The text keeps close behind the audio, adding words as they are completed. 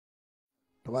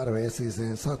Tomorrow,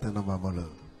 season, Southern Mamalo.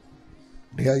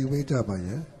 Dear, you wait up,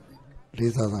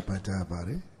 Lisa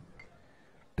Panjabari.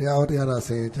 They are the other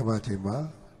saying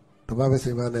Chamachima,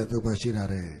 Tomabasiman and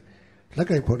Tupashina.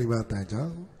 Like a Polima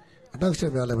Taja, and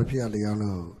Dr. Malamapia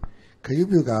Liano,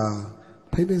 Kayubuga,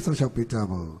 Tiny Social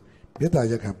Pitabo,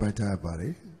 Yeta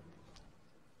Panjabari.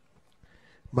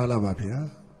 Malamapia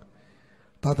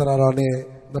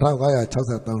Tatarane, the Ravaya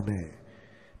Chasatone,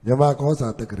 Yama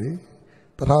Cosa Degree.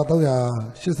 The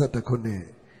Ratoya, she said the Kuni,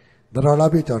 the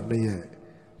Rolabi Johnny,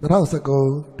 the house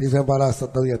ago, December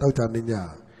Satoya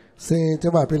Tochanina, Saint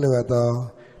Jama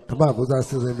Pilueto, Tamabuza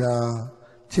Susia,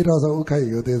 Chirosa Ukai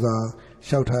Yudeza,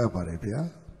 shout her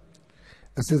Barabia.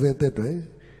 A season Tedway,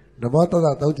 the Mota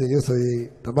Toja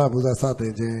Yusui, Tamabuza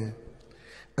Satage,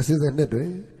 a season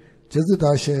Nedway,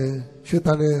 Jesutashe,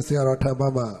 Shutane Sierra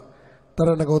Tamama,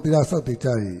 Taranagotia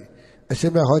Satichai, a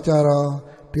Shema Hocharo,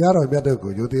 Piaro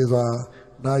Medago Yudeza.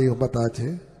 Now you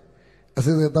matache. As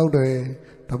in the downday,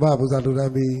 Tamabuza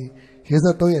Lunami, here's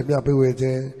a toy and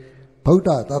Yapuaje,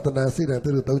 Pota, Tatana, Sina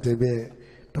to Toje,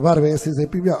 Tamara is a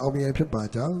Pimia Omi and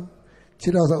Pimpaja,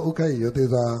 Chirasa Ukai,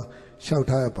 Yoteza, shout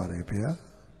high parapia.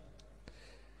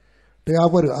 They are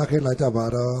what Akela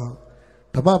Jabara,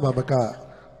 Tamama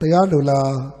Maka, they are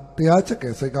Lula, they are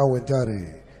chicken, Sega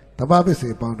Wenjari,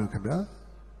 Tamabisi Poundukana,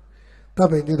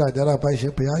 Tabi Nida Jara Pashi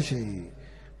Piashi,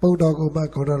 Podago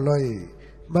Makoraloi.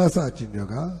 Masa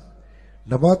Jinyoga,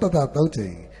 Namata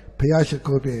Dote, Piasha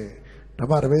Kobe,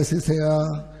 Namata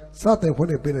Vesisea, Sate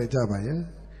Pune Pine Jabaya,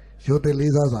 Shote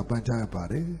Lisa Zapancha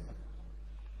Party.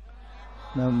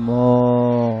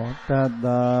 Namo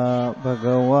Tada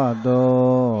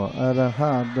Bhagavato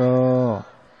Arahado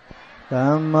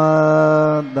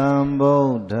Dhamma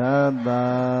Dhammo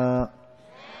Dada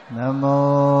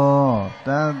Namo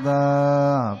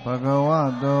Tada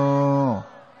Bhagavato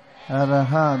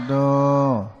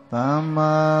Arahado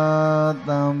Dhamma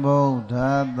Dhammo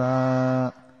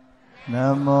Dada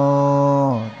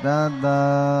Namo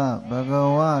Dada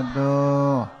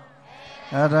Bhagavato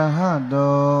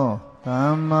Arahado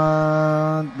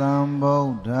Dhamma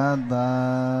Dhammo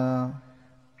Dada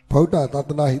Pota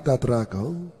Tatana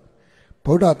Hitatrago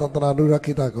Pota Tatana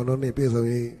Nurakita Kononi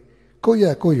Pisoe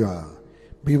Koya Koya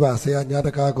Biva Sea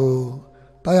Nyatakago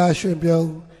Taya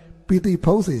Shimpion Piti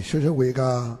Posi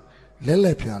Shosha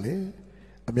Lele Piali,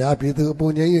 a mea pitu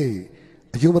punye,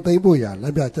 a Jumataibuya,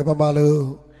 Labia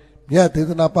Chapamalu, Mia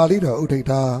Titana Palida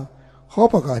Utita,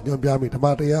 Hopaka, Yambi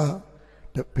Tamatia,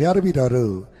 the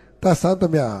Piarabitaru, Ta Santa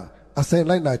Mia, a Saint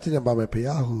Lina Chinabama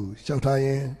Piahu,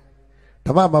 Shotaye,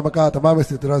 Tamamaka,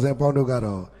 Tamamis Tras and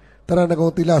Pondugaro,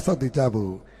 Taranagotila Sati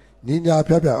Jabu, Nina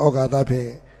Pia Oga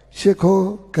Dape,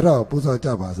 Shiko, Kra, Pusa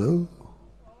Jabazu.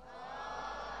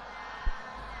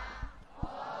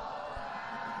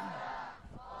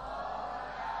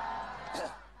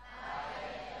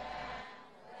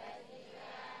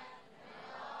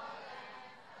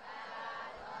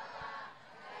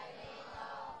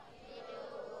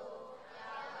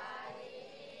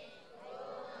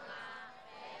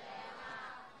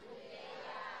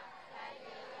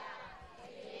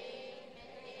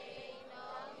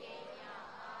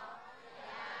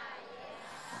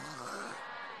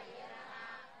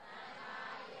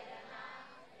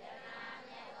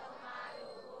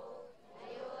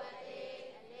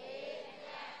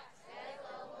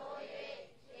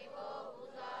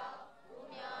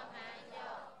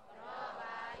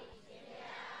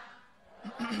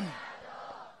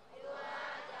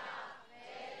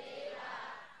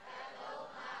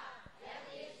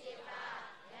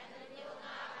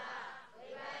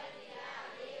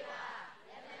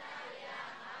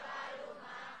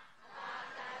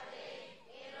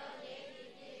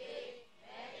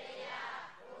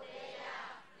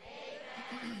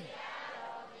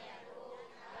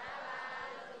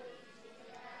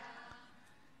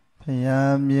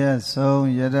 Piyamya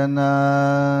Song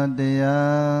Yadana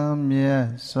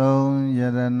Diyamya Song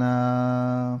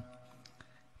Yadana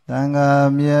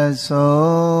Tangamya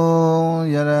Song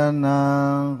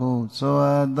Yadana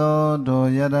Kusoado Do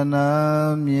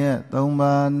Yadana Mye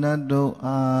Tongba Nadu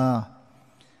A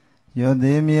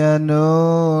Yodimya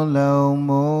No Lao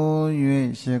Mo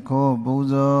Yue Shiko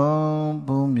Buzo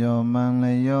Bumyo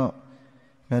Manlayo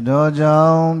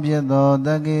Kadojang Piedo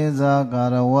Dagiza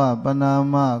Karawa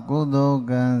Panama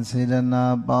Kudogan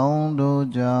Sidana Paundo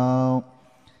Jao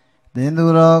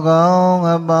Dindurogong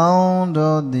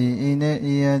Abaundo Di Ine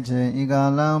Iache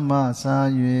Igalama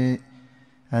Sayue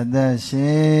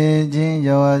Adashi Jin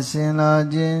Yoasina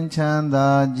Jin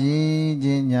Chanda Ji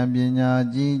Jin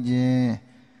Yabinya Ji Jin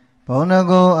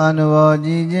Paunago Anuwa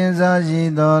Ji Jin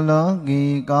Saji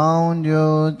Dologi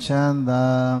Kaunjo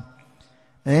Chanda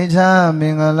အိဋ္ဌမ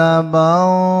င်္ဂလာပေါ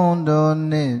င်းတို့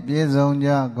နှင့်ပြည့်စုံကြ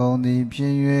ကုန်သည်ဖြ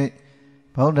စ်၍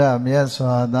ဗုဒ္ဓမြတ်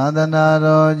စွာသာသနာ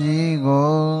တော်ကြီး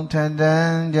ကိုထက်တ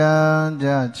န်းကြ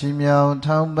ချီးမြှောက်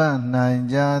ထောက်ပံ့နိုင်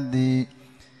ကြသည်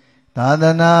သာသ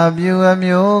နာပြုအ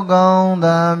မျိုးကောင်း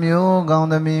သာမျိုးကောင်း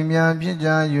သမီးများဖြစ်ကြ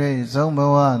၍ဆုံးဘ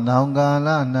ဝနောင်ကာလ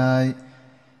၌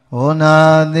ဟောနာ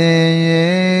သေးရေ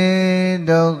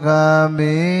ဒုက္ခ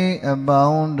မေအပေါ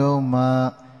င်းတို့မှ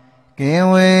ကင်း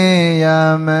ဝေးရ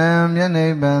မှန်မျက်နှိ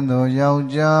ပ်ပံသို့ရောက်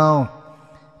ကြောင်း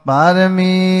ပါရ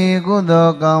မီကုသို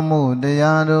လ်ကောင်းမှုတ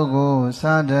ရားတို့ကိုစ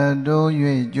တတ်တိုး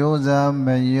၍ကြိုးစားမ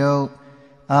ယုတ်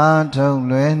အားထုတ်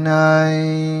လွယ်နိုင်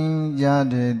ကြ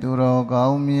တဲ့သူတော်ကော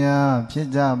င်းများဖြစ်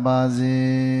ကြပါစေ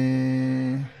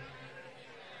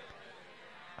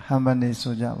ဟမ်ဘန်နေ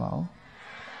ဆိုကြပါဦး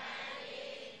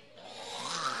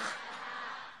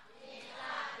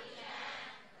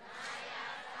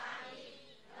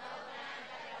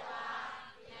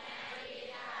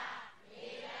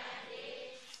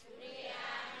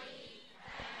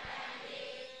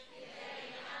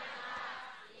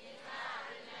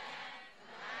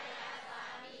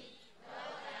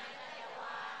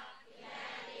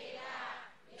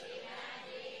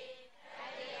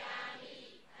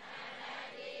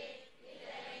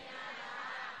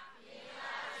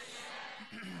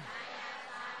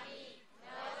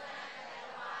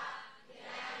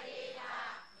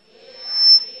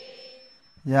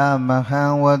ယမဟံ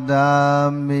ဝတ္တာ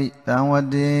မိတံဝ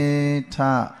တိထ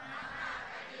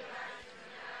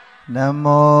န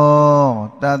မော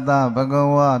တတ္တဗဂ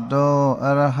ဝတောအ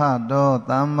ရဟတော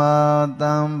သမ္မာသ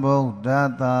မ္ဗုဒ္ဓ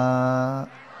တ္တ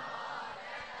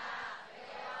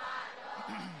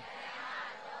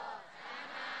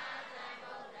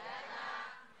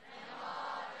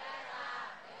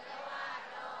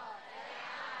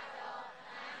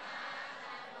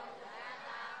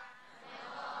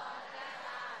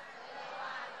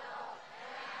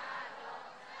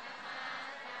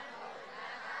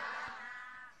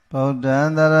ဗုဒ္ဓံ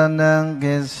တရဏံ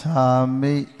ကိစ္ဆာ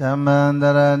မိဓမ္မံတ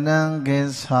ရဏံကိ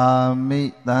စ္ဆာမိ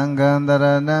သံဃံတရ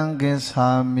ဏံကိစ္ဆာ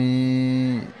မိ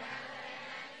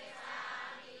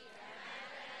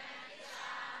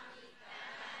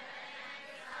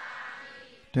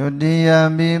ဒုတိယ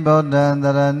မိဗုဒ္ဓံတ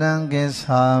ရဏံကိစ္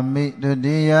ဆာမိဒု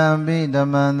တိယမိဓ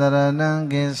မ္မံတရဏံ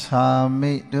ကိစ္ဆာ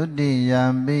မိဒုတိယ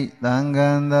မိသံဃံ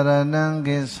တရဏံ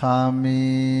ကိစ္ဆာမိ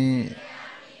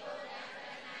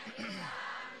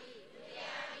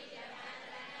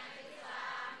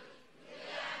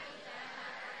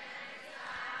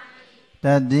တ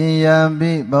တိယ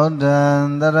ပိဗုဒ္ဓံ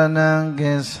တရဏံ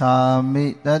ကိစ္ဆာမိ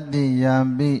တတိယ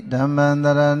ပိဓမ္မံတ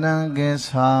ရဏံကိစ္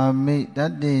ဆာမိတ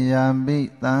တိယပိ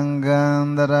သံဃံ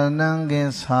တရဏံကိ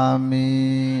စ္ဆာမိ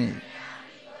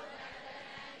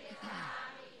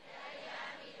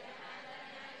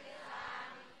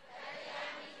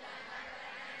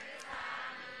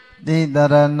တိတ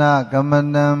ရဏကမ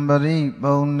နံပရိ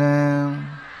ပုံနံ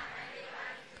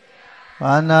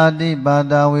ပါဏာတိပါ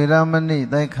ဒဝေရမဏိ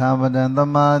သိက္ခာပဒံသ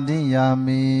မာဓိယာ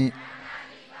မိ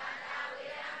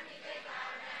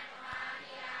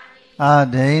အ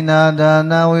ဒိဏဒါ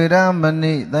နဝေရမ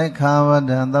ဏိသိက္ခာပ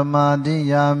ဒံသမာဓိ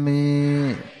ယာမိ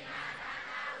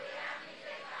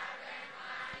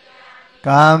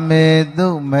ကာမေတု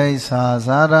မိစ္ဆာ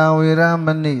သာရဝေရမ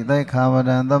ဏိသိက္ခာပ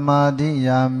ဒံသမာဓိ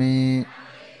ယာမိ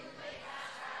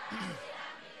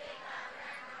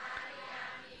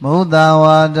မုဒ္ဒ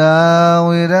ဝါဒ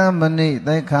ဝေရမဏိ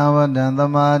သိက္ခာပဒံသ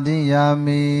မာဓိယာ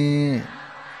မိ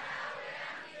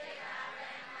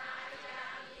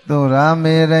သုရာ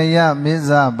မေရယမိစ္ဆ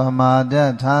ဗမာဒ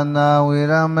ဌာနာဝေ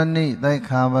ရမဏိသိက္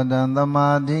ခာပဒံသမာ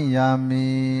ဓိယာမိ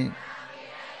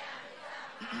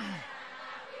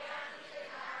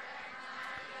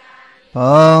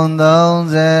ဘုံ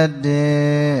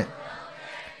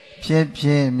31ဖြစ်ဖြ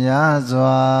စ်များ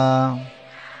စွာ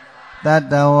တတ္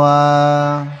တဝါ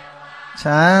ချ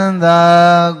မ်းသာ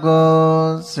ကို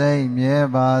စိတ်မြဲ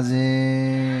ပါစေ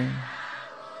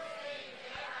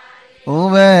ဥ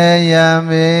ပေယံ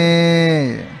မေ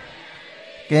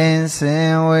ကင်းစ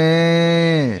င်ဝေ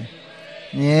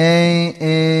ငြိမ်း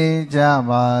အေးကြ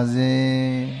ပါစေ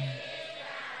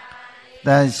တ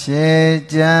ရှိ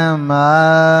ကြမ်းမာ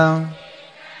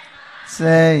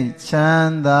စိတ်ချ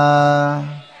မ်းသာ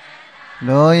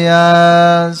လိုရာ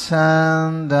ဆန္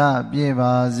ဒပြည့်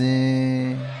ပါစေ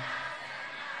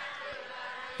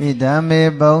ဣဒံမေ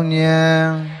ပုံညံ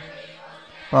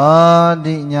ဘော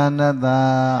ဓိညာဏတ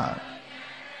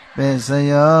ပိစ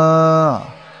ယော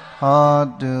ဟော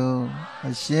တု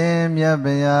အရှင်မြတ်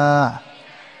ဗျာ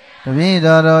တပည့်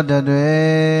တော်တို့တွေ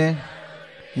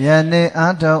ယနေ့အ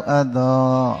ထောက်အပ်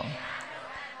သော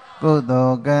ကုသို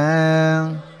လ်ကံ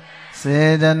စေ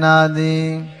တနာသည်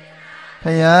ဖ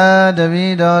ယားတပ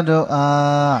ည့်တော်တို့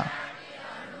အား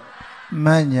မ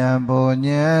ဉ္ဇဉ်ဘုံဉ္ဇ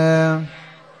ဉ်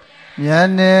ယ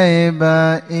နေ့ပံ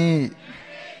ဤ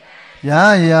ရာ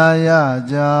ရာရ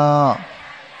ကြောင့်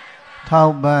ထော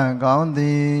က်ပံ့ကောင်းသ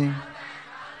ည်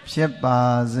ဖြစ်ပါ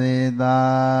စေသာ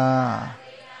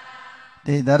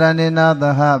တိတရဏိနာသ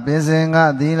ဟပိစေင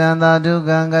သီလံသာဒုက္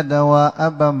ခံကတဝအ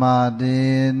ပ္ပမဒေ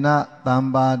နသံ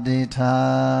ပါတိထာ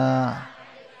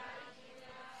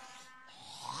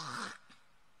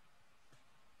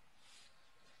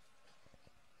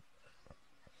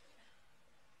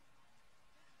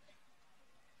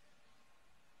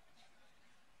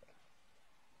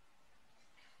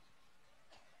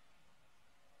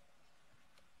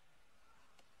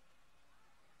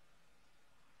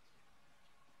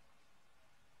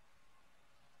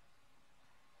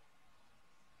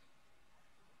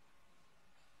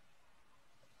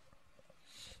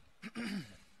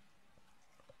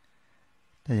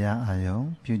တရားအာယုံ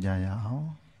ပြုကြရအောင်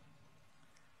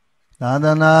သာသ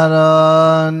နာ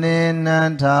တော်နှစ်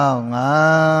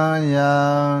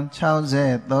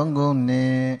2563ခုနှ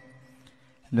စ်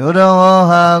လူတော်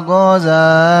ဟာကောဇာ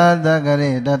တက္က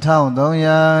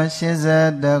ရာ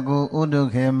1382ခုဥဒု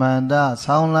ခေမန္တ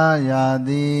ဆောင်းလာရာသ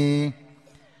ည်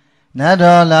နတ်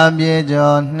တော်လာပြေ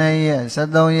ကျော်2ရက်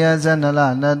73ရက်12လ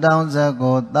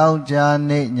2019တောက်ကြ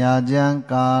နေ့ညချမ်း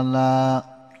ကာလ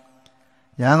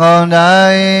ရန်ကုန်တို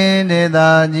င်းဒေသ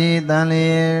ကြီးတန်လျ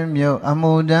င်မြို့အ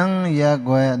မှုတန်းရပ်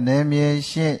ကွက်နေမြေ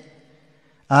ရှိ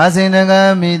အာစိနက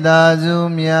မိသားစု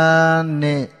များနှ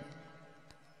င့်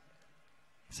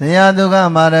ဆရာဒုက္ခ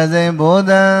မာရစိန်ဘုဒ္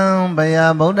ဓံဘု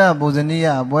ရားဗုဒ္ဓပူဇနီယ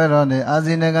ပွဲတော်နှင့်အာ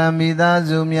စိနကမိသား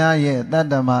စုများရဲ့တတ္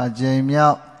တမအကျိန်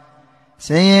မြောက်ဆ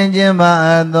င်ရင်ခြင်းပါအ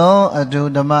ပ်သောအထု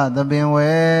ဓမ္မသဘင်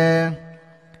ဝေ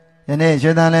ယနေ့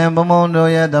ရွှေတန်လင်ဘုံဘုံ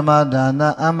တို့ရဲ့ဓမ္မဒါန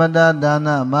အမတဒါန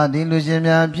မဒီလူရှင်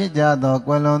များဖြစ်ကြသော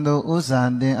ကွယ်လွန်သူဥစ္စာ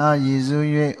တင်အားရည်စူး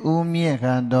၍ဥမြင့်ခ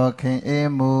န္တော်ခင်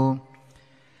အေးမူ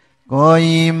ကို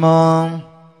ဤမွန်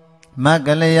မက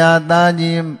လျာသား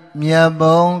ကြီးမြတ်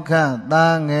ဘုံခ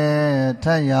သားငယ်ထ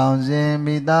က်ရောင်စဉ်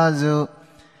မိသားစု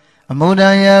အမှုတ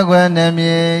န်ရခွဲနေ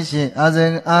မြေရှိအာ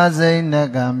စိန်န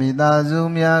ကမိသားစု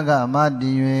များကမတ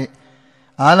ည်၍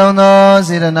အလုံးသော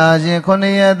စေတနာရှင်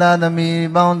9ရက်သာသမီ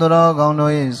ပေါင်းတော်ကောင်း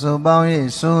တို့၏စုပေါင်း၏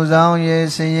စုဆောင်၏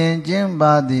ဆင်ရင်ကျင်း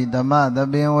ပါသည့်ဓမ္မသ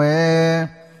ဘင်ဝေ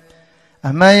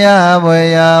အမယဘွေ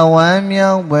ယဝမ်း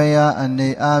မြောက်ဘွေယအနေ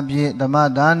အပြည့်ဓမ္မ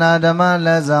ဒါနာဓမ္မလ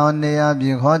က်ဆောင်အနေအပြ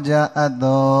ည့်ခေါ်ကြအပ်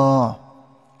သော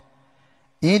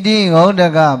ဣတိဂௌတ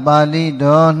ကပါဠိ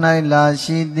တော်၌လာ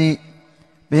ရှိသည့်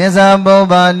ပိဿပုဗ္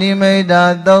ဗာနိမိတ်တာ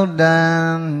သုတ်တံ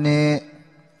နှင့်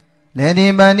လေဒီ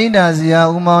ပန္နိတာဆရာ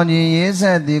ဦးမောင်ကြီးရေးဆ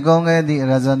က်သည့်ကုန်းခဲ့သည့်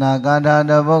ရဇနာကာထာ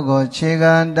တပုဒ်ကိုခြေ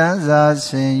ခံတန်းစာဆ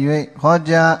င်၍ဟော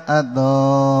ကြားအပ်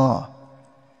သော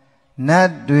န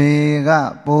တ်တွေက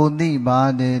ပိုသိပါ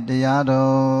တယ်တရား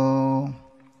တော်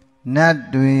နတ်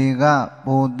တွေက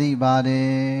ပိုသိပါတယ်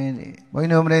တဲ့ဘုန်း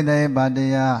ကြီးတို့ပြိဿရဲ့ဗာတ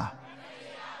ရား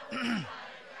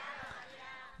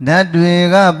နတ်တွေ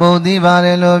ကပိုသိပါတ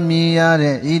ယ်လို့မြည်ရ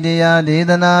တဲ့ဤတရားဒေ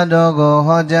သနာတော်ကို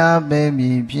ဟောကြားပေးမ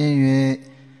ည်ဖြစ်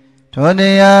၍ထိုတ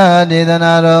ရားဒေသ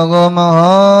နာတော်ကိုမ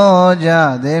ဟော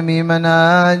ကြားသေးမီမနာ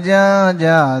ကြားကြ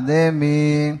သေးမီ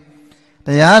တ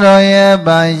ရားတော်ရဲ့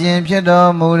ပိုင်ရှင်ဖြစ်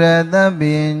တော်မူတဲ့သဗ္ဗ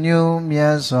ညုမြ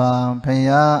တ်စွာဘု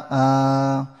ရား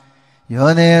အားယော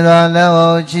နေသောလက်ဝ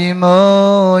ချီ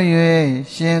မိုး၍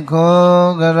ရှင်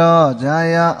ခိုးကြောကြ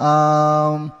ရအော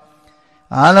င်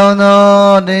အလုံးသော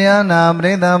တရားနာပ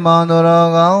ရိသတ်ပေါင်းတော်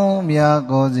ကောင်းများ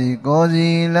ကိုစီ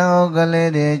လက်ဥက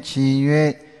လေးတွေချီ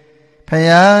၍ဖ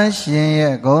ယားရှင်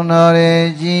ရဲ့ဂုဏ်တော်တွေ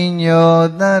ကြီးညို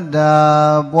တတ်တာ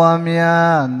ပွား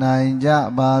များနိုင်ကြ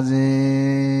ပါစေ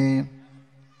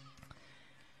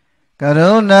က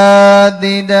ရုဏာ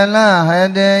တိတလဟ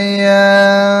တယံ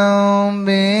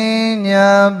ပိညာ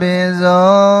ပိ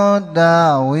ဇောတ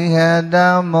ဝိဟတ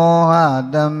မောဟ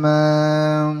တမံ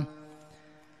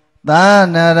သာ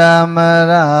နရမ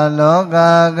ရလောက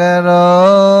ကရော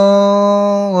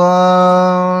ဝ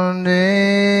န္တိ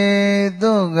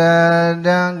သုက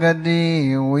တံဂတိ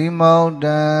ဝိမု တ်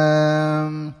တံ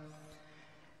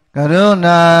ကရု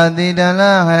ဏာတိတလ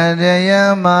ဟရယ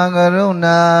မကရု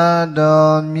ဏာ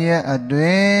တော်မြတ်အတွ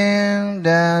င်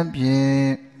တံဖြ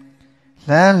င့်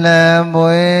လှမ်းလံ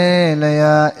ပွေ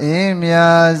လျာအေးမြ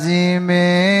စီမ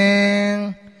င်း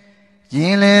ကြ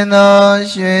ည်လင်သော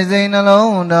ရွှေစိမ်နှ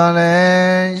လုံးတော်လ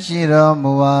ည်းရှိတော်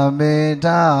မူပါပေထ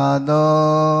သော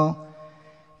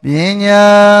ပညာ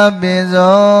ပိ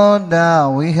ဇောတ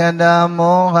ဝိဟတ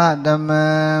မောဟတမံ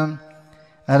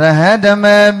အရဟတမ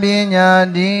ပညာ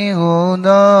တိဟု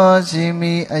သောစီ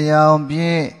မိအယောင်ဖြ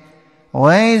င့်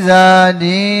ဝိဇ္ဇာ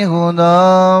တိဟု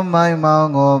သောမိုက်မောင်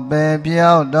ကိုပယ်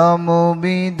ပြောက်တော်မူ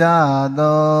ပြီးသာ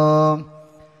သော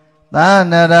သာ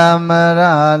နရမရ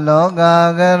လောက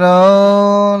ကရော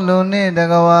လူနှင့်တ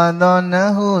ကဝါသောန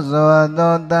ဟုသော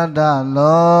သောတတ္တ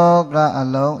လောကအ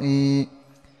လုံးဤ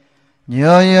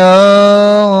ညော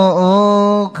ယောဥ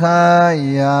ခာ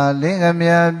ယာလင်္ကမြ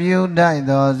ပြုတိုက်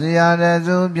သောဇရာရ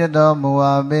စုပြတော်မူအ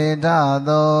ပ်ပေထ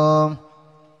သော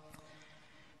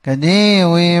ကတိ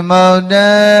ဝိမု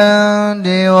တံ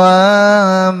ဒေဝ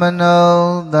မနု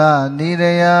ဿနိရ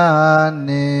ယ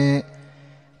နေ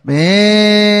ဘေ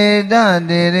ဒ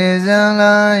တေရဇံ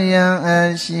လာယံအ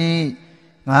ရှိ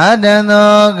ငါတန်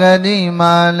သောဂတိ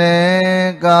မာလေ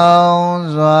ကောင်း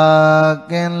စွာ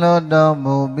ကင်းလွတ်တော်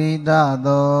မူပြီးသာ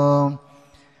သော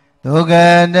ဒုက္က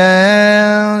တံ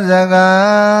ဇဂါ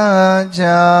၆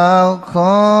ခွ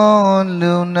န်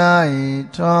လူ၌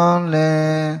ထွန်းလေ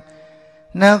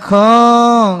နှခွ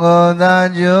န်ကိုသာ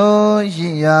ကြိုးရှိ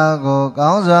ရာကို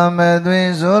ကောင်းစွာမဲ့သွ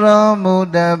င်းဆိုတော်မူ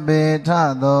တတ်ပေထ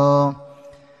သော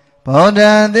ဗုဒ္ဓ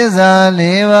သစ္စာ၄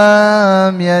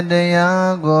ပါးမြတ်တ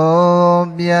ရားကို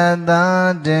ပြတ်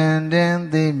သားတင်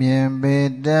သိမြင်ပေ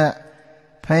တတ်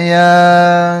ဖ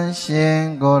ယားရှင်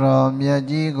ကိုယ်တော်မြတ်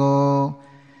ကြီးကို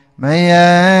မယံ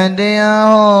တရား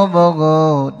ဟောပုဂ္ဂို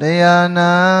လ်တရား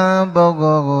နာပုဂ္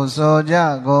ဂိုလ်ကိုဆိုကြ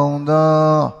ကုန်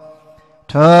သော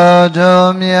ထို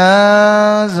မြ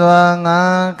တ်စွာငါ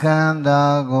ခန္ဓာ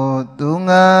ကိုသူ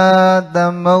ငါသ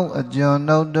မုတ်အကျွ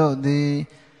န်ုပ်တို့သည်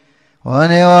ဝ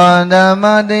နေဝဓမ္မ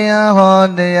တရားဟော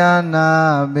တရားနာ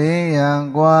ဘေးရန်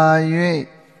ကွာ၍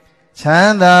ချ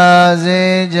မ်းသာစေ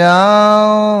ကြော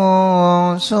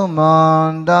င်းဆုမွ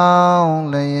န်တောင်း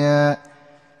လျက်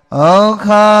ဩ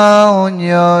ခောင်း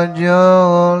ညို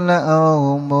ကြိုးလက်အုံ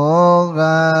မိုးက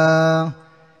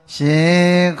ရှေ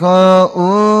ခို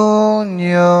ဦး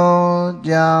ညို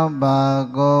ကြောင်းပါ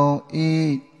ကုန်ဤ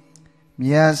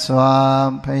မြတ်စွာ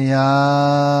ဘု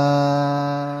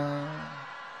ရား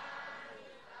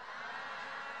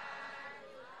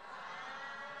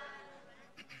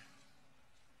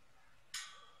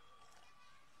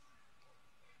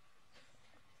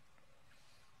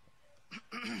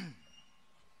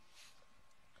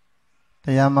တ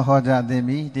ရားမဟောကြသေး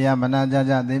မီတရားမနာကြ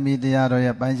ကြသေးမီတရားတော်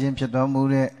ရဲ့ပိုင်းခြင်းဖြစ်တော်မူ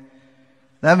တဲ့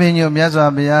သဗ္ဗညုမြတ်စွာ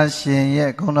ဘုရားရှင်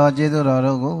ရဲ့ဂုဏ်တော်ကျေးဇူးတော်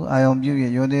တို့ကိုအာယုံပြု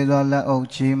၍ရိုသေသောလက်အုပ်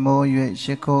ချီးမိုး၍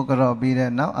ရှ िख ိုးကြော့ပြီး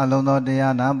တဲ့နောက်အလုံးသောတ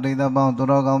ရားနာပရိသတ်ပေါင်းသူ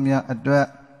တော်ကောင်းများအတွက်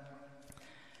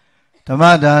ဓမ္မ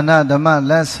ဒါနဓမ္မ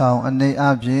လက်ဆောင်အနေ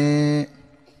အဖြင့်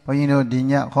ဘုန်းကြီးတို့ဒီ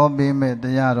ညဟောပေးမဲ့တ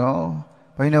ရားတော်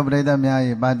ဘုန်းကြီးတို့ပရိသတ်များ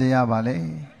ရဲ့ဗာတရားပါလေ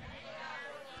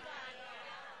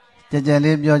ကြည်ကြည်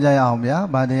လေးပြောကြရအောင်ဗျာ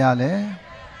ဗာတရားလေ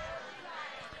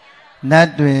နတ်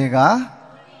တွေက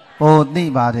ပိုသိ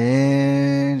ပါတ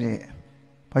ယ်တဲ့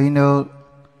ဘုန်းကြီးတို့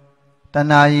တ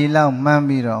ဏှာကြီးလောက်မှန်း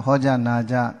ပြီးတော့ဟောကြားနာ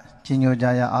ကြကြီးညိုကြ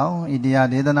ရအောင်ဤတရား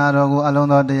ဒေသနာတော်ကိုအလုံး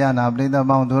သောတရားနာပရိသတ်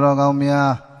ပေါင်းသူတော်ကောင်း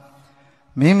များ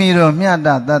မိမိတို့မျှတတ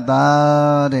တ်တာ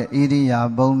တဲ့ဣရိယာ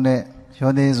ပုနဲ့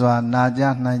ရောသေးစွာနာကြ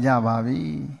နိုင်ကြပါပြီ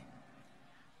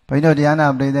ဘုန်းကြီးတို့တရားနာ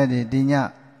ပရိသတ်တွေဒီည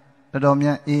တော်တော်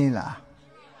များအေးလား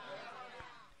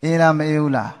အေးလားမအေး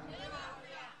ဘူးလား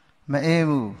မအေး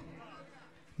ဘူး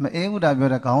မအေးဘူးတာပြော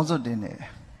တဲ့ခေါင်းစွပ်တင်နေတယ်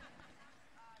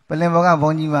ပလင်ဘောကဘု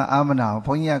န်းကြီးကအာမနာ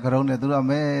ဘုန်းကြီးကကရုံးတယ်သူတို့အ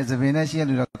မဲသပင်နဲ့ရှိရ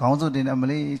လူတော့ခေါင်းစွပ်တင်တယ်အမ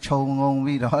လေးခြုံငုံ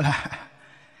ပြီးတော့လား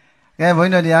ကဲဘု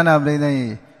န်းကြီးတို့တရားနာပရိသတ်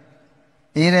ကြီး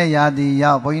အေးတဲ့ရာသီ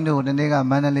ရောက်ဘုန်းကြီးတို့ဒီနေ့က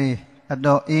မန္တလေးအ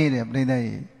တော်အေးတယ်ပရိသတ်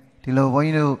ကြီးဒီလိုဘုန်း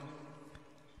ကြီးတို့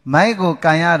မိုက်ကိုက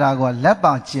န်ရတာကလက်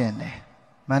ပေါင်ကျင်တယ်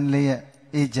မန္တလေးရဲ့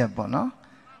အေးချက်ပေါ့နော်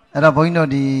အဲ့တော့ဘုန်းကြီးတို့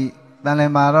ဒီတန်လ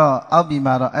ည်မှာတော့အောက်ပြည်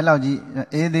မှာတော့အဲ့လောက်ကြီး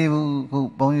အေးသေးဘူးခု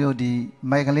ဘုန်းကြီးတို့ဒီ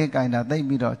မိုက်ကလေးကင်တာသိပ်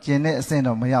ပြီးတော့ကျင်တဲ့အဆင့်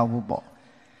တော့မရောက်ဘူးပေါ့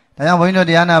ဒါကြောင့်ဘုန်းကြီးတို့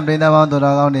တရားနာပရိသတ်ပေါင်းသူ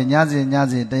တော်ကောင်းတွေည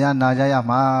စီတရားနာကြရ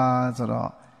မှာဆိုတော့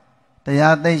တ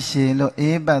ရားသိရှည်လို့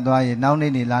အေးပတ်သွားရင်နောက်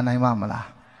နေ့နေလာနိုင်မှာမလား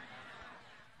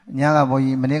ညကဘုန်း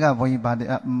ကြီးမနေ့ကဘုန်းကြီးဘယ်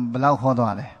လောက်ခေါ်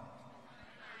သွားလဲ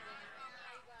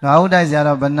ငါဥတိုက်ဆရာ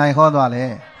တော့ဘယ်နိုင်ခေါ်သွားလဲ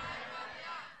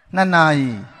2 နာရီ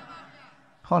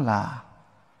ဟုတ်လား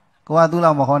ကိုကသူ့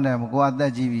လောက်မဟောနိုင်ဘူးကိုကအသ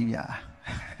က်ကြီးပြီဗျာ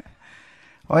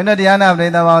ဘုန်းကြီးတို့တရားနာပရိ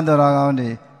သတ်ပေါင်းသူတော်ကောင်းတွေ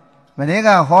မနေ့က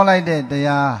ဟောလိုက်တဲ့တ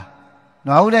ရား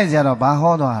နွားဥတိုက်ဆရာတော့ဘာ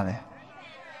ဟောသွားလဲ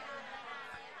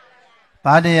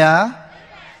ဘာတရား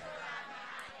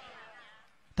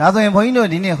ဒါဆိုရင်ဘုန်းကြီးတို့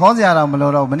ဒီနေ့ဟောဆရာတော်မ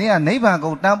လို့တော့မနေ့ကနိဗ္ဗာန်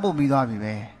ကိုတန်းပို့ပြီးသွားပြီ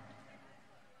ပဲ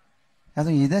ဒါ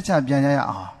ဆိုရေသက်ချပြန်ကြရ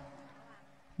အောင်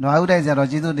နွားဥတိုက်ဆရာတော်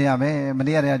ကျေးဇူးတင်ရမယ်မ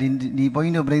နေ့ကဒီဘုန်း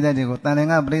ကြီးတို့ပြိဿတွေကိုတန်လင်္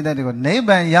ဂပြိဿတွေကိုနိဗ္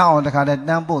ဗာန်ရအောင်တခါတည်းတ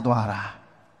န်းပို့သွားတာ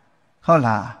ဟုတ်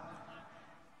လား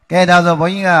ကဲဒါဆိုဘု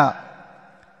န်းကြီးက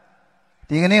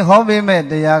ဒီကနေ့ဟောပေးမဲ့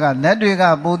တရားကလက်တွေက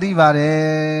ပိုသိပါတယ်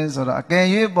ဆိုတော့အကယ်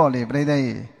၍ပေါ့လေပြိဿ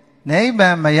ကြီး နိဗ္ဗာ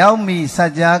န်မရောက်မီစั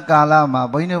จ जा ကာလမှာ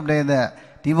ဘုန်းကြီးတို့ပြိဿ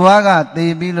ဒီဘဝကသေ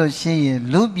ပြီးလို့ရှိရင်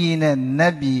လူပြည်နဲ့န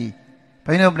တ်ပြည်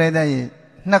ဘုန်းကြီးတို့ပြိဿရေ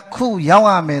နှစ်ခုရောက်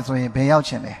ရမယ်ဆိုရင်ဘယ်ရောက်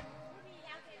ချင်လဲ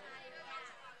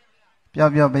ပြော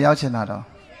ဘယ်ရောက်ချင်တာတော့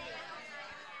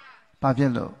ဘာဖြ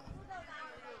စ်လို့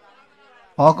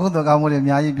ဩကုသိုလ်ကောင်းမှုတွေအ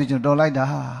များကြီးပြုချင်တော်လိုက်တာ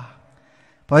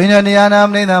ဘုန်းကြီးတို့တရားနာ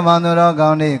ပဋိသန္ဓေဘောင်တော်ကော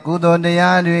င်းနေကုသိုလ်တ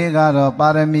ရားတွေကတော့ပါ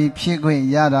ရမီဖြည့်ခွင့်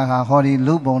ရတာဟာဟောဒီ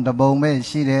လူပုံတပုံပဲ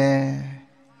ရှိတယ်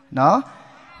နော်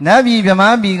နတ်ပြည်ဗြဟ္မာ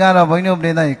ပြည်ကတော့ဘုန်းကြီးတို့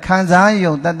ပြိဿရေခံစား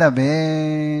ယုံတတ်တတ်ပဲ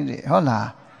တဲ့ဟုတ်လား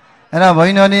အဲ့တော့ဘု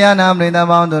န်းကြီးတို့တရားနာပဋိသန္ဓေ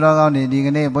ဘောင်တော်ကောင်းနေဒီက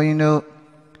နေ့ဘုန်းကြီးတို့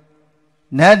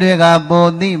နတ်တွေကပို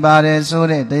သိပါတယ်ဆို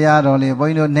တဲ့တရားတော်လေးဘု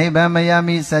န်းကြီးတို့နိဗ္ဗာန်မရ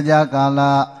မီစัจ जा ကာလ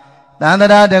တန္တ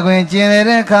ရာတခွင်ကျင်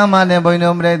တဲ့အခါမှာလည်းဘုန်းကြီး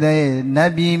တို့ပြိဿရေန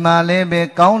တ်ပြည်မှာလည်းပဲ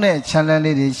ကောင်းတဲ့ချမ်းသာ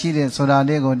လေးတွေရှိတဲ့ဆိုတာ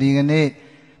လေးကိုဒီကနေ့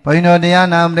ဘုန်းကြီးတို့တရား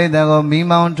နာပဋိသန္ဓေကိုမိ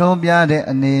မောင်းထုံးပြတဲ့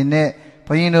အနေနဲ့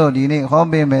ဘုန်းကြီးတို့ဒီနေ့ဟော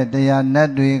ပေးမဲ့တရားနတ်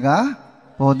တွေက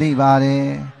ပိုသိပါတယ်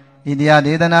ဤတရား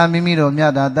ဒေသနာမိမိတို့မြ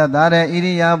တ်တာတတ်တာတဲ့ဣ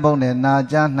ရိယာပုနဲ့နာ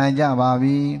ကြားနိုင်ကြပါ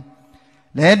ပြီ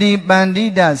လေဒီပန္တိ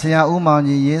တဆရာဦးမောင်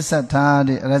ကြီးရေးဆက်ထား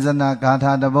တဲ့ရဇနာဂါ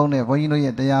ထာတစ်ပုဒ်နဲ့ဘုန်းကြီးတို့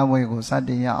ရဲ့တရားပွဲကိုစတ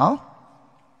င်ရအောင်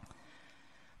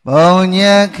ဘုံည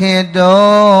က်ခေတော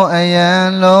အယံ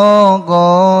လော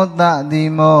ကောသတိ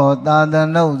မောသာသ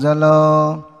နုဇ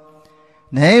လော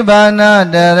နိဗ္ဗာန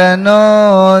တရဏော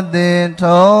သေ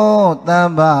ထောသ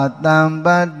ဗ္ဗတံပ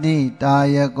တ္တိတာ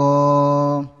ယ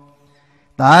ကော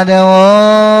သာတ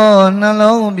ဝောနှ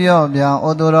လုံးပြော့ပြောင်းဩ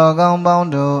သူတော်ကောင်းပေါင်း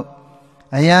တို့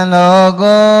အယံလော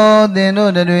ကောသင်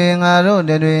တို့တွေငါတို့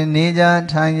တွေနေကြ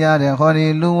ထိုင်ကြတဲ့ဟောဒီ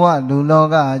လူဝလူလော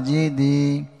ကကြီးသ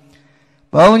ည်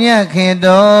ဘုံညက်ခေ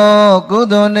တောကု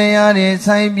သိုလ်တရားတွေ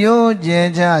ဆိုင်ပြိုးကျဲ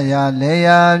ကြရာလေ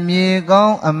ယာမြေကော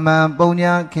င်းအမှန်ပုံ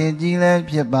ညာခေကြီးလည်း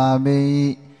ဖြစ်ပါပေ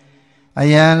၏အ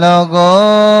ယံလောကော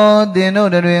သင်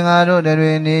တို့တွေငါတို့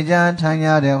တွေနေကြထိုင်ကြ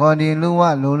တဲ့ဟောဒီလူဝ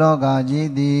လူလောက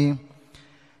ကြီးသည်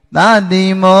သာတိ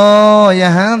မောယ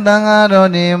ဟန်တန်ဃာတော်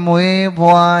တွေမွေး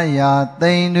ဖွားရာ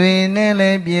တိမ်တွေနဲ့လ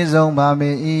ည်းပြည့်စုံပါ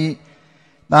ပေ၏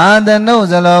သာသနု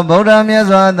ဇလောဗုဒ္ဓမြတ်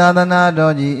စွာသာသနာ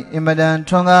တော်ကြီးအင်မတန်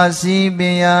ထွန်းကားစီးပ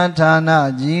င်ရာဌာန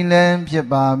ကြီးလည်းဖြစ်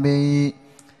ပါပေ၏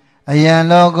အယံ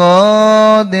လောကော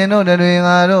သင်တို့တွေ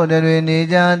ငါတို့တွေနေ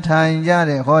ကြထိုင်ကြ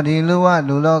တဲ့ဟောဒီလူဝ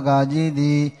လူလောကကြီးသ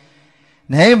ည်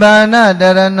နိဗ္ဗာနတ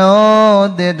ရဏော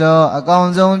သစ်တော်အကောင်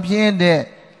ဆုံးဖြစ်တဲ့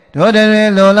တို့တွေ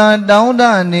လောလာတောင်းတ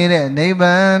နေတဲ့နိဗ္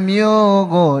ဗာန်မျိုး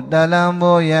ကိုတလံ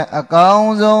ဖို့ရဲ့အကောင်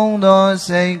ဆုံးသော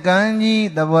စိတ်ကံကြီး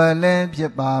တပွဲလည်းဖြ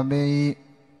စ်ပါပေ၏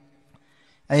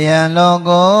အယံလော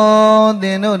ကောသ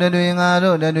င်တို့တွေငါ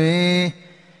တို့တွေ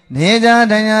နေကြ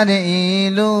ထိုင်ကြတဲ့ဤ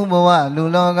လူဘဝလူ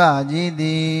လောကကြီးသ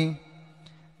ည်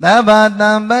သဗ္ဗ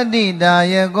တံပတ္တိတာ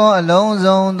ယကောအလုံး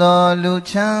စုံသောလူ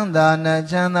ချမ်းသာနတ်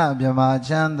ချမ်းသာမြမ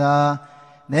ချမ်းသာ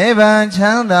နိဗ္ဗာန်ချ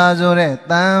မ်းသာဆိုတဲ့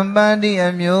တံပတ္တိ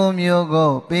အမျိုးမျိုး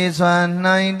ကိုပေးစွမ်း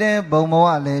နိုင်တဲ့ဘုံဘဝ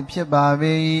လည်းဖြစ်ပါ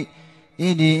ပေ၏ဣ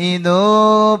တိဤ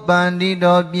သို့ပန္တိ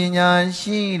တော်ပညာ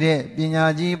ရှိတဲ့ပညာ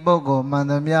ကြီးပုဂ္ဂိုလ်မှန်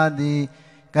သမျှသည်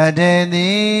ကတေတိ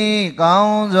ကော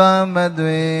င်းစွာမ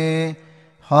သွေ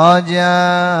ဟော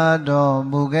ကြားတော်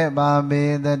မူခဲ့ပါပေ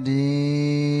သတ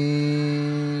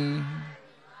ည်း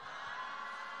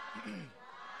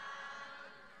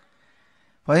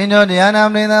ဘုန်းကြီးတို့တရားနာ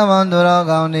ပဋိသန္ဓေဘောင်တို့တော်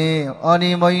ကောင်းနေအော်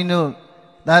ဒီဘုန်းကြီးတို့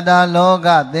တတ္တလောက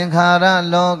သင်္ခါရ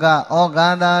လောကဩကာ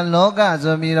သလောက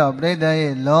ဆိုပြီးတော့ပြိတ္တ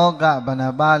ရဲ့လောကဘယ်နှ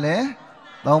ပါလဲ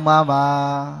၃ပါးပါ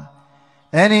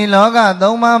အဲ့ဒီလောက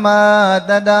၃ပါးမှာ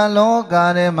တတ္တလောက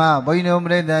ထဲမှာဘုန်းကြီးတို့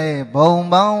ပြိတ္တရဲ့ဘုံ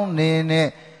ပေါင်းနေနဲ့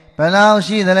ဘယ်လောက်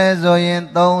ရှိသလဲဆိုရင်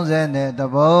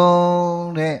30ဘုံ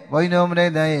တဲ့ဘုန်းကြီးတို့ပြိ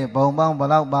တ္တရဲ့ဘုံပေါင်းဘယ်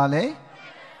လောက်ပါလဲ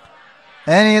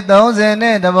အဲ့ဒီ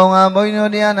30ဘုံဟာဘုန်းကြီး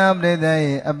တို့တရားနာပြိတ္တ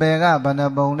ရဲ့အပယ်ကဘယ်နှ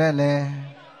ဘုံလဲလဲ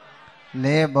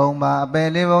4ဘုံပါအပယ်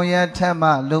4ဘုံရဲ့ထက်မှ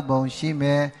လူဘုံရှိမ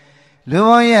ယ်လူ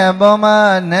ဘုံရဲ့အပေါ်မှာ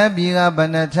နတ်ပြည်ကဘယ်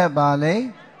နှထက်ပါလဲ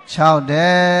6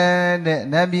တဲ့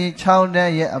နတ်ပြည်6တဲ့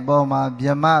ရဲ့အပေါ်မှာဗြ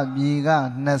ဟ္မပြည်က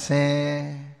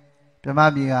20ဗြဟ္မ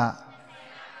ပြည်က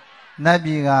နတ်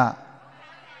ပြည်က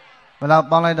ဘယ်လောက်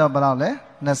ပေါင်းလိုက်တော့ဘယ်လောက်လဲ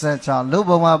26လူ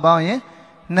ဘုံမှာပေါင်းရင်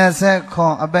20ခွ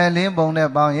န်အပယ်4ဘုံနဲ့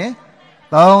ပေါင်းရင်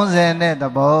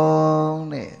30ဘုံ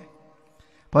တဲ့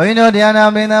ဘုန်းကြီးတို့တရားနာ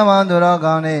ပင်သားမောင်တို့တော်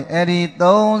ကောင်းနေအဲ့ဒီ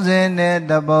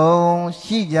30ဘုံ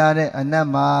ရှိကြတဲ့အနက်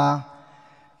မှာ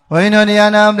ဘုန်းကြီးတို့တ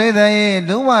ရားနာပရိသတ်ရဲ့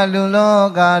လူဝလူလော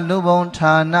ကလူဘုံ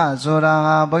ဌာနဆိုတာ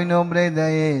ဟာဘုန်းကြီးတို့ပရိသ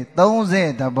တ်ရဲ့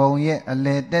30ဘုံရဲ့အလ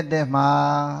ယ်တက်မှာ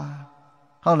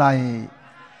ဟုတ်လားဟိ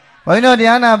ဘုန်းကြီးတို့တ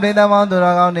ရားနာပရိသတ်မောင်တို့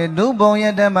တော်ကောင်းနေလူဘုံ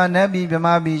ရဲ့တက်မှာနတ်ပြည်ဗြဟ္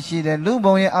မာပြည်ရှိတယ်လူ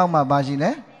ဘုံရဲ့အောက်မှာပါရှိ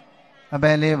လဲအပ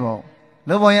ယ်4ဘုံ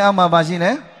လူဘုံရဲ့အောက်မှာပါရှိ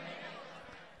လဲ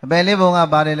အပယ်4ဘုံက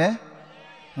ပါတယ်လဲ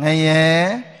ငရေ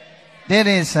တိ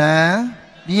ရိစ္ဆာန်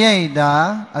ပြိဋ္ဌာ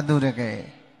အတုရကေ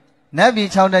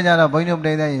Nabi Chow Dajara, Boino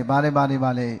Blade, Bale Bale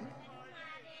Bale.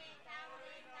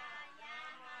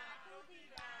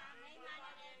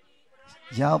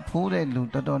 Yao Pure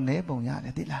Luto Nebo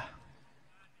Yadilla.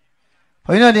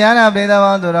 Boino Diana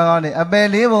Bleda to the a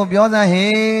believe Biosa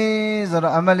Haze or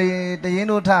Amali, the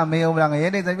Yenu Tam, may over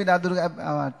a day without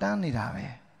Tanita.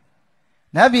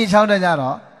 Nabi Chow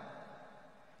Dajara.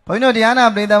 Poino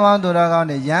Diana Bleda to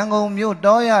the Yango Mu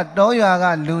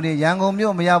Doya Ludi, Yango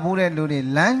Mu Mayabure Ludi,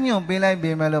 Lanyo Bela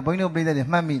Bimelo, Poino Bleda,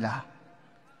 Mamila.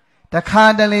 The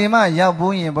Cardalema,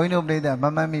 Yabu, Poino Bleda,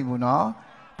 Mamami Buno,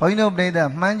 Poino Bleda,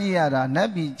 Mangiara,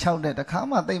 Nabi Chow the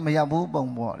Kama, they Mayabu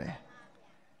Bombore.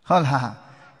 Hola.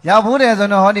 Yabure as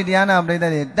on a holiday Diana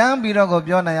Bleda, Dam Birog of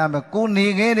Jonayama,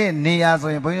 Kuni Gede, Nia, so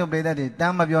Poino Bleda,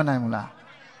 Dam of Jonamula.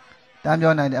 Dam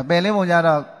Jonai, a Belemo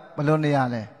Yara,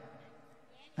 Baloniale.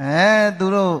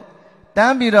 Duro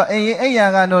Dambiro,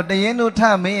 Ayaga, no, the Yenu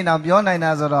Tam, me, now beyond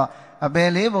Nazara, a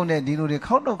believe that Dino de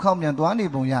Koto come and Duani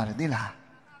Bunyar, Dilla.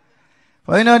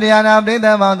 Poino Diana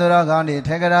Bleda Mandura Gandhi,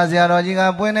 Tegarazia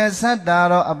Rogiga, Buenos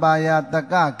Santaro, Abaya,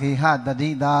 Takaki, had the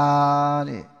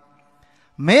Dida.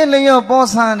 Mainly your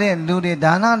boss handed, Ludi,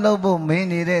 Dana Lobo,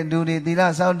 made it, Ludi,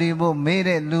 Dila Saudi Bo, made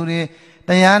it, Ludi,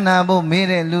 Diana Bo, made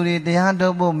it, Ludi,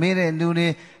 Diana Bo, made it,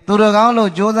 Ludi, Turagalo,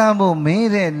 Josamo,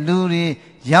 made it, Ludi.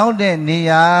 Yaude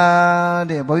Nia,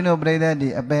 the Boino Breda,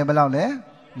 a Babylon,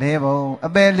 Lebo, a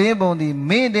bell label, the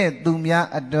made it Dumia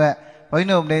at the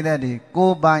Boino Breda,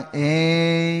 go by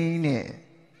a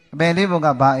Belebo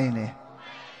got by a.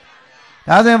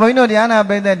 That's a Boino Diana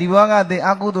Breda, the Waga, the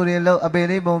Akudo, a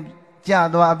Belebo,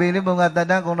 Jado, a Belebo at the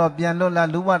Dagon of Pianola,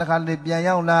 Luma,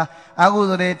 Pianola,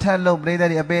 Agudo, Tello Breda,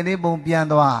 a Belebo,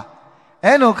 Pianoa.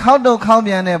 Eno Kaudo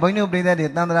Kaubian, Boino Breda, the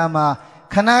Tandrama.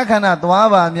 Kanakana,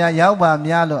 Dwaba, Mia, Yauba,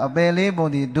 Mialo, a belebo,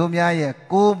 the Dumia,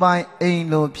 go by a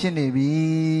low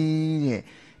pinny.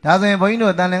 Doesn't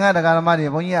Boino, Dananga, the Garamadi,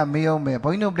 Bonia, Miome,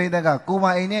 Boino Bleda,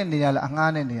 Kuma in India,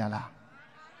 Angan in Diala.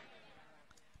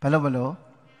 Palobalo,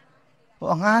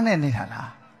 Angan in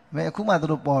Diala, May Kuma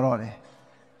do Porore.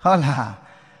 Hola.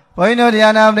 Boino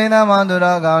Diana Blena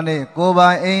Mandura Gaundi, go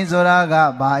by a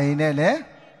Zoraga, by a Nele,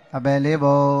 a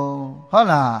belebo.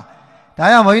 Hola.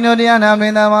 Taya Boino Diana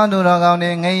Bleda Mandura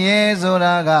Gaundi, Ngaye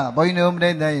Zoraga, Boino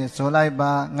Bleda,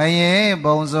 Solaiba, Ngaye,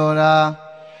 Bonzora.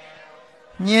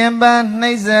 Nyemba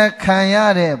Naza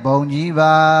Kayare,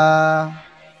 Bonjiba.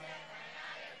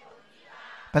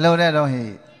 Below that, oh,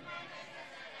 he.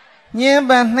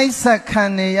 Nyemba Naza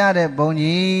Kanyare,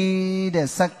 Bonji, the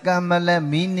Sakamala,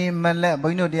 Mini Mala,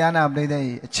 Boino Diana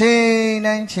Bleda, Chain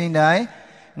and Chain Die.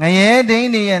 Ngaye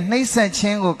Dani and Naza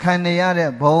Chengo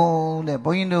Kanyare, Bo, the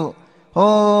Boino.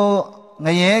 Oh,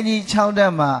 Ngaye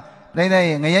Chowdama,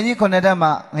 Bleda, Ngaye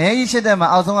Konadama, Ngaye Shedama,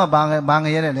 Ausoma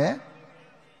Bangayere.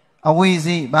 A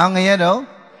wheezy, Bangayedo?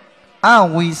 Ah,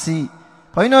 we see.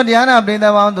 Poino Diana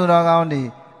Bleda Vandura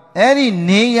Gaundi. Eri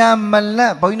Nia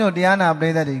Mala, Poino Diana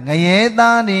Bleda,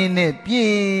 Ngayeta Nine,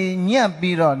 Pi, Nia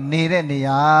Biro, Nere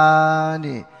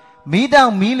Niani. Meet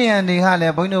out million de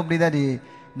Hale, Poino Bleda,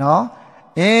 no?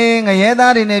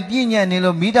 Ngayeta in a Pina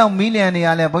Nilo, meet out million de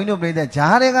Hale, Poino Bleda,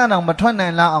 Jarega, and Matona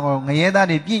and La, Ngayeta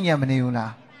de Pina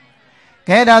Manula.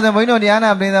 Get out the Poino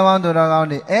Diana Bleda Vandura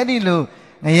Gaundi, Eddie Lu.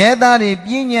 Ngayeta de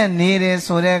Pina Nere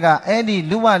Sorega, Eddie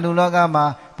Lua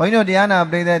Lulagama, Poino Diana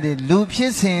Bleda de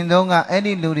Lupis in Longa,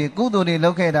 Eddie Ludi, Guduri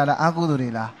located at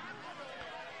Agudurilla.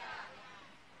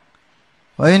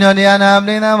 Poino Diana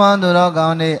Bleda Mandura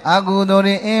Gaundi,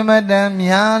 Aguduri, Emadam,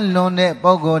 Yan Lone,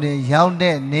 Bogori,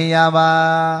 Yaude,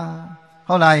 Neaba.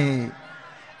 Holai.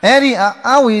 Eddie,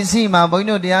 I will see my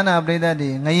Poino Diana Bleda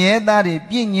de Ngayeta de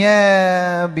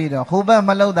Pina Bida, Huba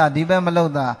Maloda, Diba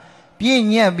Maloda.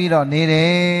 Pinya biro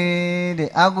nere de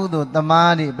agudo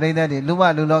tamari breda de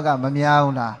luba luloga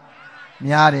mamiaula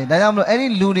miare dayamlo eri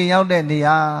ludi yaude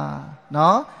niya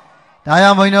no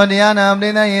dayam boino diana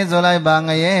breda ye zolai ba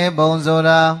ngaye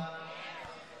bonzora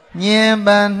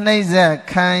nyemba naiza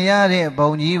khan yare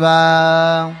bonji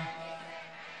ba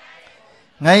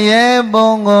ngaye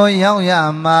bongo yaw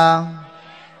ya ma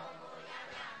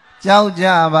jaw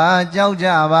ja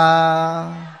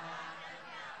ba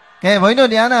Okay, Boino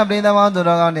Diana Bleda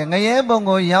Vandura Gaundi, Ngaye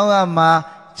Bongo Yawama,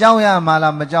 Jawya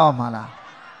Mala, Majamala.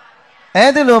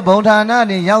 Edilo Botana,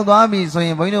 the Yawami, so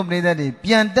in Boino Bleda,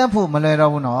 Piantapu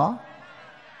Malero.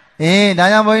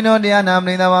 Diana Boino Diana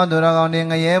Bleda Vandura Gaundi,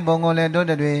 Ngaye Bongo Ledo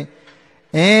the way.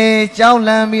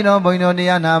 Chowlamino Boino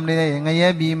Diana Bleda,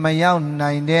 Ngaye be Mayaw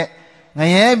 9 day.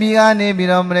 Ngaye Bigani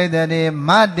Bidom Bleda,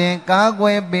 Madden,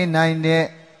 Kagwe be 9 day.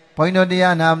 Boino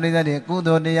Diana Bleda,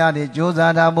 Kudo Dia,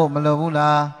 Josa Dabo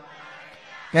Malovula.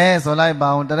 Okay, so like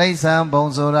bound the Raysam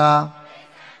Bonsora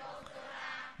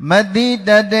Mati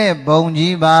Tate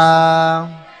Bonjiba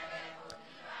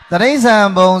Teresa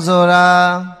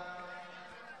Bonsora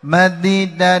Mati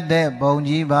Tate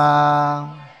Bonjiba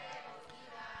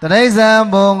Teresa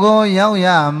Bongo Yao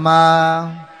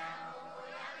Yama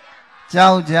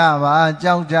Chao Java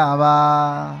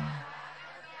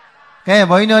Ke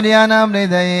Boino Diana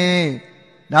Blade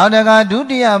Daudaga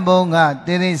Dutia Bonga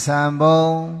Teresa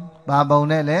Bong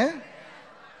Babonele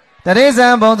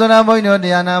Teresa Bonsora Boino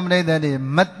Diana Blade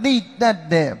Mati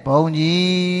Tate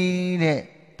Bonji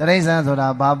Teresa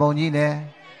Sora Babonji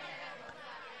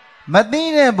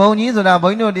Mati de Bonji Sora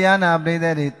Boino Diana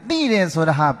Blade Tire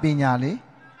Sora Pinyali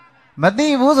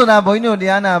Mati Vusora Boino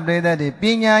Diana Blade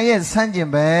Pinya yes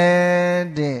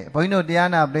Sanjimbe de Boino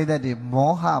Diana Blade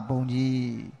Moha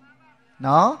Bonji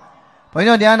No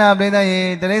Boino Diana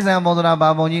Blade Teresa Bonsora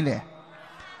Babonji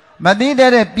Mati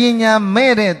de Pinya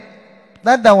Mere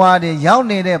Tatawadi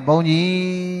Yauni de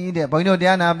Bonji de Boino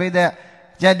Diana Blade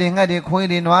Jading at the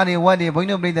Queen Wadi Wadi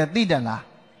Boino Blade Tidala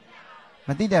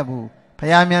Matida Bu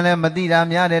Payamian Matida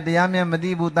Miade Yamian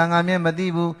Madibu Tangamian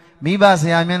Madibu Miba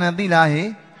Siamian and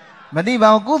Dilahi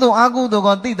Madiba Kudu Agudo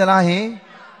got Tidalahi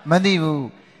Madibu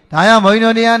Taya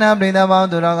Boino Diana Blade about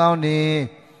the Ragaundi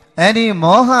Eddie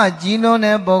Moha Gino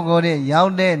Ne Bogore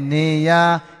Yaude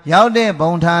Neya Yaude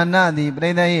Bontana the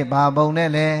Breda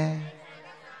Babonele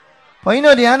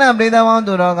Boino Diana Blade about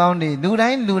the Ragaundi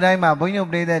Ludain Ma Boino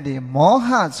Blade de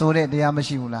Moha Sore de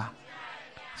Amashula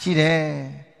She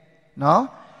there No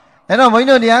Eno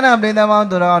Boino Diana Blade about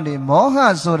the Ragaundi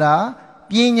Moha Sora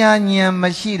Pinya Nyam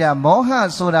Mashida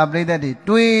Moha Sora Blade de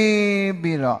Tui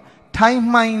Biro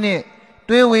Time Mine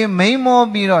Tui Memo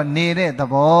Biro Nere the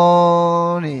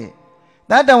body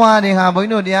That the one they have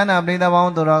Boino Diana Blade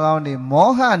about the Ragaundi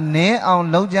Moha Ne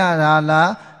on Loja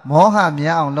Rala Moha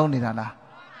Mia on Lonirala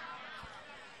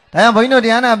Taya Boino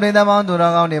Diana Blade about the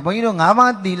Ragaundi Boino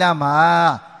Ngama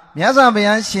Dilama Miasa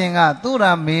Bayan Shinga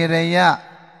Tura Mireya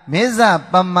Meza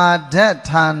Pamadat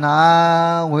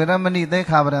Tana Wiramani de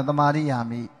Cabra the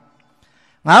Mariami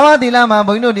Ngama Dilama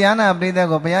Boino Diana Blade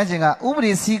go Bayashinga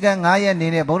Ubri Sika Naya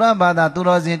Nene Bora Bada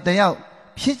Turos in Tayao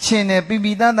Pitchin a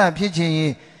Bibidana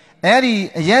Pitchin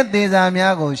Eri Yet de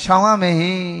Zamiago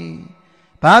Shawame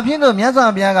Papino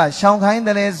Miasa Biaga Shawkain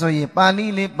the Lesoy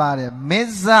Pali Lipare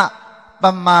Meza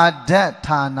Pamadat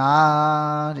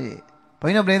Tana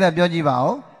Boino Blade Bioji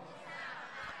Bao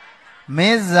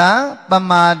Meza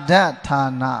Pamadat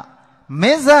Tana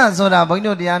Meza Zora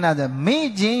Boino Diana the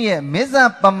Meijin ye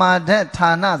Meza Pamadat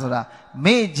Tana Zora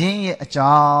Meijin ye a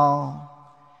jaw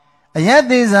Ayat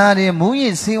these are the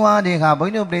Muyi Siwa de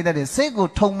Boino Blade the Sego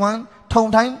Tongman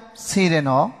Tong time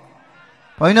Sireno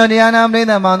Boino Diana Blade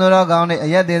the Mandora Gown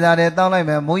Ayat these are the Tolai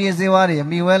Muyi Siwa de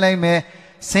Miwelai me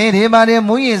Say Hibari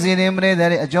Muyi Zirimre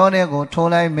that a Jonego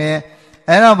Tolai me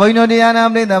Era Boino Diana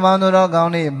Blade the Mandora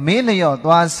Gown Milio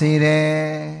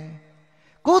Dwasire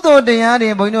Kudo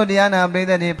Diani Boino Diana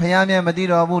Blade the Payamian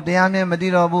Madirobu Diamian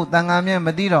Madirobu Tangamian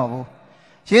Madirobu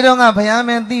She don't have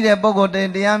Payaman Tide Bogo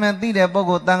Diaman Tide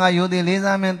Bogo Tanga Yudi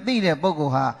Lizaman Tide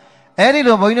Bogoha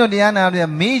Erido Boino Diana the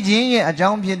Meiji a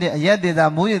jump yet the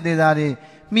Muyi Dizari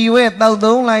Miwe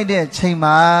Tau like the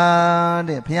Chima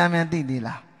de Payaman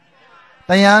Tidila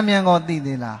Diamian got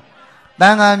Tidila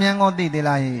Tangamian got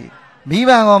Tidila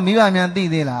Miva got Miva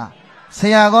Tidila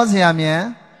Sayago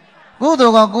Siamian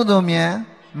Gudo got Gudomian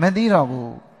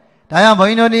Medirobu Taya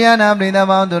Boino Diana Blade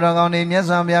about the Ragoni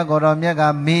Miasambia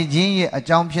Goromiaga Meiji a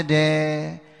jump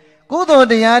yet Kudo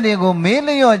Diadi go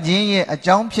Melio Jin a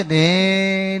jump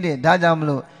de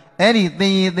Dajamlu,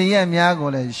 anything the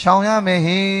Yamiago, Shawya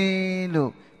Mehe,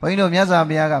 look, Boino Miasa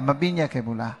Biaga, Mapinia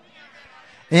Kebula.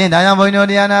 In Diamoino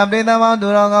Diana, Bedama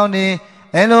Duragoni,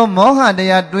 Elo Moha, they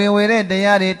are doing with it, they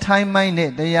are the time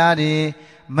minded, they are the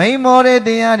Maymore,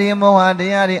 they are the Moha,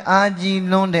 they are the Aji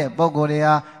Londe,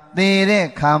 Bogoria, they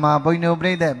Kama, Boino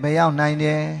Blade, Bayao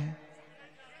 90.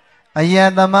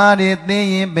 Ayatamari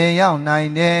Thin Bayao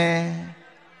 90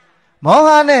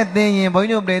 Mohane Thin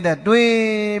Boino Blade that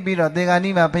Dwe Biro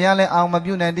Deganiva Payale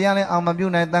Almabuna Diale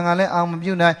Almabuna Tangale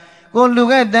Almabuna Go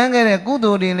look at Dangere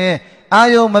Kudu Dile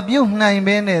Ayo Mabuna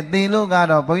Bene De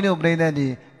Lugado Boino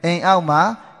Blade Ain't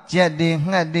Alma Jet de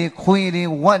Hat de Query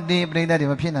what day Blade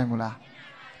of Pinamula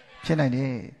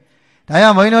Pinade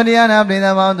Taya Boino Diana Blade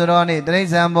about the Roni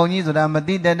Teresa Boni to the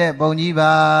Matida de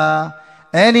Boniba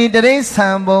Any day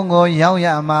Sambongo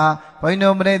Yauyama,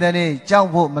 Boino Blade,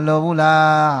 Jaupo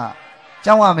Malovula,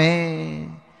 Jawame.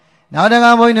 Now the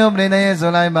Boino Blade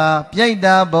Solaiba,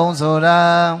 Pieda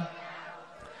Bonsora,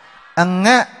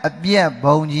 Anga Pia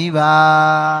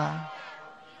Boniva,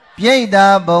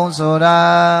 Pieda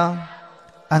Bonsora,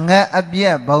 Anga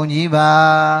Pia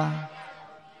Boniva,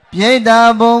 ပြိတ္တာ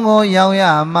ဘုံကိုရောက်ရ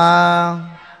မှာ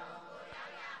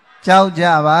ကြောက်ကြ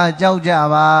ပါကြောက်ကြ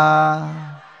ပါ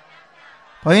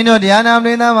ဘုန်းကြီးတို့တရားနာပ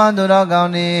ရိသတ်မောင်သူတော်ကော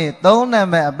င်းတွေသုံးနံ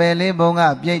ပါတ်အပယ်လေးဘုံက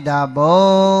ပြိတ္တာဘုံ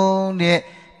တဲ့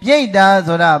ပြိတ္တာ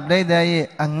ဆိုတာပြိတ္တာရဲ့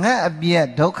အငတ်အပြည့်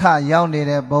ဒုက္ခရောက်နေ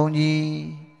တဲ့ဘုံကြီး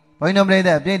ဘုန်းကြီးတို့ပြိတ္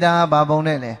တာပြိတ္တာကဘာဘုံ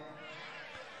နဲ့လဲ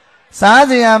စား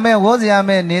စရာမဲ့ဝတ်စရာ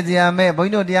မဲ့နေစရာမဲ့ဘု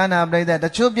န်းကြီးတို့တရားနာပြိတ္တာတ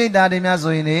ချို့ပြိတ္တာတွေများ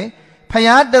ဆိုရင်လေ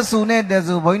ဖျားတဆူနဲ့တ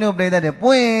ဆူဘုန်းကြီးတို့ပြိတ္တာတွေ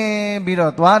ပွင့်ပြီး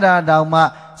တော့သွားတာတောင်မှ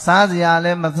စားစရာလ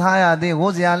ည်းမစားရသေးဝ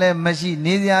တ်စရာလည်းမရှိ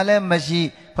နေစရာလည်းမရှိ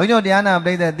ဘုန်းကြီးတို့တရားနာ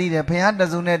ပြိတ္တာသိတယ်ဖျားတ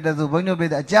ဆူနဲ့တဆူဘုန်းကြီးတို့ပြိ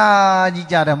တ္တာအကြာကြီး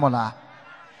ကြတယ်မဟုတ်လား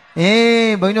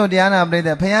အေးဘုန်းကြီးတို့တရားနာပြိတ္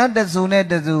တာဖျားတဆူနဲ့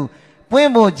တဆူပွင့်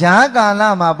ဖို့ဂျာကာလ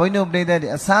မှာဘုန်းကြီးတို့ပြိတ္တာတွေ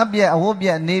အစားပြက်အဝတ်ပြ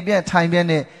က်နေပြက်ထိုင်ပြက်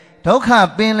နဲ့ဒုက္ခ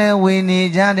ပင်လယ်ဝေနေ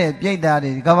ကြတဲ့ပြိတ္တာ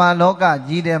တွေကမ္ဘာလောက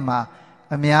ကြီးထဲမှာ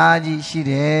အများကြီးရှိ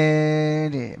တယ်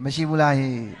တဲ့မရှိဘူးလား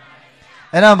ဟိ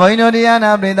အဲ့တော့ဘုန်းကြီးတို့တရား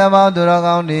နာပရိသတ်ပေါင်းသူတော်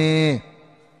ကောင်းတွေ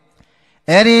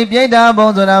အဲ့ဒီပြိတ္တာဘုံ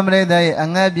ဆိုတာပရိသတ်ရဲ့အ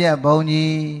ငတ်ပြက်ဘုံ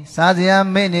ကြီးစားစရာ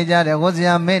မဲ့နေကြတယ်ဝတ်စ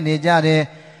ရာမဲ့နေကြတယ်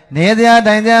နေစရာ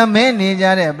တိုင်စရာမဲ့နေကြ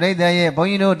တဲ့ပရိသတ်ရဲ့ဘုန်း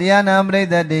ကြီးတို့တရားနာပရိ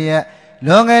သတ်တွေရဲ့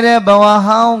လွန်ခဲ့တဲ့ဘဝ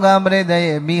ဟောင်းကပရိသတ်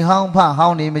ရဲ့မိဟောင်းဖဟော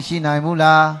င်းနေမရှိနိုင်ဘူး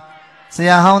လားဆ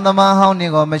ရာဟောင်းသမားဟောင်းနေ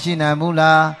ကောမရှိနိုင်ဘူး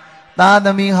လားသားသ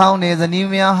မီးဟောင်းနေဇနီး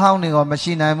မယားဟောင်းနေကောမ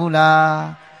ရှိနိုင်ဘူး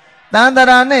လားတန်တ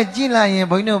ရာနဲ့ကြည်လိုက်ရင်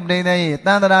ဘုန်းကြီးတို့ပြိတ္တရဲ့တ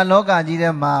န်တရာလောကကြီးထဲ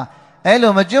မှာအဲ့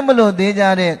လိုမကျွတ်မလို့သေးကြ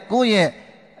တဲ့ကိုယ့်ရဲ့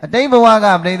အတိတ်ဘဝက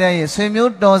ပြိတ္တရဲ့ဆွေ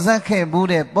မျိုးတော်ဆက်ခဲ့ဘူး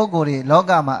တဲ့ပုဂ္ဂိုလ်တွေလော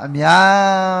ကမှာအ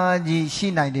များကြီးရှိ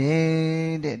နိုင်တ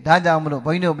ယ်တဲ့ဒါကြောင့်မလို့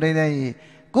ဘုန်းကြီးတို့ပြိတ္တရဲ့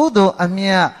ကုသိုလ်အမြ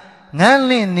တ်ငန်း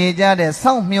လင့်နေကြတဲ့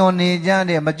စောင့်မျှော်နေကြ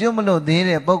တဲ့မကျွတ်မလို့သေး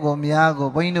တဲ့ပုဂ္ဂိုလ်များကို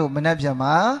ဘုန်းကြီးတို့မနှက်ဖြတ်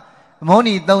မှာအမော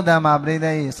နီသုတ်တံမှာပြိတ္တ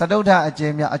ရဲ့စတုထအကျ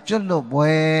ဉ်းများအကျွတ်လွတ်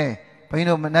ပွဲဘုန်းကြီး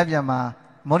တို့မနှက်ဖြတ်မှာ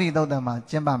မောနီသုတ်တံမှာ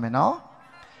ကျင်းပမယ်နော်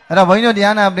အဲ့တော့ဘုန်းကြီးတို့တ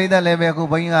ရားနာပြိတ္တလည်းပဲအခု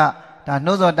ဘုန်းကြီးကဒါ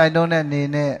နှုတ်စောတိုက်တွန်းတဲ့နေ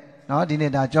နဲ့နော်ဒီ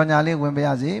နေ့ဒါကြော်ညာလေးဝင်ပြရ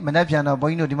စီမနှက်ဖြတ်တော့ဘု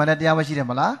န်းကြီးတို့ဒီမှာလည်းတရားမရှိတယ်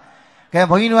မလားကဲ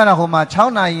ဘုန်းကြီးတို့ကတော့ဟိုမှာ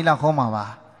6နာရီလောက်ခေါ်မှာပါ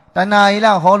တနာရီ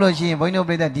လောက်ဟောလို့ရှိရင်ဘုန်းကြီးတို့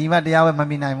ပြိတ္တဒီမှာတရားပဲမ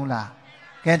မြင်နိုင်ဘူးလား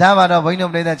ကဲထားပါတော့ဘုန်းကြီး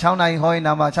တို့ပြိတ္တ6နာရီဟောရင်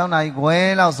တော့မှ6နာရီခွဲ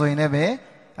လောက်ဆိုရင်လည်းပဲ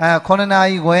9နာ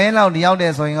ရီခွဲလောက်ရောက်တ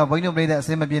ယ်ဆိုရင်ကဘုန်းကြီးတို့ပြိတ္တအစ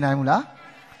င်မပြေနိုင်ဘူးလား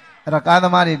အဲ့တော့ကားသ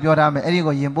မားတွေပြောထားမယ်အဲ့ဒီ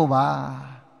ကိုယင်ပို့ပါ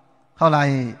ဟုတ်လား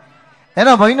ဟဲ့အဲ့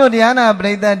တော့ဘုန်းကြီးတို့တရားနာပ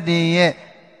ရိသတ်တွေရဲ့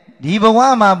ဒီဘဝ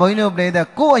မှာဘုန်းကြီးတို့ပရိသတ်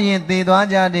ကိုယ်အရင်သေသွား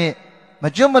ကြတဲ့မ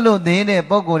ကျွတ်မလို့သေးတဲ့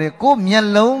ပုံကိုယ်တွေကိုမျက်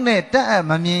လုံးနဲ့တက်အပ်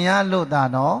မမြင်ရလို့သာ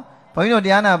တော့ဘုန်းကြီးတို့တ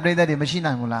ရားနာပရိသတ်တွေမရှိ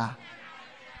နိုင်ဘူးလား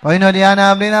ဘုန်းကြီးတို့တရားနာ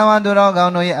ပရိသတ်မှာသူတော်ကော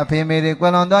င်းတို့ရဲ့အဖေမေတွေကွ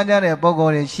ယ်လွန်သွားကြတဲ့ပုံကို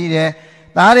ယ်တွေရှိတယ်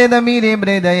သားတွေသမီးတွေပ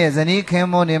ရိသတ်ရဲ့ဇနီးခင်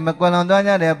မွန်းတွေမကွယ်လွန်သွား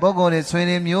ကြတဲ့ပုံကိုယ်တွေဆွေ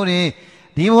တွေမျိုးတွေ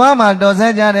ဒီဘဝမှာတော်ဆ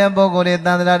က်ကြတဲ့ပုံကိုယ်တွေတ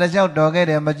န်ត្រာတစ်လျှောက်တော်ခဲ့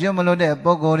တဲ့မကျွတ်မလို့တဲ့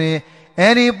ပုံကိုယ်တွေ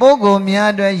အဲ့ဒီပုဂ္ဂိုလ်များ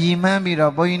အတွက်ရည်မှန်းပြီး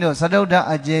တော့ဘုန်းကြီးတို့စတုဒ္ဓ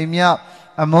အကျိန်မြောက်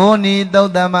အမောနီသု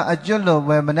တ်တံမှာအကျွတ်လို့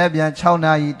ပဲမနေ့ပြန်6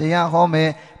နာရီတရားဟောမယ်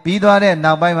ပြီးသွားတဲ့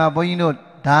နောက်ပိုင်းမှာဘုန်းကြီးတို့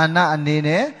ဒါနအနေ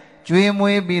နဲ့ကျွေး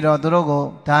မွေးပြီးတော့သူတို့ကို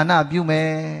ဒါနပြုမယ်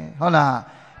ဟုတ်လား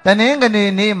တနင်္ဂနွေ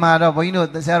နေ့မှာတော့ဘုန်းကြီးတို့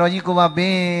ဆရာတော်ကြီးကိုပါပ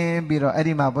င်းပြီးတော့အဲ့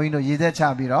ဒီမှာဘုန်းကြီးတို့ရေသက်ချ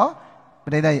ပြီးတော့ပ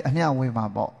ရိသတ်ကြီးအမျှဝေမှာ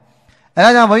ပေါ့အဲ့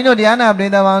ဒါကြောင့်ဘုန်းကြီးတို့တရားနာပရိ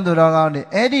သတ်ပေါင်းသူတော်ကောင်းတွေ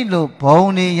အဲ့ဒီလိုဘုံ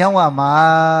နေရောက်ရမှာ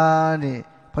တဲ့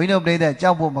ဘုန်းကြီးတို့ပြိတ္တ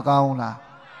ကြောက်ဖို့မကောင်းဘူးလား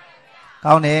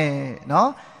ကောင်းတယ်နော်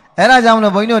အဲ့ဒါကြောင့်မ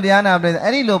လို့ဘုန်းကြီးတို့တရားနာပြိတ္တ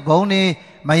အဲ့ဒီလိုဘုံနေ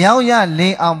မရောက်ရလ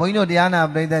င်းအောင်ဘုန်းကြီးတို့တရားနာ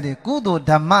ပြိတ္တတွေကုသိုလ်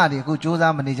ဓမ္မတွေအခုစ조사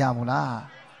မနေကြဘူးလား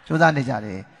စ조사နေကြတ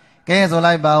ယ်ကဲဆို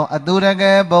လိုက်ပါဦးအတူတက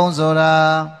ယ်ဘုံဆိုတာ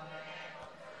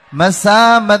မ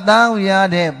စားမတောင်းရ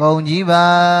တဲ့ဘုံကြီးပါ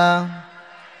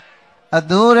အ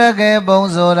တူတကယ်ဘုံ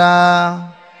ဆိုတာ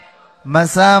မ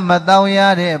စားမတောင်းရ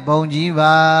တဲ့ဘုံကြီး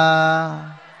ပါ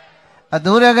အ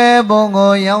တူတကယ်ဘုံ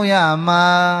ကိုရောက်ရမှာ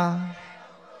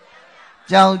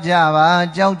ကြောက်ကြပါ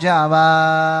ကြောက်ကြပါ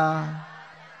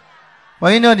ဘု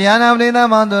န်းကြီးတို့တရားနာပရိသတ်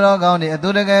မောင်သူတော်ကောင်းတွေအတူ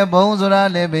တကယ်ဘုံဆိုတာ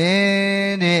လည်းပဲ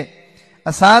တဲ့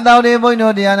အစားတောက်တွေဘုန်းကြီး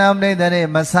တို့တရားနာပရိသတ်တွေ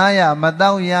မစားရမ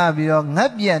တောက်ရပြီးတော့င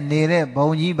တ်ပြက်နေတဲ့ဘုံ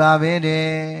ကြီးပါပဲတဲ့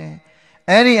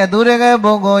အဲ့ဒီအတူတကယ်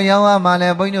ဘုံကိုရောက်ရမှာလဲ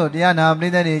ဘုန်းကြီးတို့တရားနာပရိ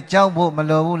သတ်တွေကြောက်ဖို့မ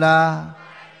လိုဘူးလား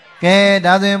ကဲ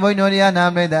ဒါဆိုရင်ဘုန်းကြီးတို့တရားနာ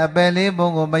ပရိသတ်အပယ်လေးဘုံ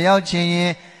ကိုမရောက်ချင်ရ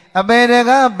င်အပေတ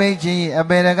ကပိတ်ခြင်းအ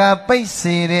ပေတကပိတ်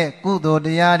စေတဲ့ကုသိုလ်တ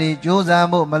ရားတွေကြိုးစား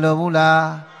ဖို့မလိုဘူးလား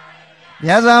မြ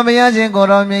တ်စွာဘုရားရှင်ကို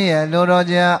တော်မြတ်ရဲ့လိုတော်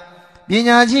ကြပ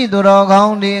ညာရှိသူတော်ကော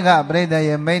င်းတွေကပြိတ္တ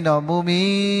ရဲ့မိန့်တော်မူ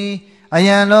ပြီးအ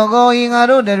ယံလောကောဤငါ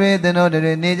တို့တွေသင်တို့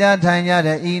တွေနေကြထိုင်ကြ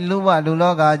တဲ့ဤလူဝလူ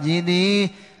လောကကြီးသည်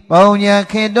ပုံညာ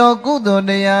ခေတ္တကုသိုလ်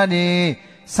တရားတွေ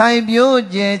ဆိုင်ပြိုး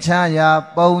ကျဲချရာ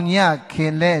ပုံညခ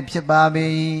င်လဲဖြစ်ပါပေ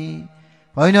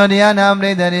ဘုန်းကြီးတို့တရားနာပ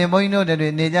ရိသတ်တွေဘုန်းကြီးတို့တွေ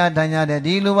နေကြထိုင်ကြတဲ့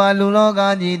ဒီလူဝလူလောက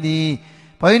ကြီးသည်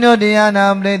ဘုန်းကြီးတို့တရားနာ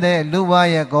ပရိသတ်လူဝ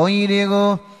ရဲ့ဂုဏ်ကြီးတွေကို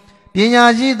ပညာ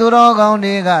ရှိသူတော်ကောင်း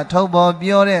တွေကထုတ်ပေါ်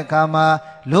ပြောတဲ့အခါမှာ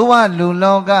လူဝလူ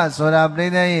လောကဆိုတာပြိ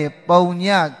ဿရဲ့ပုံည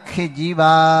ခေတ်ကြီး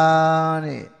ပါ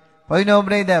တဲ့ဘုန်းကြီးတို့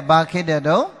ပြိဿဘာခေတ်တဲ့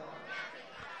တော့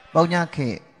ပုံညခေ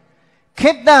တ်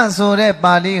ခေတ္တဆိုတဲ့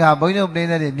ပါဠိဟာဘုန်းကြီးတို့ပြိဿ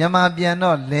တွေမြန်မာပြန်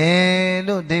တော့လဲ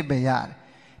လို့အဓိပ္ပာယ်ရတယ်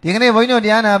ဒီကနေ့ဘုန်းကြီးတို့တ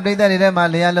ရားနာပြိဿတွေထဲမှာ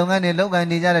လေယာလုပ်ငန်းတွေလုပ်ကိုင်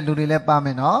နေကြတဲ့လူတွေလည်းပါမ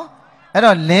ယ်နော်အဲ့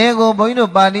တော့လဲကိုဘုန်းကြီး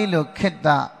တို့ပါဠိလိုခေတ္တ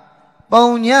ပုံ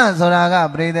ညဆိုတာက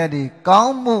ပြိဿတွေကော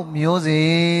င်းမှုမျိုးစေ့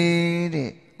တဲ့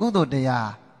ကုသိုလ်တရား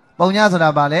ပုံညဆိုတာ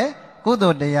ဘာလဲကု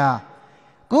သိုလ်တရား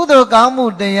ကုသိုလ်ကောင်းမှု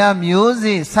တရားမျိုး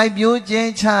စေ့စိုက်ပျိုးကျ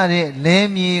င်းချတဲ့လဲ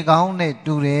မြေကောင်းနဲ့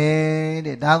တူတယ်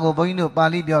တဲ့ဒါကိုဘုန်းကြီးတို့ပါ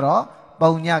ဠိပြောတော့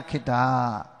ပုံညခေတ္တ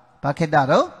ဘာခေတ္တ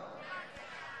တော့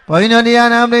ဘုန်းကြီးတို့တရား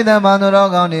နာပရိသတ်ဘာတို့တော်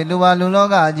ကောင်းတွေလူပါလူလော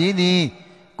ကအကြီးသည်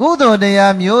ကုသိုလ်တ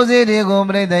ရားမျိုးစေ့တွေကို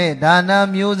ပရိသတ်ရဲ့ဒါန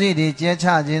မျိုးစေ့တွေကျဲချ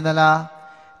ခြင်းသလား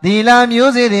သီလ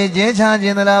မျိုးစေ့တွေကျဲချခြ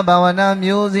င်းသလားဘာဝနာ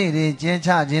မျိုးစေ့တွေကျဲချ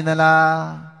ခြင်းသ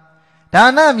လားဒါ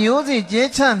နမျိုးစေ့ကျဲ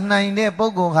ချနိုင်တဲ့ပု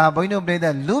ဂ္ဂိုလ်ဟာဘုန်းကြီးတို့ပရိသ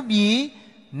တ်လူပြည်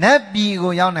နတ်ပြည်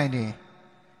ကိုရောက်နိုင်တယ်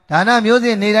ဒါနမျိုး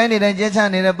စေ့နေတိုင်းကျဲချ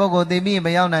နေတဲ့ပုဂ္ဂိုလ်သိပြီးမ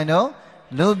ရောက်နိုင်တော့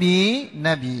လူပြည်န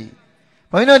တ်ပြည်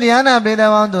ဘုန်းကြီးတို့တရားနာပရိသ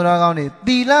တ်ပေါင်းသူတော်ကောင်းတွေ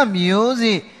သီလမျိုး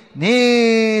စေ့နေ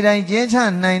တိုင်းကျဲချ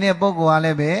နိုင်တဲ့ပုဂ္ဂိုလ်ဟာလ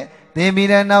ည်းပဲသိပြီး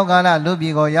တဲ့နောက်ကာလလူပြ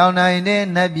ည်ကိုရောက်နိုင်တယ်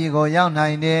နတ်ပြည်ကိုရောက်နို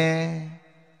င်တယ်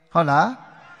ဟုတ်လား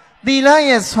သီလ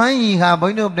ရဲ့စွမ်းရည်ဟာဘု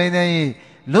န်းကြီးတို့ပရိသတ်ရဲ့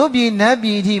လူပြည်နတ်ပြ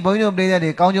ည်အထိဘုန်းကြီးတို့ပရိသတ်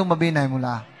တွေကောင်းကျိုးမပေးနိုင်ဘူး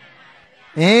လား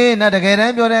အေးနော်တကယ်တ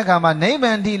မ်းပြောတဲ့အခါမှာနိဗ္ဗာ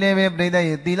န်အထိလည်းပဲပရိသတ်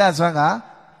ရဲ့သီလစွမ်းက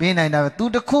ပေးနိုင်တာပဲသူ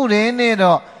တစ်ခုတည်းနဲ့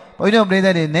တော့ဘုန်းကြီးတို့ပရိသ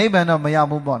တ်တွေနိဗ္ဗာန်တော့မရောက်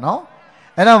ဘူးပေါ့နော်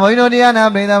အဲ့တော့ဘုန်းကြီးတို့တရားနာ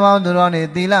ပရိသတ်ပေါင်းသူတော်နေ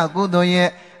သီလကုသိုလ်ရဲ့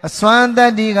အစွမ်းတ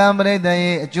တ္တိကပရိသတ်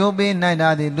ရဲ့အကျိုးပေးနိုင်တာ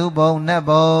ဒီလူဘုံနတ်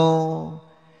ဘုံ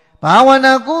ဘာဝ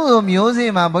နာကုသိုလ်မျိုး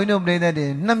စေ့မှာဘုန်းကြီးတို့ပရိသတ်တွေ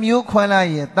နှစ်မျိုးခွဲလိုက်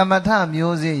ရဲ့သမထ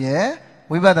မျိုးစေ့ရဲ့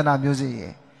ဝိပဿနာမျိုးစေ့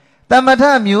ရဲ့သမထ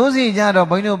မျိုးစေ့ကြတော့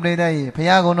ဘုန်းကြီးတို့ပရိသတ်ရဲ့ဘု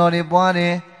ရားကုံတော်တွေပွားတ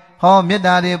ယ်ဟောမေတ္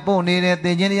တာတွေပို့နေတယ်သ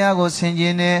င်ခြင်းတရားကိုဆင်ခြ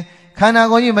င်တယ်ခန္ဓာ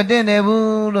ကိုယ်ကြီးမတင့်တယ်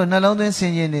ဘူးလို့နှလုံးသွင်းဆ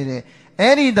င်ခြင်နေတယ်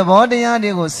အဲ့ဒီသဘောတရား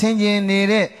တွေကိုဆင်ခြင်နေ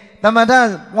တဲ့သမထ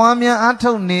ပွားများအား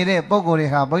ထုတ်နေတဲ့ပုဂ္ဂိုလ်တွေ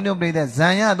ဟာဘုန်းကြီးတို့ပြိဿဇံ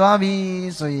ရသွားပြီ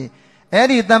ဆိုရင်အဲ့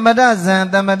ဒီသမထဇံ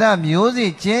သမထမျိုး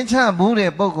စေ့ကျင်းချဘူး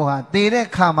တဲ့ပုဂ္ဂိုလ်ဟာတည်တဲ့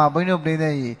ခါမှာဘုန်းကြီးတို့ပြိဿ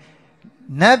ရေ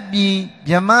နတ်ပြည်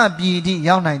ဗြဟ္မပြည်အထိ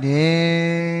ရောက်နိုင်တ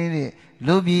ယ်တဲ့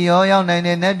လူပြည်ရောရောက်နိုင်တ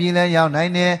ယ်နတ်ပြည်လည်းရောက်နို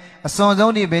င်တယ်အစွန်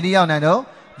ဆုံးဒီဘယ်ထိရောက်နိုင်တော့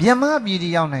ဗြဟ္မပြည်အထိ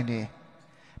ရောက်နိုင်တယ်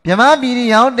ဗြဟ္မပြည်အထိ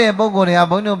ရောက်တဲ့ပုဂ္ဂိုလ်တွေဟာ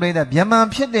ဘုန်းကြီးတို့ပြိဿဗြဟ္မ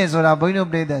ဖြစ်တယ်ဆိုတာဘုန်းကြီးတို့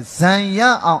ပြိဿဇံရ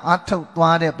အောင်အားထုတ်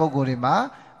သွားတဲ့ပုဂ္ဂိုလ်တွေမှာ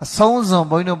အဆုံးစွန်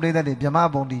ဘုန်းကြီးတို့ပြိဿတွေဗြဟ္မ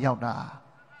ဘုံတွေရောက်တာ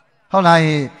ဟုတ်လား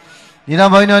ဟိဒီ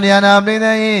တော့ဘုန်းကြီးတို့တရားနာပြိဿ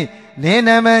ဟိလေး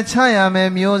နာမည်ချရမယ်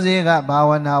မျိုးစေ့ကဘာ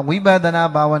ဝနာဝိပဿနာ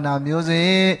ဘာဝနာမျိုး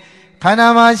စေ့ခန္ဓာ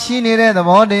မှာရှိနေတဲ့သ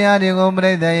ဘောတရားတွေကို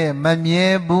ပြိဿရဲ့မမြဲ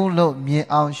ဘူးလို့မြင်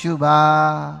အောင်ရှုပါ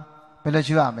ဘယ်လို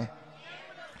ရှုရမလဲ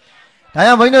ဒါ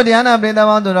ကြောင့်ဘုန်းကြီးတို့တရားနာပြိဿ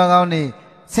ပေါင်းသူတော်ကောင်းတွေ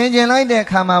ဆင်ခြင်လိုက်တဲ့အ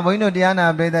ခါမှာဘုန်းကြီးတို့တရားနာ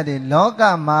ပြိဿတွေလောက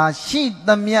မှာရှိသ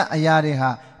မျှအရာတွေဟာ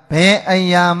ဘယ်အ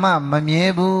ရာမှမမြဲ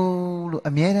ဘူးလို့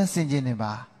အမြဲတမ်းဆင်ခြင်နေ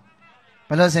ပါဘ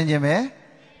ယ်လိုဆင်ခြင်ပဲ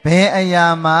ဘယ်အရာ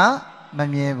မှမ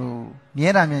မြဲဘူးမြဲ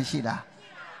တာမြန်ရှိလား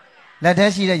လက်ထဲ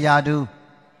ရှိတဲ့ယာတု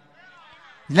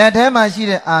လက်ထဲမှာရှိ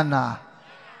တဲ့အာနာ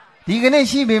ဒီကနေ့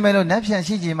ရှိပေမဲ့လို့နတ်ပြန်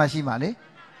ရှိခြင်းမှရှိပါလေ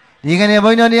ဒီကနေ့ဘု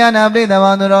န်းကြီးတို့တရားနာပြိဿ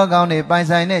ပေါင်းသူတော်ကောင်းတွေပိုင်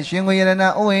ဆိုင်တဲ့ရွှေငွေရတနာ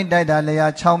ဥဝိန်တိုက်တာလျာ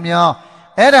6မြောင်း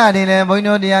အဲ့ဒါတွေလည်းဘုန်း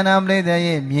ကြီးတို့တရားနာပြိဿ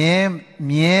ရဲ့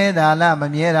မြဲတာလားမ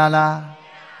မြဲတာလား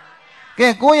ကဲ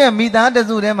ကိုယ့်ရဲ့မိသားတ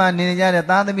စုထဲမှာနေကြတဲ့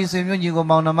သားသမီးဆွေမျိုးညီကို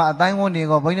မောင်နှမအတိုင်းဝန်းတွေ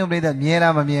ကိုဘုန်းကြီးတို့ပြိဿမြဲ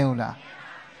လားမမြဲဘူးလား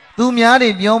သူများတွေ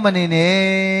ပြောမနေနဲ့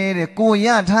တဲ့ကိုရ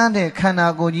ထားတဲ့ခန္ဓာ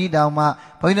ကိုယ်ကြီးတောင်မှ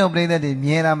ဘုန်းကြီးတို့ပြိဿတွေ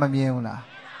မြဲလားမမြဲဘူးလား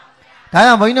ဒါ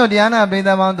ကြောင့်ဘုန်းကြီးတို့တရားနာပြိဿ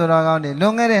ပေါင်းသူတော်ကောင်းတွေလွ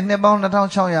န်ခဲ့တဲ့နှစ်ပေါင်း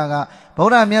2600ကဗု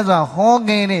ဒ္ဓမြတ်စွာဟော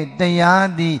ခဲ့တဲ့တရား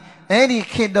သည်အဲ့ဒီ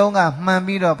ခေတ်တုန်းကမှန်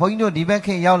ပြီးတော့ဘုန်းကြီးတို့ဒီဘက်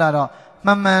ခေတ်ရောက်လာတော့မ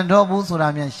မှန်တော့ဘူးဆိုတာ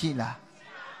များရှိလား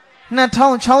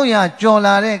2600ကျော်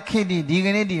လာတဲ့ခေတ်ဒီက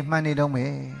နေ့ဒီမှန်နေတော့မ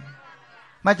ယ်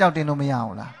မှတ်ကြောက်တင်လို့မရ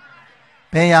ဘူးလား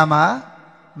ဘယ်ရာမှာ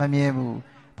မမြဲဘူး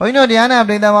ဘုန်းကြီးတို့တရားနာ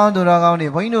ပြိဿပေါင်းသူတော်ကောင်းတွေ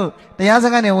ဘုန်းကြီးတို့တရားစ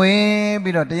ကားနဲ့ဝင်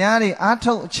ပြီးတော့တရားတွေအား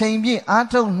ထုတ်အချိန်ပြည့်အား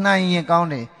ထုတ်နိုင်ရင်ကောင်း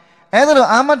တယ်အဲ့ဒါလို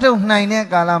အာမထုတ်နိုင်တဲ့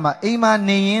ကာလမှာအိမ်မှာ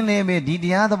နေရင်လည်းပဲဒီတ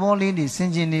ရားသဘောလေးတွေဆင်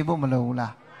ခြင်နေဖို့မလိုဘူး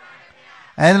လား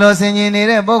အဲ့ဒါလိုဆင်ခြင်နေ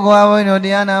တဲ့ပုဂ္ဂိုလ်အဝိတို့တ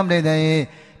ရားနာပြိဿရေ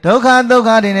ဒုက္ခ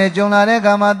တွေနဲ့ကြုံလာတဲ့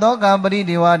ကာမသောကပရိ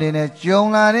ဒေဝတွေနဲ့ကြုံ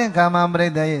လာတဲ့ကာမပရိ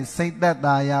သေရဲ့စိတ်သက်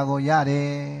သာရာကိုရတ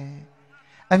ယ်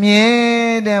အမြဲ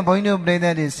တမ်းဘုန်းကြီးတို့ပရိသေ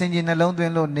တွေစင်ကြင်နှလုံးသွ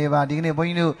င်းလို့နေပါဒီကနေ့ဘုန်း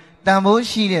ကြီးတို့တန်ဖိုး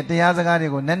ရှိတဲ့တရားစကားတွေ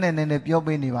ကိုနက်နက်ပြော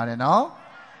ပေးနေပါတယ်နော်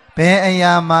ဘယ်အ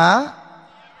ရာမှ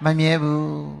မမြဲဘူး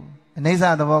အနိစ္စ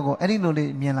သဘောကိုအဲ့ဒီလို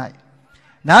လေးမြင်လိုက်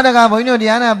နောက်တကဘုန်းကြီးတို့တ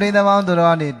ရားနာပရိသေပေါင်းသူတော်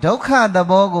ကနေဒုက္ခသ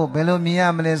ဘောကိုဘယ်လိုမြင်ရ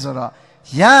မလဲဆိုတော့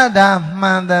ရတာမှ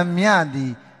န်သမျှသ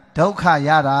ည်ဒုက္ခရ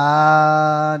တာ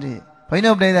တဲ့ဘုန်းကြီး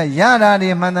တို့ပြိဿရတာတွေ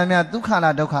မှန်သမျှဒုက္ခ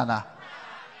လားဒုက္ခလား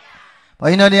ဘ ဘု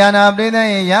န်းကြီးတို့တရားနာပရိသတ်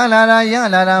ရဲ့ရလာ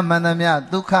တာမှန်သမျှ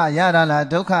ဒုက္ခရတာလား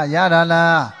ဒုက္ခရတာ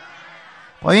လား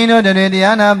ဘုန်းကြီးတို့တွေတ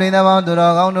ရားနာပရိသတ်ပေါင်းသူ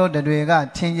တော်ကောင်းတို့တွေက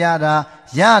ထင်ကြတာ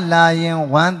ရလာရင်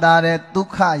ဝမ်းသာတဲ့ဒု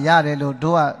က္ခရတယ်လို့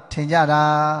တို့ကထင်ကြတာ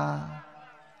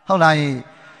ဟုတ်လားဟိ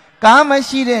ကားမ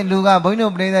ရှိတဲ့လူကဘုန်းကြီး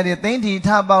တို့ပရိသတ်တွေသိမ့်ထီထ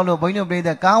ပေါက်လို့ဘုန်းကြီးတို့ပရိသ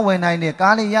တ်ကားဝင်နိုင်တယ်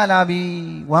ကားလေးရလာပြီ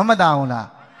ဝမ်းမသာဘူးလား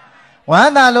ဝ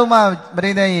မ်းသာလို့မှပ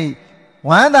ရိသတ်ကြီး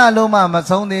ဝမ်းသာလို့မှမ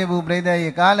ဆုံးသေးဘူးပြိတ္တရေ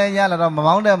ကားလည်းရလာတော့မ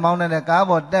မောင်းတဲ့ကား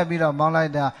ပေါ်တက်ပြီးတော့မောင်းလို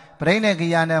က်တာပြိဋ္ဌနဲ့ခ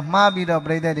ရီးနဲ့မှားပြီးတော့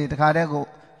ပြိတ္တတွေတခါတည်းကို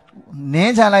န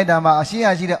င်းချလိုက်တာမှအရှိ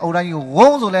ရှိတဲ့အုပ်တိုင်းကြီးဝု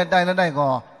န်းဆိုလဲတိုင်လက်တိုက်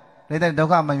ကောပြိတ္တဒု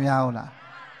က္ခမများဘူးလား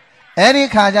အဲ့ဒီ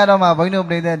ခါကျတော့မှဘုန်းကြီးတို့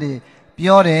ပြိတ္တတွေ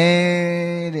ပြောတ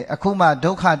ယ်တဲ့အခုမှ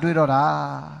ဒုက္ခတွေ့တော့တာ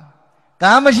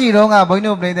ကားမရှိတော့ကဘုန်းကြီး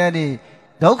တို့ပြိတ္တတွေ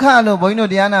ဒုက္ခလို့ဘုန်းကြီး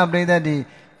တို့တရားနာပြိတ္တတွေ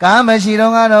ကားမရှိ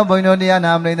တော့ကတော့ဘုန်းကြီးတို့တရား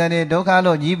နာပရိသတ်တွေဒုက္ခ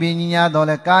လို့ညီးပင်ညီညာတော့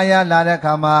လဲကာယလာတဲ့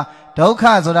ခါမှာဒုက္ခ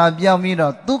ဆိုတာပြောင်းပြီး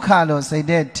တော့ဒုက္ခလို့စိတ်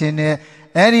တဲ့ထင်တယ်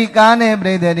အဲ့ဒီကားနဲ့ပ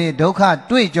ရိသတ်တွေဒုက္ခ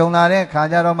တွေ့ကြုံလာတဲ့ခါ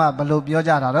ကျတော့မှဘလို့ပြော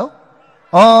ကြတာတော့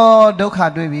ဩဒုက္ခ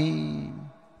တွေ့ပြီ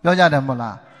ပြောကြတယ်မဟုတ်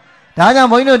လားဒါကြောင့်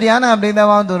ဘုန်းကြီးတို့တရားနာပရိသတ်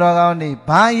ပေါင်းသူတော်ကောင်းတွေ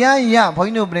ဘာရဘု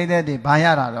န်းကြီးတို့ပရိသတ်တွေဘာရ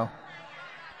တာတော့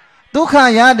ဒုက္ခ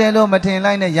ရတယ်လို့မထင်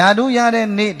လိုက်နဲ့ယာတုရတဲ့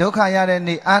နေ့ဒုက္ခရတဲ့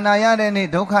နေ့အာနာရတဲ့နေ့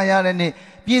ဒုက္ခရတဲ့နေ့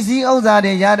ပစ္စည်းဥစ္စာ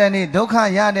တွေရတဲ့နေ့ဒုက္ခ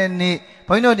ရတဲ့နေ့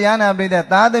ဘုန်းကြီးတို့တရားနာပရိသတ်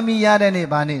သာသမီရတဲ့နေ့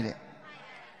ဘာနေ့လဲ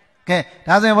ကဲ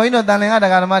ဒါဆိုရင်ဘုန်းကြီးတို့တန်လင်္ကာ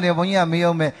ဓမ္မတွေဘုန်းကြီးကမေး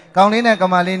အောင်မယ်ကောင်းလေးနဲ့က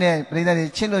မာလေးနဲ့ပရိသတ်တွေ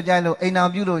ချစ်လို့ကြိုက်လို့အိမ်အော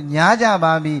င်ပြုလို့ညားကြ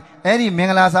ပါပြီအဲ့ဒီမင်္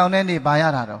ဂလာဆောင်တဲ့နေ့ဘာရ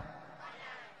တာတော့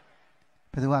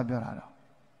ဘယ်သူကပြောတာတော့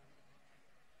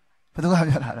ဘယ်သူက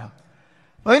ပြောတာတော့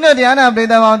ဘုန်းကြီးတို့တရားနာပရိ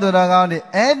သတ်ပေါင်းသူတော်ကောင်းတွေ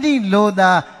အဲ့ဒီလို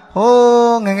သာ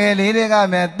ဟိုးငငယ်လေးတွေက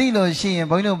မှသိလို့ရှိရင်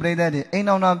ဘုန်းကြီးတို့ပြိတ္တတွေအိမ်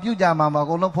တော်ပြုကြမှာမအ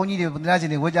ကုန်လုံးဘုန်းကြီးတွေတရားရှ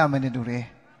င်တွေဝတ်ကြမယ်နဲ့တူတယ်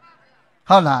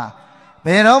ဟုတ်လားဘ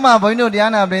ယ်တော့မှဘုန်းကြီးတို့တ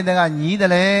ရားနာပြိတ္တကညီးတ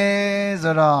ယ်လေ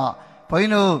ဆိုတော့ဘုန်း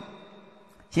ကြီးတို့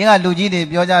ရှင်းကလူကြီးတွေ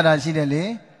ပြောကြတာရှိတယ်လေ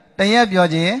တရက်ပြော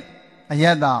ခြင်းအရ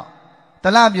က်တော့တ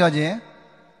လပြောခြင်း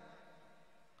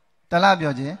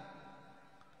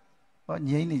ဟော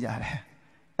ငြိမ့်နေကြတယ်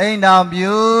အိမ်တော်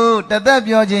ပြုတသက်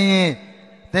ပြောခြင်းရင်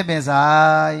သစ်ပင်ဆို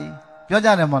င်ပြောကြ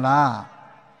တယ်မဟုတ်လား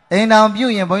အိမ်တော်ပြု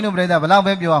ရင်ဘုန်းကြီးတို့ပြိဿဘယ်လောက်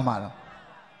ပဲပြောရမှာတော့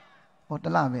ဟိုတ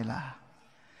လပဲလား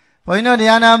ဘုန်းကြီးတို့တ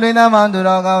ရားနာပြိဿမောင်သူ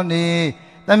တော်ကောင်းနေ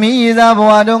သမီးရည်စားဘ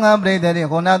ဝတုန်းကပြိဿတွေ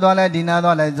ခုနသွားလဲဒီနာ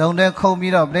သွားလဲဇုံတဲ့ခုံ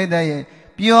ပြီးတော့ပြိဿရဲ့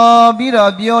ပျော်ပြီး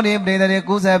တော့ပြောနေပြိဿတွေ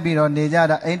ကူးဆက်ပြီးတော့နေကြ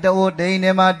တာအိမ်တိုးတိန်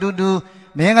ထဲမှာတူတူ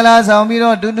မင်္ဂလာဆောင်ပြီး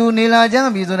တော့တူတူနေလာကြ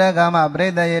ပြီဆိုတဲ့အခါမှာပြိ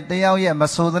ဿရဲ့တယောက်ရဲ့မ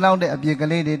ဆိုးသလောက်တဲ့အပြစ်က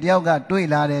လေးတွေတယောက်ကတွေ့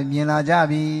လာတယ်မြင်လာကြ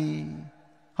ပြီ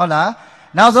ဟုတ်လား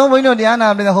နောက်ဆုံးဘုန်းကြီးတို့တရားနာ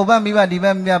ပြီးဟိုဘက်မိဘဒီဘ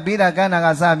က်မိဘပေးတာကမ်းတာက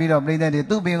စပြီးတော့ပြိဿတွေ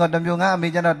သူ့ပင်ကတစ်မျိုးငါအမေ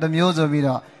ကျတော့တစ်မျိုးဆိုပြီး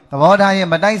တော့သဘောထားရင်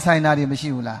မတိုက်ဆိုင်တာတွေမရှိ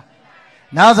ဘူးလား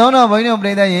နောက်ဆုံးတော့ဘုန်းကြီးတို့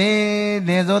ပြိဿရေလ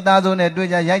င်စိုးသားစိုးနဲ့တွေ့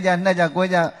ကြရိုက်ကြနှက်ကြကွဲ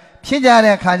ကြဖြစ်ကြ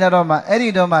တဲ့ခါကျတော့မှအဲ့ဒီ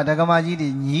တော့မှဒကမာကြီးတွေ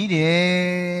ညီးတ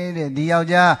ယ်တဲ့ဒီယော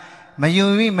က်ျားမ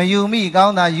ယူမိကော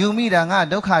င်းတာယူမိတာငါ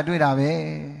ဒုက္ခတွေ့တာပဲ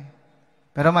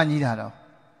ဘယ်တော့မှညီးတာတော့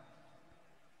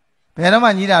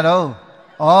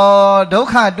ဩဒုက္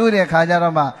ခတွေ့တဲ့ခါကျ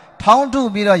တော့မှထောင်းထု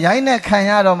ပြီးတော့ရိုင်းနဲ့ခံ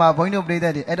ရတော့မှဘုန်းကြီးတို့ပြိဿ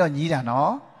တွေအဲ့တော့ညီးတာ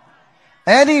နော်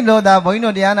အဲ့ဒီလိုသာဘုန်းကြီး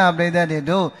တို့တရားနာပြိဿတွေ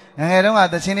တို့ငငယ်တုန်းက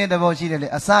သချင်းလေးတစ်ပုဒ်ရှိတယ်လေ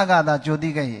အစကသာကြိုတိ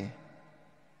ခဲ့ရေ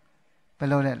ဘယ်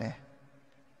လိုလဲ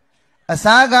အစ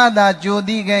ကသာကြို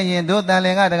တိခဲ့ရင်တို့တန်လ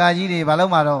င်္ကာဒကာကြီးတွေဘာ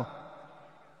လို့မှာတော့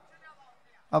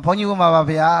ဘုန်းကြီးဟုတ်မှာပါ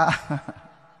ဗျာ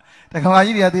ဒကာမ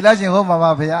ကြီးတွေကသီလရှင်ဟုတ်မှာ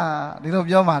ပါဗျာဒီလို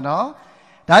ပြောမှာနော်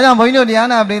ဒါကြောင့်ဘုန်းကြီးတို့တရား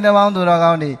နာပြိဿပေါင်းသူတော်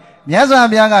ကောင်းတွေမြတ်စွာ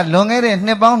ဘုရားကလွန်ခဲ့တဲ့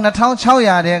နှစ်ပေါင်း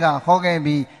2600တဲကဟောခဲ့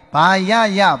ပြီးဘာရ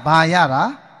တာ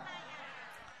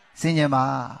စင်ကြင်ပါ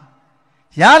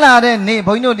ရလာတဲ့နေ့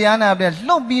ဘုန်းကြီးတို့တရားနာပြ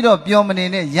လှုပ်ပြီးတော့ပြောမနေ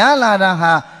နဲ့ရလာတာ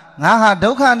ဟာငါဟာဒု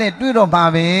က္ခနဲ့တွေ့တော့မှာ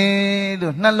ပဲ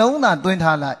လို့နှလုံးသားသွင်း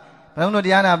ထားလိုက်ဘုန်းကြီးတို့တ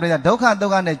ရားနာပြဒုက္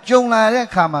ခနဲ့ကြုံလာတဲ့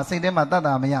အခါမှာစိတ်ထဲမှာတတ်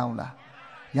တာမရဘူးလား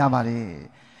ရပါလေ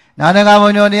နာတကဘု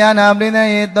န်းကြီးတို့တရားနာပြ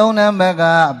ရေသုံးနံပါတ်က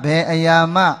ဘယ်အရာ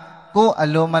မှကိုယ်အ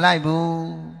လိုမလိုက်ဘူး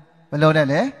ဘယ်လိုတဲ့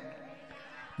လဲ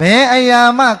ဘယ်အရာ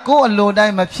မှကိုယ်အလိုတို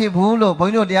င်းမဖြစ်ဘူးလို့ဘု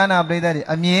န်းကြီးတို့တရားနာပရိသတ်တွေ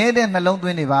အမြဲတမ်းနှလုံးသွ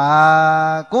င်းနေပါ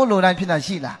ကိုယ်လိုတိုင်းဖြစ်တာ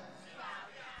ရှိလား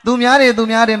သူများ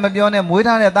တွေမပြောနဲ့မွေး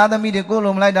ထားတဲ့သားသမီးတွေကိုယ်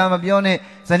လိုမလိုက်တာမပြောနဲ့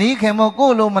ဇနီးခင်မို့ကို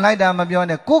ယ်လိုမလိုက်တာမပြော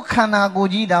နဲ့ကိုယ်ခန္ဓာကိုယ်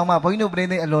ကြီးတောင်မှဘုန်းကြီးတို့ပရိ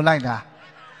သတ်အလိုလိုက်တာ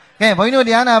ကဲဘုန်းကြီးတို့တ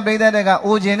ရားနာပရိသတ်တွေက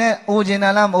အိုကျင်တာ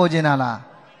လားမအိုကျင်တာလား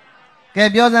ကဲ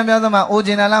ပြောစမ်းမှာအိုကျ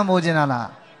င်တာလားမအိုကျင်တာလား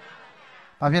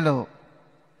ဘာဖြစ်လို့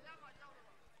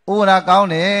အိုရာကောင်း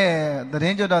တယ်သတ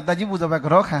င်းကြတော့တကြီးပူဇော်ပဲ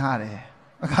ကြောခံရတယ်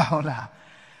မကောင်းလား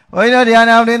ဘုန်းကြီးတို့တရား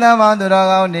နာပရိသတ်မောင်သူတော်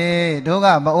ကောင်းနေတို့က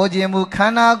မအိုခြင်းမူခ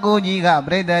န္ဓာကိုယ်ကြီးက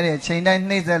ပြိတ္တရဲ့ချိန်တိုင်း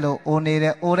နှိမ့်ဆက်လို့အိုနေတ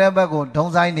ယ်အိုတဲ့ဘက်ကိုဒုံ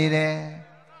ဆိုင်နေတယ်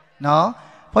နော်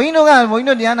ဘုန်းကြီး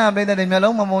တို့တရားနာပရိသတ်တွေမျက်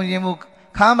လုံးမမုံခြင်းမူ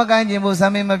ခါမကိုင်းခြင်းမူဆံ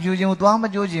မင်းမဖြူခြင်းမူသွားမ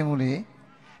ကြိုးခြင်းမူလေ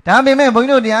ဒါပေမဲ့ဘုန်း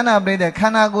ကြီးတို့တရားနာပရိသတ်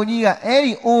ခန္ဓာကိုယ်ကြီးကအဲ့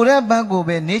ဒီအိုတဲ့ဘက်ကို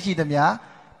ပဲနေရှိသ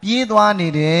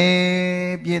မျှပြေးသွားနေတ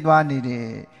ယ်ပြေးသွားနေ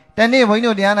တယ်တနေ့ဘုန်းကြီး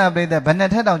တို့တရားနာပရိသတ်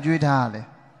ဘယ်နှစ်ထက်တောင်ကြွေးထားရလဲ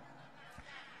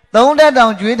သုံးထက်တော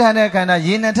င်ကြွေးထားတဲ့ခန္ဓာ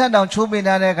ရေနှစ်ထက်တောင်ချိုးပေး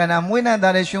ထားတဲ့ခန္ဓာမွေးနှံ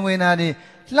သားတဲ့ရွှင်ဝေနာတွေ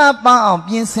လှပအောင်ပြ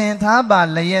င်ဆင်ထားပါ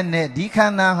လျက်နဲ့ဒီခ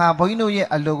န္ဓာဟာဘုန်းကြီးတို့ရဲ့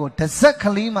အလိုကိုတစ်စက်က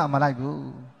လေးမှမလိုက်ဘူး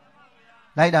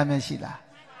လိုက်တာမျိုးရှိလား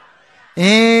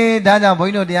အေးဒါကြောင့်ဘု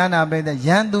န်းကြီးတို့တရားနာပရိသတ်ရ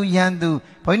န်သူ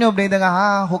ဘုန်းကြီးတို့ပရိသတ်က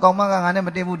ဟာဟိုကောင်မကငါနဲ့မ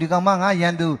တင်ဘူးဒီကောင်မငါ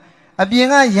ရန်သူအပြင်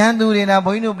ကရန်သူ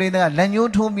တွေနာဘုန်းကြီးတို့ပရိသတ်ကလက်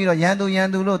ညှိုးထိုးပြီးတော့ရန်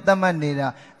သူလို့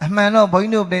သတ်မှတ်နေတာအမှန်တော့ဘု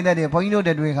န်းကြီးတို့ပရိသတ်တွေဘု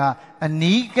န်းကြီးတို့တွေကအ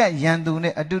နီးကပ်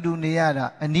ရန်သူနဲ့အတူတူနေရတာ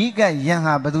အနီးကပ်ရန်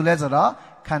ဟာဘာလို့လဲ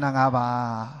ဆိုတော့ခန္ဓာ၅ပါး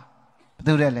ဘာ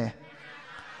လို့လဲ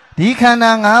ဒီ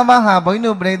ခန္ဓာ၅ပါးဟာဘုန်းကြီး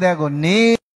တို့ပရိသတ်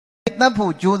ကိုနေတတ်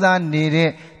ဖို့ကြိုးစားနေ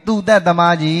တဲ့သူတတ်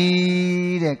သမားကြီး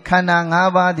တဲ့ခန္ဓာ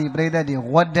၅ပါးဒီပရိသတ်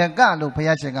တွေဝတ္တကလို့ဘု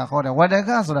ရားရှင်ကခေါ်တယ်ဝတ္တက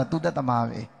ဆိုတာသူတတ်သမား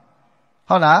ပဲ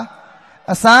ဟုတ်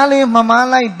လားအစားလေးမမ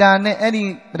လိုက်တာနဲ့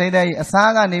အဲ့ဒီပရိသတ်ကြီးအ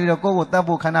စားကနေပြီးတော့ကိုယ့်ကိုတတ်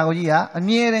ဖို့ခန္ဓာကိုယ်ကြီးဟာ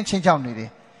အမြဲတမ်းချင်းချောက်နေတယ်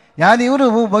။ယာတိဥဒ္ဓ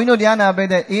ဘုဘုန်းကြီးတို့တရားနာပရိ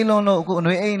သတ်အေးလုံးလို့အခုအ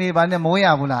နှွေအိမ်လေးပါနဲ့မဝေး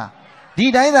ရဘူးလား။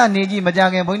ဒီတိုင်းသာနေကြည့်မကြ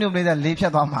ခင်ဘုန်းကြီးတို့ပရိသတ်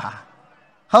လေးဖြတ်သွားမှာ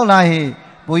။ဟုတ်လားဟေ့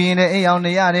ပူရင်လည်းအိမ်အောင်နေ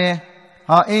ရတယ်။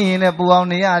ဟောအိမ်ရင်လည်းပူ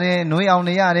အောင်နေရတယ်။နှွေးအောင်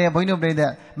နေရတယ်ဘုန်းကြီးတို့ပရိ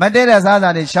သတ်မတည့်တဲ့စားစာ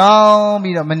တွေရှောင်း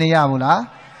ပြီးတော့မနေရဘူးလား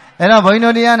။အဲ့တော့ဘုန်းကြီး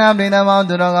တို့တရားနာပရိသတ်ပေါင်း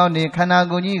သူတော်ကောင်းတွေခန္ဓာ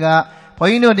ကိုယ်ကြီးကဘု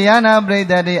န်းကြီးတို့တရားနာပရိ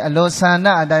သတ်တွေအလိုဆန္ဒ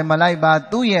အတိုင်းမ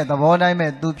လိုက်ပါသူ့ရဲ့သဘောတို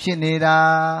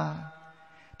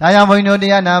င်းပဲသူဖြစ်နေတာဒါကြောင့်ဘုန်းကြီးတို့တ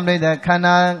ရားနာပရိသတ်ခန္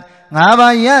ဓာ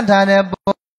၅ပါးရထား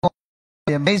တဲ့ပုဂ္ဂို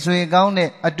လ်မိတ်ဆွေကော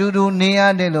င်းတဲ့အတူတူနေရ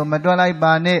တယ်လို့မတွက်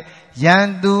လိုက်ပါနဲ့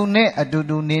ရန်သူနဲ့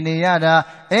အတူတူနေရတာ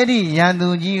အဲ့ဒီရန်သူ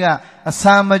ကြီးကအ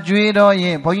စာမကြွေးတော့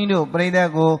ရင်ဘုန်းကြီးတို့ပရိသတ်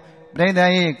ကိုပရိ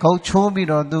သတ်ရဲ့ခုတ်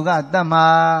ချိုးပြီးတော့သူကတတ်မှာ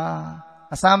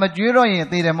အစာမကြွေးတော့ရင်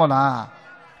သေတယ်မို့လား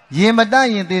ရေမတတ်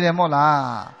ရင်သေတယ်မို့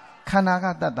လားခန္ဓာ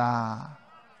ကတတ်တာ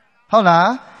ဟုတ်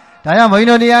လားဒါကြောင့်ဘု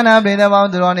န်းကြီးတို့တရားနာပရိသတ်ပေါ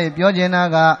င်းသူတော်နဲ့ပြောချင်တာ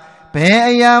ကဘယ်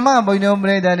အရာမှဘုန်းကြီးတို့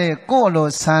ပရိသတ်တွေကိုယ့်လို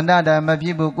ဆန္ဒတာ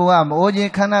မဖြစ်ဘူးကိုကမအိုးခြင်း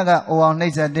ခန္ဓာကအိုအောင်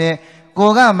နှိမ့်ဆက်တယ်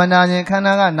ကိုကမနာခြင်း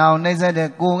ခန္ဓာကနာအောင်နှိမ့်ဆက်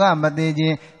တယ်ကိုကမ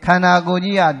သေးခြင်းခန္ဓာကိုယ်ကြီး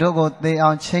ကတို့ကိုသေ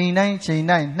အောင်ချိန်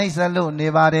တိုင်းနှိမ့်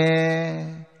ဆက်လို့နေပါတယ်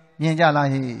မြင်ကြ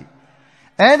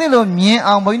လားဟိအဲ့ဒီ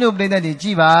လိုမြင်အောင်ဘုန်းကြီးတို့ပရိသတ်တွေကြ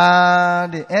ည်ပါ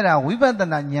တဲ့အဲ့ဒါဝိပဿ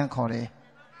နာဉာဏ်ခေါ်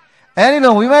တယ်အဲ့ဒီ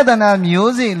လိုဝိပ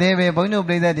ဿနာမျိုးစိလည်းပဲဘု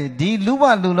န်းကြီးတို့ပြိဿတွေဒီလူ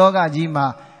ဘလူလောကကြီးမှာ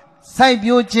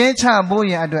စိုက်ပျိုး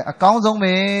ကျဲချဖို့ရန်အတွက်အကောင်းဆုံးပဲ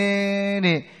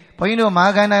တဲ့ဘုန်းကြီးတို့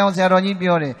မဟာကန္တအောင်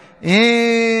ဆရာတော်ကြီးပြောတယ်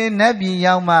အေးနတ်ပြည်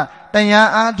ရောက်မှတ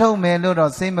ရားအားထုတ်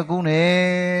မယ်လို့တော့စိတ်မ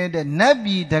ကူးနဲ့တဲ့နတ်ပြ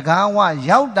ည်တကား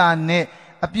ဝရောက်တာ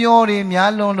နဲ့အပျော်တွေ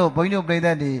များလွန်းလို့ဘုန်းကြီးတို့ပြိဿ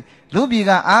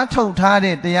တွေလူပြည်ကအားထုတ်ထား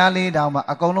တဲ့တရားလေး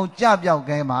တောင်မှအကုန်လုံးကြပြောက်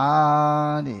ခဲ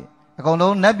မှာတဲ့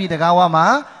အကုန်လုံးနတ်ပြည်တကားဝမှာ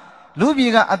လူပြ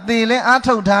ည်ကအသေးလဲအား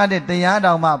ထုတ်ထားတဲ့တရား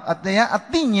တောင်မှတရားအ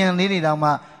သိဉာဏ်လေးတွေ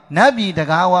တောင်မှနတ်ပြည်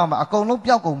တကားဝမှာ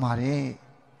အကုန်လုံးပျောက်ကုန်ပါတယ်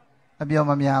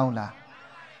အပြောမများဘူးလား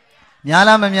များ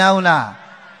လားမများဘူးလား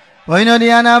ဘုန်းကြီးတို့တ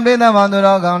ရားနာပရိသတ်ပေါ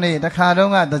င်းသူတော်ကောင်းတွေ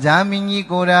တခါတုန်းကတရားမ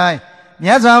င်းကြီးကိုယ်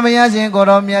တိုင်မြတ်စွာဘုရားရှင်ကို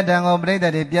တော်မြတ်တန်ကိုပရိသ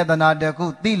တ်တွေပြဿနာ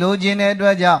တခုသိလို့ခြင်းတဲ့အတွ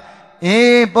က်ကြော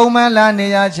င့်အေး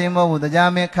ပုံမှန်လာနေရခြင်းမဟုတ်ဘူးတ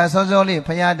ရားမင်းခတ်စောစော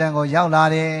လေးဘုရားတန်ကို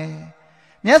ရောက်လာတယ်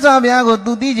မြတ်စွာဘုရား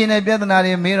ကိုသူသိခြင်းတဲ့ပြဿနာ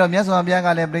တွေမေးတော့မြတ်စွာဘုရား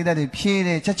ကလည်းပြိဿတွေဖြေတ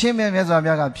ယ်ချက်ချင်းပဲမြတ်စွာဘု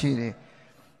ရားကဖြေတယ်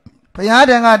ဘု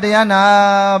ရားတန်ကတ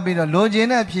ရားနာပြီးတော့လိုချင်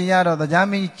တဲ့ဖြေရတော့တ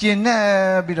ရားမင်းကျင့်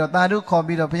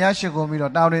နဲ့ပြီးတော့တာဓုခေါ်ပြီးတော့ဘုရား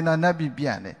ရှိခိုးပြီးတော့တာဝရင်သာနတ်ပြည်ပြ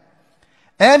န်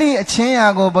တယ်အဲ့ဒီအချင်း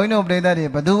ရာကိုဘုန်းကြီးတို့ပြိဿ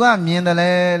တွေဘသူကမြင်တယ်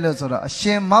လဲလို့ဆိုတော့အရှ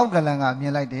င်မောက္ကလန်ကမြ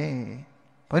င်လိုက်တယ်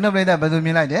ဘုန်းကြီးတို့ပြိဿဘသူမြ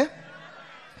င်လိုက်တယ်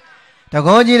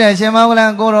တကောကြီးတဲ့ရှင်မောက္ကလ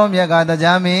န်ကိုတော်မြတ်က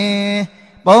တရားမင်း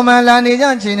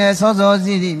ပုံမှန်လာနေကြချင်းနဲ့စော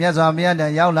စောစီးစီးမြတ်စွာဘုရားတ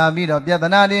န်ရောက်လာပြီးတော့ပြဿ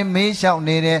နာတွေမေး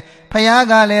လျှောက်နေတယ်ဖယား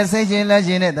ကလည်းစိတ်ချင်း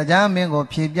လက်ချင်းနဲ့တရားမင်းကို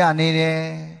ဖြေပြနေတ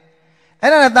ယ်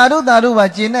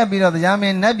အဲ့ဒါတာဓုပါကျင့်နေပြီးတော့တရား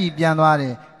မင်းနတ်ပြည်ပြန်သွားတ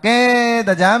ယ်ကဲ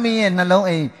တရားမင်း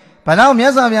ရဲ့နှလုံးအိမ်ဘ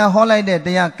လောက်မြတ်စွာဘုရားဟောလိုက်တဲ့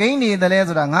တရားကိန်းနေတယ်လဲ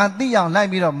ဆိုတာငါသိအောင်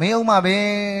လိုက်ပြီးတော့မေး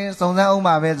အောင်ပါပဲစုံစမ်း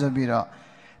အောင်ပါပဲဆိုပြီးတော့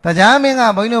တရားမင်း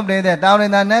ကဘုန်းကြီးတို့ပြတဲ့တာဝ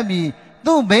ရင်သာနတ်ပြည်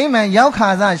သူ့ဘိမှန်ရောက်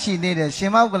ခါစားရှိသေးတယ်ရှ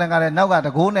င်မောက္ကလန်ကလည်းနောက်က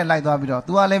တကိုးနဲ့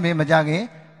လိုက်သွားပြီးတော့သူကလည်းမေးမကြ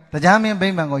ခင်တရားမ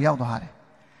င်းဘိမှန်ကိုရောက်သွားတယ်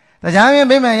တရားမင်း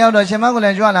ဘိမှန်ရောက်တော့ရှင်မောက္ကလ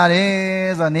န်ကြွလာတ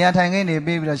ယ်ဆိုတော့နေရာထိုင်ခင်းနေ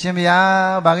ပြီးတော့ရှင်ဘု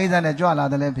ရားဘာကိစ္စနဲ့ကြွလာ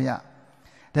တယ်လဲဖေရ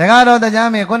တခါတော့တ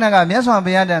ရားမင်းခုနကမြတ်စွာ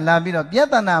ဘုရားတန်လာပြီးတော့ပြ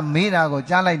ဿနာမေးတာ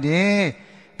ကိုကြားလိုက်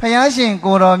တယ်ဖ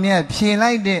ယားရှင်ကိုတော်မြတ်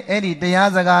ဖြေလိုက်တဲ့အဲ့ဒီတရား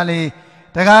စကား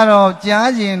လေးတခါတော့ကြား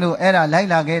ခြင်းလို့အဲ့ဒါ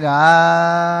လိုက်လာခဲ့တာ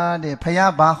တဲ့ဖ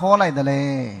ယားဘာဟောလိုက်တယ်လဲ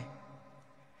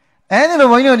အဲ့ဒီလို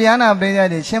ဘုန်းကြီးတို့တရားနာပရိ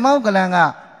သတ်တွေရှင်မောက္ကလန်က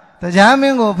တရား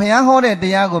မင်းကိုဘုရားဟောတဲ့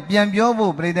တရား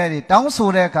ကိုပြန်ပြောဖို့ပရိသတ်တွေတောင်း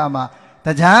ဆိုတဲ့အခါမှာ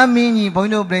တရားမင်းကြီးဘု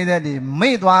န်းကြီးတို့ပရိသတ်တွေ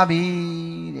မေ့သွားပြီ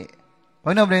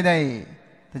တဲ့ဘုန်းကြီးတို့ပရိသတ်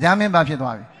တွေတရားမ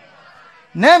င်းဘာဖြစ်သွားပြီ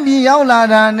နတ်ပြည်ရောက်လာ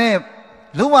တာနဲ့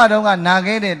လူဝတော့ကနာ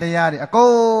ခဲ့တဲ့တရားတွေအကု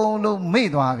န်လုံးမေ့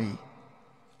သွားပြီ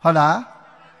ဟုတ်လား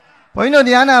ဘုန်းကြီးတို့တ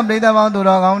ရားနာပရိသတ်ပေါင်းသူ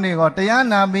တော်ကောင်းတွေကတရား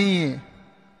နာပြီး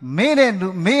မေ့တဲ့လူ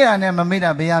မေ့ရနဲ့မမေ့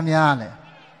တာဘယ်ရများလဲ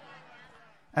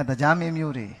တရားမင်း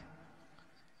မျိုးတွေ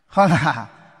ဟုတ်လား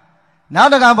နောက်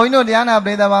တကဘုန်းကြီးတို့တရားနာပ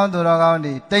ရိသတ်ပေါင်းသူတော်ကောင်း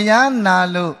တွေတရားနာ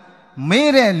လို့မေ့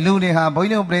တဲ့လူတွေဟာဘုန်း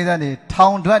ကြီးတို့ပရိသတ်တွေထော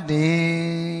င်ထွက်တ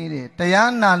ယ်တဲ့တ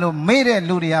ရားနာလို့မေ့တဲ့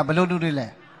လူတွေဟာဘယ်လိုလူတွေလဲ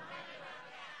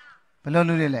ဘယ်လို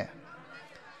လူတွေလဲ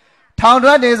ထောင်ထွ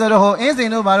က်တယ်ဆိုတော့ဟိုအင်းစိ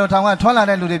န်တို့ဘာလို့ထောင်ကထွက်လာ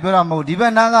တဲ့လူတွေပြောတာမဟုတ်ဒီဘ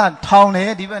က်နားကထောင်တ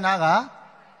ယ်ဒီဘက်နားက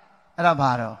အဲ့ဒါ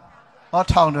ဘာတော့ဟော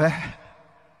ထောင်ထွက်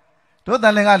တို့တ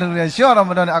န်လင်ကလူတွေရှော့တော့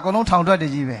မတော့အကုန်လုံးထောင်ထွက်တ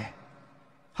ယ်ကြီးပဲ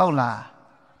ဟုတ်လား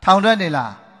ထောင်ထွက်တယ်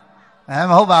လား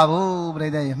မဟုတ်ပါဘူးပြိ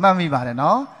တ္တရေမှတ်မိပါတယ်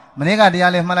နော်မနေ့ကတ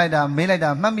ရားလေးမှတ်လိုက်တာမေးလိုက်တာ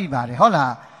မှတ်မိပါတယ်ဟုတ်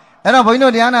လားအဲ့တော့ဘုန်းကြီး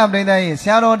တို့တရားနာပြိတ္တရေဆ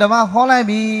ရာတော်ဓမ္မဟောလိုက်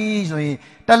ပြီဆိုရင်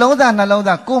တစ်လုံးသားနှလုံး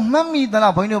သားကိုမှတ်မိသ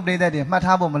လားဘုန်းကြီးတို့ပြိတ္တတွေမှတ်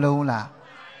ထားဖို့မလိုဘူးလား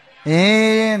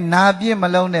နာပြစ်မ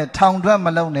လုံးနဲ့ထောင်ထွက်မ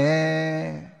လုံးနဲ့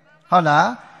ဟုတ်လား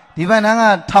ဒီဘက်နားက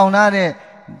ထောင်ထား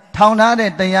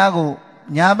တဲ့တရားကို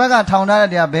ညာဘက်ကထောင်ထားတဲ့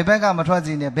တရားဘယ်ဘက်ကမထွက်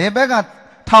စီနဲ့ဘယ်ဘက်က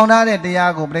ထောင်ထားတဲ့တ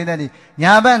ရားကိုပြိတ္တတွေ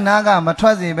ညာဘက်နားကမထွ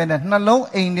က်စီပဲနဲ့နှလုံး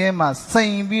အိမ်ထဲမှာစိ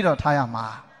န်ပြီးတော့ထားရမှာ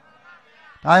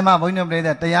ဒါမှဘုန်းကြီးတို့ပြိတ္တ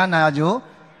တရားနာကြ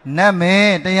နတ်မယ်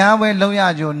တရားဝဲလုံးရ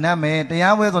ကြနတ်မယ်တ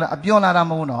ရားဝဲဆိုတာအပြောလာတာ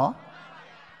မဟုတ်နော်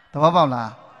သဘောပေါက်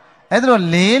လားအဲ့ဒါ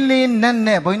လေးလေးနက်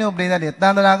နဲ့ဘုန်းကြီးတို့ပြိတ္တတွေတ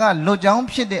န်တရာကလွတ်ကြောင်း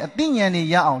ဖြစ်တဲ့အသိဉာဏ်တွေ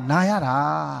ရအောင်နာရတာ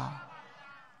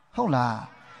ဟုတ်လား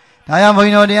ဒါကြောင့်ဘု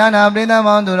န်းကြီးတို့တရားနာပြိတ္တ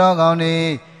ပေါင်းသူတော်ကောင်းတွေ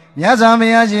မြတ်စွာဘု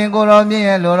ရားရှင်ကိုတော်မြတ်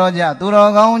ရဲ့လိုတော်ကြသူ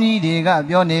တော်ကောင်းကြီးတွေက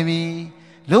ပြောနေပြီ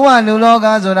လူဝလူလောက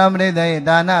ဆိုတာပြိတ္တရဲ့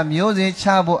ဒါနမျိုးစေ့ချ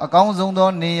ဖို့အကောင်းဆုံးသော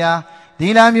နေရာဒီ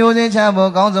လာမျိုးစေ့ချဖို့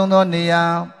အကောင်းဆုံးသောနေရာ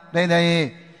ပြိတ္တရဲ့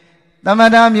သမ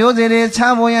ထမျိုးစေ့တွေချ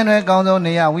ဖို့ရတဲ့အကောင်းဆုံး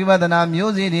နေရာဝိပဿနာ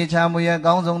မျိုးစေ့တွေချဖို့ရအ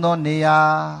ကောင်းဆုံးသောနေရာ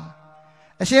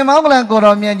အရှင်မောဂလန်ကို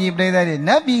တော်မြတ်ကြီးပြိတ္တတွေန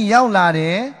တ်ပြည်ရောက်လာတ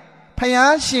ယ်ဖ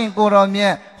ယားရှင်ကိုတော်မြ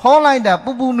တ်ဟောလိုက်တာ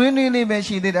ပူပူနွေးနွေးလေးပဲ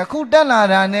ရှိသေးတယ်အခုတက်လာ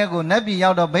တာနဲ့ကိုနတ်ပြည်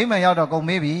ရောက်တော့ဗိမာန်ရောက်တော့ကုန်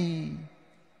မေးပြီ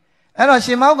အဲ့တော့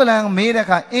ရှင်မောဂလန်မေးတဲ့အ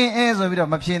ခါအင်းဆိုပြီး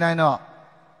တော့မဖြေနိုင်တော့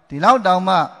ဒီလောက်တောင်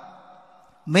မှ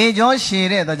မေကျော်ရှည်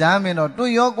တဲ့တရားမင်းတော့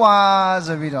တွေ့ရောကွာ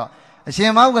ဆိုပြီးတော့အရှ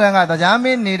င်မောဂလန်ကတရားမ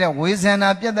င်းနေတဲ့ဝေဇနာ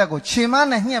ပြက်သက်ကိုခြေမ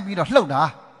နဲ့ညှက်ပြီးတော့လှုပ်တာ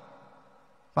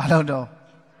ဘာလို့တော့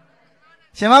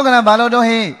ရှင်မောဂလန်ဘာလို့တော့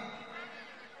ဟေး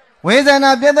ဝေဇ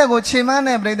နာပြက်သက်ကိုခြေမ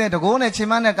နဲ့ပြိတ္တတကိုးနဲ့ခြေ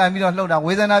မနဲ့ကန်ပြီးတော့လှုပ်တာ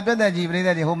ဝေဇနာပြက်သက်ကြီးပြိတ္တ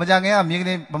ကြီးဟိုမကြခင်ကမြေက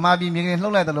လေးဗမာပြည်မြေကလေးလှု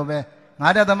ပ်လိုက်တယ်လို့ပဲ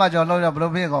ငါးတက်သမကျော်လှုပ်တော့ဘ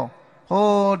လို့ဖြစ်ကုန်ဟို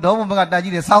ဒေါဘုံဘကတာ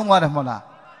ကြီးတွေစောင်းသွားတယ်မဟုတ်လား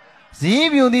ဇီး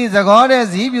ပြူသည်သကောတဲ့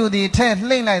ဇီးပြူသည်ထဲ့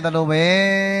လှိမ့်လိုက်တယ်လို့ပဲ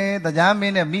တရားမ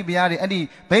င်းနဲ့မိဖုရားတွေအဲ့ဒီ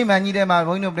ဗိမာန်ကြီးထဲမှာ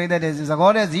ဘုန်းကြီးတို့ပြိတ္တတွေသ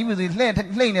ကောတဲ့ဇီးပြူသည်လှိ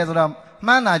မ့်နေဆိုတော့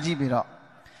မှန်းတာကြည့်ပြီးတော့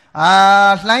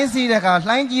လှိုင်းစီးတဲ့ခါ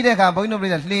လှိုင်းကြီးတဲ့ခါဘုန်းကြီးတို့ပြိ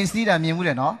တ္တလှေစီးတာမြင်မှုတ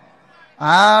ယ်နော်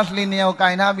လှေနေအောင်က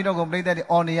င်ထားပြီးတော့ကိုပြိတ္တတွေ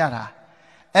အော်နေရတာ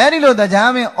အဲ့ဒီလိုတ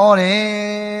ရားမင်းအော်တ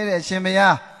ယ်တဲ့ရှင်ဘု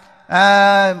ရား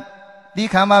ဒီ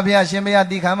ခါမဘုရားရှင်ဘုရား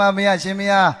ဒီခါမဘုရားရှင်ဘု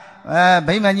ရား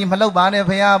ဗိမာန်ကြီးမလှုပ်ပါနဲ့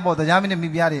ဘုရားပေါ့တရားမင်းနဲ့မိ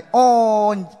ဖုရားတွေ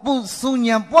အော်ပုစု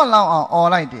ညံပွက်လောက်အောင်အော်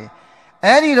လိုက်တယ်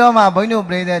အဲ့ဒီတော့မှဘုန်းကြီးတို့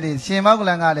ပြိတ္တတွေရှင်မောဂလ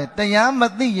န်ကလည်းတရားမ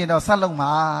သိရင်တော့ဆက်လုံး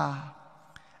မှာ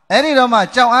အဲ့ဒီတော့မှ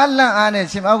ကြောက်အားလန့်အားနဲ့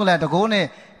ရှင်မောဂလန်တကိုးနဲ့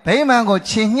ဗိမာန်ကို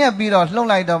ခြေညှက်ပြီးတော့လှုပ်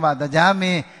လိုက်တော့မှတရားမ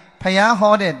င်းဖယား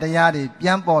ဟောတဲ့တရားတွေပြ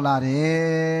န်ပေါ်လာတ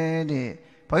ယ်တဲ့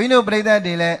ဘုန်းကြီးတို့ပြိတ္တ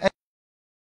တွေလည်း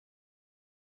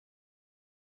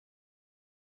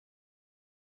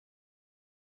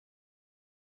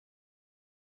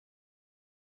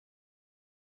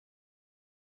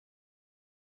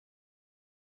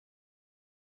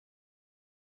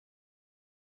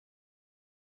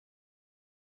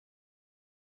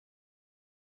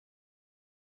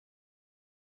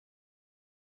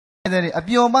အ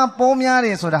ပျော်မပေါများတ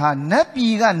ယ်ဆိုတာဟာနတ်ပြ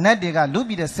ည်ကနတ်တွေကလူ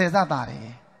ပြည်တဲ့ဆယ်စတာတယ်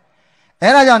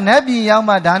အဲ့ဒါကြောင့်နတ်ပြည်ရောက်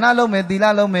မှဒါနလုပ်မယ်သီလ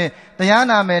လုပ်မယ်တရား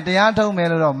နာမယ်တရားထုတ်မယ်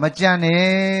လို့တော့မကြံ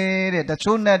နဲ့တဲ့တ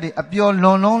ချို့နတ်တွေအပျော်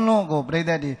လွန်ကိုပြိတ္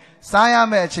တတွေစားရ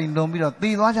မယ့်အချိန်လွန်ပြီးတော့သေ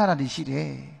သွားကြတာတွေရှိတ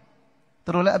ယ်သူ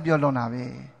တို့လည်းအပျော်လွန်တာပဲ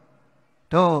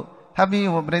တို့ Happy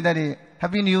ပြိတ္တတွေ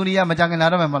Happy New Year မကြခင်လာ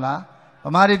တော့မယ်မဟုတ်လားဗ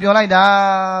မာတွေပျော်လိုက်တာ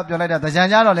သကြံ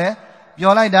ကြတော့လေ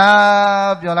ပျော်လိုက်တာ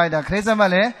ခရစ်စမ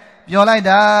တ်လည်းပျော်လိုက်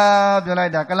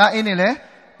တာကလာအင်းနေလေ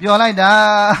ပျော်လိုက်တာ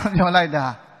ဟုတ်လား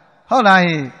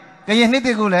ဟေ့ကရင်နှစ်တ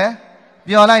စ်ခုလည်း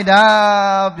ပျော်လိုက်တာ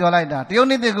တရုတ်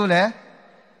နှစ်တစ်ခုလည်း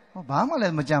ဘာမှလ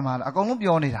ည်းမကြမ်းပါလားအကုန်လုံး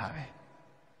ပျော်နေတာပဲ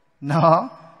နော်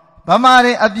ဗမာ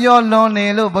တွေအပျော်လွန်နေ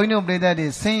လို့ဘုန်းကြီးတို့ပြိတ္တတွေ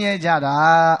ဆင်းရဲကြတာ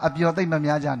အပျော်သိမ့်မ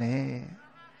များကြနဲ့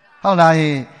ဟုတ်လား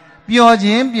ဟေ့ပျော်ခြ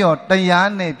င်းပျော်တရား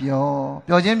နဲ့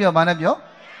ပျော်ခြင်းပျော်ဘာနဲ့ပျော်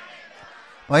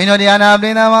ဘုန်းကြီးတို့တရားနာပ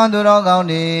ရိသတ်ပေါင်းသူတော်ကောင်း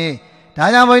တွေဒါ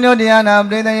ကြောင့်ဘုန်းကြီးတို့တရားနာ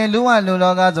ပရိသတ်ရဲ့လူဝလူ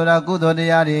လောကဆိုတာကုသိုလ်တ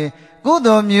ရားတွေကု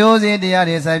သိုလ်မျိုးစေ့တရား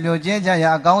တွေစိုက်ပျိုးကျင့်ကြရ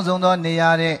အကောင်းဆုံးသောနေရာ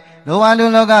တဲ့ လိုဝါလူ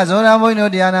လောကဇောရဘုန်းကြီး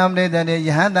တို့တရားနာပရိသတ်တွေယ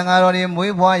ဟန်တန်ဃာတော်တွေ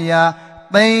မွေးဖွားရာ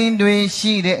သိန်းတွေ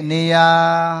ရှိတဲ့နေရာ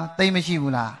သိန်းမရှိ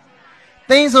ဘူးလား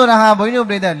သိန်းဆိုတာဟာဘုန်းကြီးတို့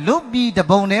ပရိသတ်လူပြည်တ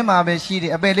ပုံထဲမှာပဲရှိတ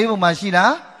ယ်အပယ်လေးပုံမှာရှိ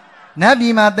လားနတ်ပြ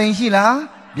ည်မှာသိန်းရှိလား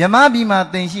မြမပြည်မှာ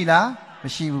သိန်းရှိလားမ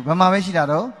ရှိဘူးဘယ်မှာပဲရှိတာ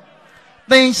တော့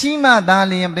သိန်းရှိမှသာ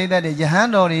လျင်ပရိသတ်တွေယဟန်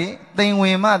တော်တွေသိန်းဝ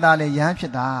င်မှသာလျင်ယဟန်ဖြ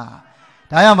စ်တာ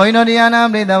ဒါကြောင့်ဘုန်းကြီးတို့တရားနာ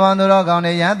ပရိသတ်ပေါင်းတို့ကောင်း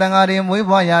တဲ့ယဟန်တန်ဃာတွေမွေး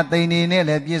ဖွားရာသိန်းတွေနဲ့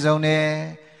လည်းပြည့်စုံတယ်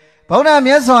ဗုဒ္ဓ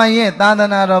မြတ်စွာရဲ့သာသ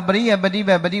နာတော်ပရိယပฏิပ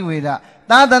တ်ပฏิဝေဒ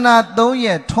သာသနာသုံး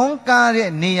ရဲ့ထွန်းကားတဲ့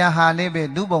နေရာဟာလေးပဲ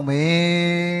လူပုံပဲ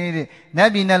တဲ့နတ်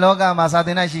ပြည်နဲ့လောကမှာစာသ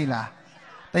င်နိုင်ရှိလား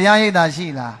တရားရိပ်သာရှိ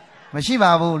လားမရှိ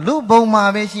ပါဘူးလူပုံမှာ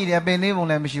ပဲရှိတယ်ပင်လေးပုံ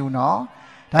လည်းမရှိဘူးနော်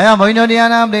ဒါကြောင့်ဘုန်းကြီးတို့တရား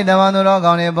နာပရိသတ်ပေါင်းတို့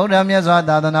ကောင်းတဲ့ဗုဒ္ဓမြတ်စွာ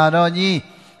သာသနာတော်ကြီး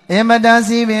အင်မတန်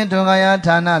စီပင်ထွန်းကားရာ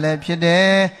ဌာနလည်းဖြစ်တ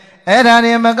ယ်အဲ့ဒါ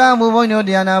တွေမကမှုဘုန်းကြီးတို့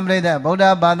တရားနာပရိသတ်ဗုဒ္ဓ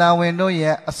ဘာသာဝင်တို့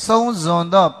ရဲ့အဆုံးစွန်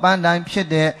သောပန်းတိုင်းဖြစ်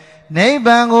တဲ့နိဗ္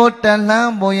ဗာန်ကိုတန်လှ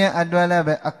မ်းဖို့ရင်အတွက်လည်း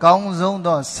ပဲအကောင်းဆုံး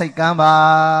သောစိတ်ကမ်းပါ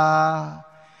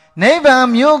နိဗ္ဗာန်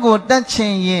မျိုးကိုတက်ချ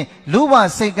င်ရင်လူဘ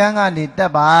စိတ်ကမ်းကနေတ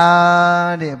က်ပါ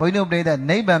တဲ့ဘုန်းကြီးတို့ပြိတ္တ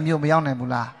နိဗ္ဗာန်မျိုးမရောက်နိုင်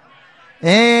ဘူးလား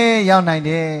အေးရောက်နိုင်တ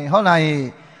ယ်ဟုတ်လားဟေ့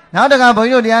နောက်တကဘုန်း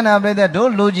ကြီးတို့တရားနာပြိတ္တတို့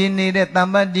လူကြီးနေတဲ့တ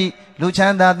မ္ပတ္တိလူချ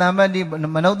မ်းသာတမ္ပတ္တိ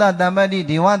မနုဿတမ္ပတ္တိ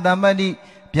ဒေဝတမ္ပတ္တိ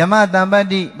ဗြဟ္မတမ္ပတ္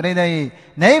တိပြိတ္တရေ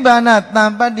နိဗ္ဗာန်တ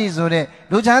မ္ပတ္တိဆိုတဲ့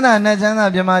လူချမ်းသာနတ်ချမ်းသာ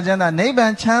ဗြဟ္မချမ်းသာနိဗ္ဗာ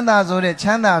န်ချမ်းသာဆိုတဲ့ချ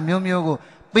မ်းသာမျိုးမျိုးကို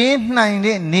ပေးနိုင်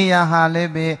တဲ့နေရာဟာလ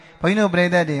ည်းပဲဘုန်းကြီးတို့ပြိ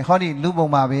တ္တတွေဟောဒီလူပုံ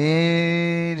ပါပဲ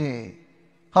တဲ့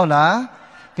ဟုတ်လား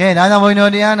ကဲဒါကြောင့်ဘုန်းကြီး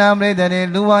တို့တရားနာပြိတ္တတွေ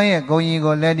လူဝါရဲ့ဂုဏ်ကြီး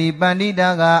ကိုလက်ဒီပန္တိတာ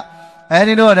ကအဲ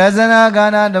ဒီလိုရဇနာကာ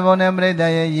နာတဘောနဲ့ပြိတ္တ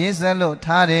ရဲ့ရေးဆက်လို့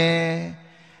ထားတယ်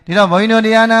ဒီတော့ဘုန်းကြီးတို့တ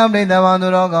ရားနာပြိတ္တပေါင်းသူ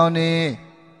တော်ကောင်းနေ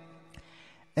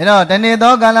အဲ့တော့တနေ့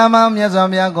သောကာလမှာမြတ်စွာ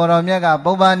ဘုရားကိုတော်မြတ်က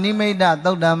ပုဗ္ဗနိမိတ်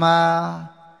သုတ်တံမှာ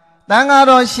တန်ဃာ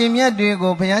တော်ရှင်မြတ်တွေ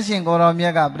ကိုဘုရားရှင်ကိုတော်မြ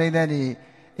တ်ကပြိတ္တတွေ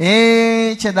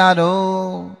အေးချစ်သားတို့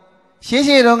ရှေး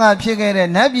ရှေးတုန်းကဖြစ်ခဲ့တဲ့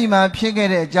နတ်ပြည်မှာဖြစ်ခဲ့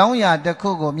တဲ့အကြောင်းအရာတစ်ခု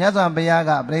ကိုမြတ်စွာဘုရား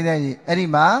ကပြိတ္တတွေအဲ့ဒီ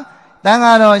မှာတန်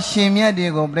ဃာတော်ရှင်မြတ်တွေ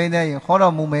ကိုပြိတ္တတွေဟော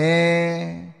တော်မူမ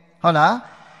ယ်ဟုတ်လား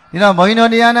ဒီတော့ဘုန်းကြီး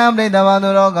တို့တရားနာပြိတ္တပါ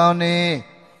တော်ကောင်းနေ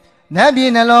နတ်ပြ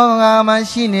ည်နှလုံးသားမှာ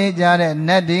ရှိနေကြတဲ့န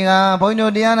တ်တွေကဘုန်းကြီး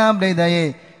တို့တရားနာပြိတ္တရဲ့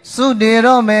စုတေ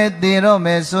တော့မယ်တေတော့မ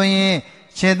ယ်ဆိုရင်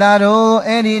ခြေသားတို့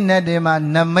အဲ့ဒီနတ်တွေမှာ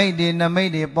နမိတ်တွေ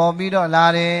ပေါ်ပြီးတော့လာ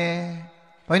တယ်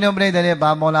ဘုန်းကြီးတို့ပြိတ္တတွေဘာ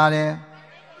ပေါ်လာတယ်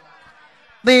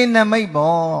သေနမိတ်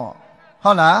ပေါ့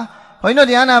ဟုတ်လားဘုန်းကြီးတို့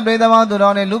တရားနာပြိတ္တပေါင်းသူ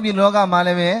တော်နဲ့လူပြည်လောကမှာလ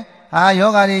ည်းပဲဟာယော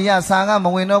ဂါတွေရစာကမ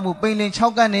ဝင်တော့ဘူးပိန်လင်း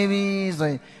6ကတ်နေပြီဆို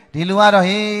ရင်ဒီလူကတော့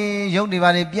ဟေးရုပ်တွေပါ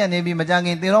နေပြက်နေပြီမကြခ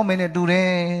င်သေတော့မင်းနဲ့တူတယ်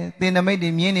သေနမိတ်တွေ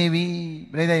မြင်နေပြီ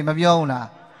ပြိတ္တမပြောဘူးလား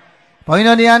ဘုန်းကြီး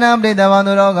တို့တရားနာပြိတ္တပေါင်း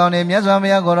သူတော်ကောင်းနေမြတ်စွာဘု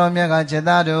ရားကိုတော်မြတ်ကခြေ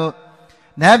သားတို့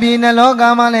နတ်ပြည်နှလောက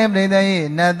မှာလည်းပြိတ္တရဲ့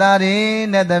နတ်သားတွေ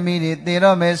နတ်သမီးတွေသေ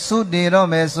တော့မယ်စုတေတော့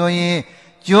မယ်ဆိုရင်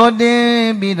ကြိုတင်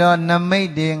ပြီးတော့နမိတ်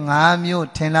တွေ5မျိုး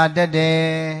ထင်လာတတ်တယ်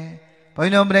ဘု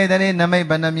န်းကြီးတို့ပြိတ္တတွေနမိတ်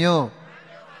ဘယ်နှမျိုး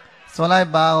ဆိုလိုက်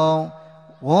ပါအောင်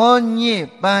ဝေါညစ်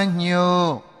ပန်းညို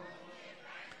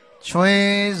ချွေ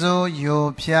စိုးယို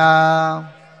ဖြာ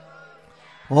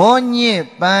ဝေါညစ်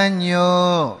ပန်း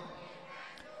ညို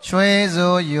ချွေ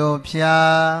စိုးယိုဖြာ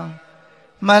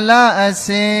မလအစ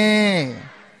င်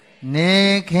နေ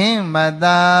ခင်းမ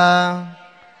သာ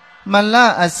မလ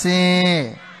အစင်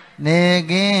နေ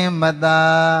ခင်းမသာ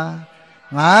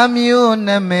5မျိုးန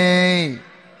မိတ်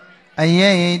အ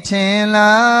ရေးချင်း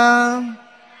လား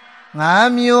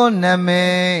5မျိုးနမိ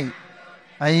တ်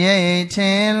အရေးချ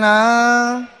င်း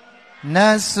လားန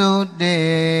တ်စုတေ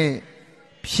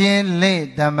ဖြစ်လေ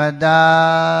ဓမ္မတာ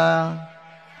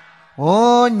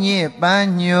ဝိုးညစ်ပ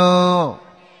န်းညို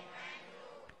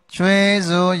ချွေ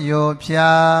စိုးယို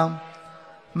ဖြာ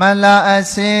မလာအ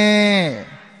စင်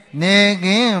နေက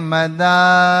င်းမသာ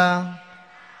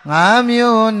5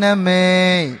မျိုးနမိ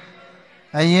တ်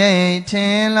အရေးချ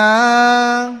င်း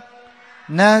လား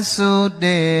နတ်စု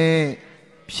တေ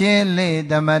ဖြစ်လေ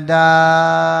ဓမ္မတာ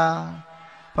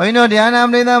ဘုန်းကြီးတို့တရားနာ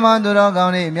ပရိသတ်မှသူတော်ကော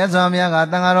င်းတွေမြတ်စွာဘုရားက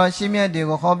တန်ဃာတော်ရှင်မြတ်တွေ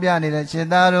ကိုဟောပြနေတဲ့ခြေ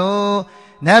သားတို့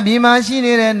နတ်ပြည်မှာရှိ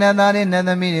နေတဲ့နတ်သားတွေနတ်သ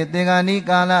မီးတွေသင်္ကန်းဤ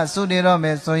ကာလစုတည်တော့မ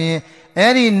ယ်ဆိုရင်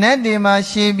အဲ့ဒီနတ်တွေမှာ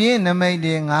ရှေပြင်းနမိတ်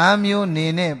တွေ5မျိုးနေ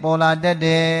နဲ့ပေါ်လာတတ်တ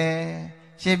ယ်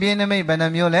ရှေပြင်းနမိတ်ဘယ်နှ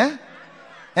မျိုးလဲ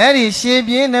အဲ့ဒီရှေ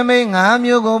ပြင်းနမိတ်5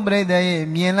မျိုးကိုပြိတ္တရဲ့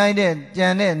မြင်လိုက်တဲ့ကြံ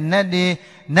တဲ့နတ်တွေ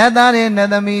နတ်သားတွေနတ်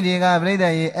သမီးတွေကပြိတ္တ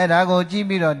ရဲ့အဲ့ဒါကိုကြည့်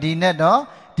ပြီးတော့ဒီနတ်တော့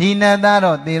ဒီနတ်သား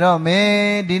တော့သေတော့မယ်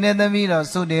ဒီနတ်သမီးတော့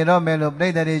စုတည်တော့မယ်လို့ပြိ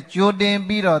တ္တတွေကြိုတင်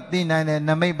ပြီးတော့သိနိုင်တဲ့န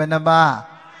မိတ်ဘယ်နှပါ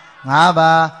5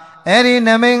ပါအဲ့ဒီန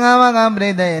မိတ်5ပါးကပြိ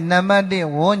တ္တရဲ့နံပါတ်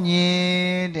1ဝဉ္ည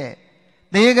င်တဲ့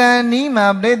သေကံနီးမှာ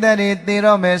ပြိတ္တတွေသေ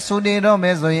တော့မယ်စုတည်တော့မ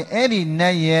ယ်ဆိုရင်အဲ့ဒီန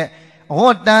တ်ရဲ့ဝ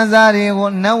တ်တန်စားတွေကို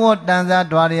နတ်ဝတ်တန်စား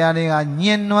ဓွာရတွေကည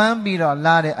င်နွမ်းပြီးတော့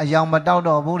လာတဲ့အယောင်မတောက်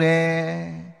တော့ဘူးတဲ့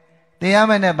တရား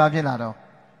မဲ့နဲ့ဘာဖြစ်လာတော့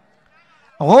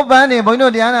အဝတ်ပန်းတွေဘုန်းကြီး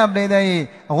တို့တရားနာပရိသတ်ကြီး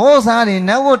အဝတ်စားတွေ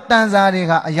နတ်ဝတ်တန်စားတွေ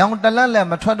ကအယောင်တလက်လက်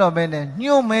မထွက်တော့ဘဲနဲ့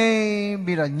ညှို့မိန်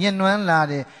ပြီးတော့ညှဉ်းနှွမ်းလာ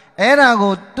တယ်အဲ့ဒါ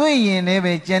ကိုတွေ့ရင်လည်း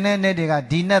ပဲကျန်တဲ့နေ့တွေက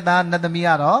ဒီနတ်သားနတ်သမီးက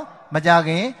တော့မကြခ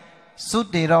င်စွတ်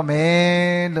တေတော့မ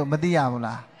ယ်လို့မသိရဘူး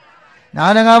လားနာ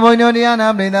တကဘုန်းကြီးတို့တရားနာ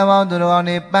ပရိသတ်ပေါင်းသူတော်ကောင်း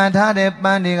တွေပန်ထားတဲ့ပ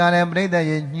န်းတွေကလည်းပရိသတ်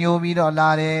ကြီးညှို့ပြီးတော့လာ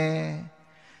တယ်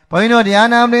ဘုန်းကြီးတို့တရား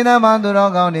နာပရိသတ်ပေါင်းသူ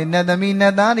တော်ကောင်းတွေနတ်သမီးန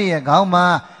တ်သားတွေရဲ့ခေါင်းမှာ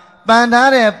ပန်ထား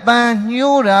တဲ့ပန်း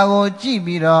ညှိုးတာကိုကြည့်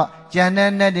ပြီးတော့ကျန်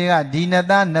တဲ့နတ်တွေကဒီနတ်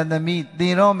သားနတ်သမီးသေ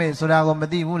တော့မယ်ဆိုတာကိုမ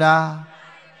သိဘူးလား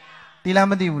သိလား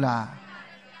မသိဘူးလား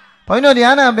ဘုန်းကြီးတို့တ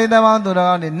ရားနာပရိသတ်ပေါင်းသူတော်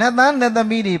ကောင်းတွေနတ်သားနတ်သ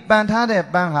မီးတွေပန်ထားတဲ့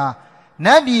ပန်းဟာန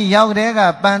တ်ပြည်ရောက်တဲ့က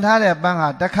ပန်ထားတဲ့ပန်းဟာ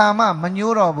တခါမှမ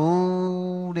ညှိုးတော့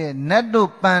ဘူးတဲ့နတ်တို့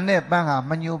ပန်တဲ့ပန်းဟာ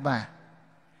မညှိုးပန်း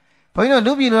ဘုန်းကြီးတို့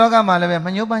လူပြည်လောကမှာလည်းပဲမ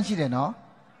ညှိုးပန်းရှိတယ်နော်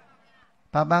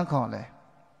ဘာပန်းခေါ်လဲ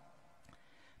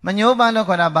မညှိုးပန်းလို့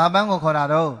ခေါ်တာဘာပန်းကိုခေါ်တာ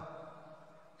တော့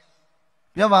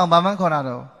ပြောပါအောင်ဘာပန်းခေါ်တာ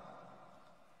တော့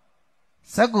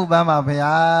စက္ကူပန်းပါ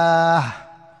ဗျာ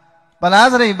ပလား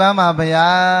စရိတ်ပန်းပါဗျာ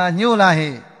ညှို့လား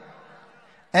ဟဲ့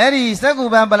အဲ့ဒီစက္ကူ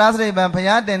ပန်းပလားစရိတ်ပန်းဘု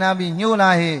ရားတင်ထားပြီးညှို့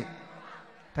လားဟဲ့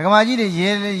ဒကမာကြီးတွေရေ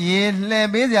လှည့်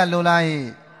ပေးစရာလိုလားဟဲ့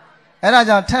အဲ့ဒါ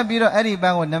ကြောင့်ထပ်ပြီးတော့အဲ့ဒီပ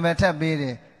န်းကိုနာမည်ထပ်ပေးတ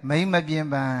ယ်မိမ့်မပြင်း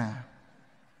ပန်း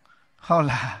ဟုတ်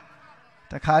လား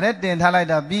တခါတည်းတင်ထားလိုက်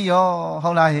တာပြီးရော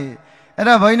ဟုတ်လားဟဲ့အဲ့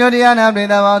တော့ဘုန်းကြီးတို့တရားနာပရိ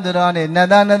သတ်ပေါင်းသူတော်နဲ့နတ်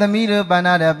သားနတ်သမီးတို့ပန်း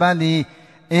ထားတဲ့ပန်းသည်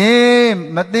အေး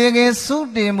မသေးခင်စု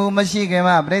တေမှုမရှိခင်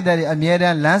မှာပြိတ္တတွေအမြဲတ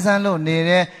မ်းလန်းဆန်းလို့နေ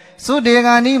တဲ့စုတေက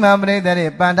နီးမှာပြိတ္တတွေ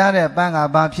ပန်ထားတဲ့ပန်းက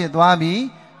ဘာဖြစ်သွားပြီ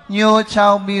ညှိုးချော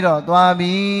င်းပြီးတော့သွား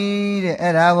ပြီတဲ့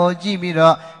အဲ့ဒါကိုကြည့်ပြီး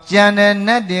တော့ကျန်တဲ့န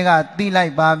တ်တွေကသိလို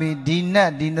က်ပါပြီဒီန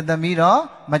တ်ဒီနတ်သမီးတော့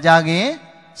မကြခင်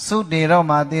စုတေတော့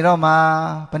မှတေတော့မှ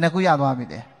ဘယ်နှခုရသွားပြီ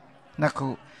လဲနှစ်ခု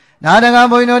နာတက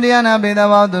ဘုန်းကြီးတို့တရားနာပေသ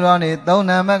ဘောသူတော်နေသုံး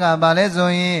နံပါတ်ကဘာလဲဆို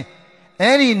ရင်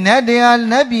အဲ့ဒီနတ်တွေက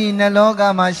နတ်ပြည်နတ်လောက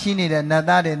မှာရှိနေတဲ့နတ်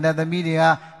သားတွေနတ်သမီးတွေက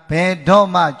ဘယ်တော့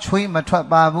မှချွေးမထွက်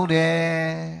ပါဘူးတဲ့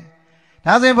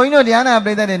ဒါဆိုရင်ဘုန်းကြီးတို့တရားနာပ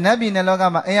ရိသတ်တွေနတ်ပြည်နတ်လောက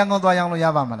မှာအေးရကုန်းသွားရောက်လို့ရ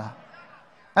ပါမလား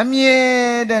အမြဲ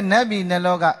တဲ့နတ်ပြည်နတ်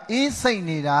လောကအေးစိတ်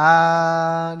နေတာ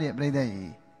တဲ့ပရိသတ်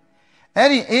ကြီးအဲ့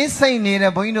ဒီအေးစိတ်နေ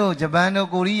တဲ့ဘုန်းကြီးတို့ဂျပန်တို့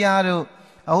ကိုရီးယားတို့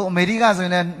အခုအမေရိကဆိုရ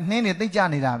င်လည်းနှင်းနေသိကြ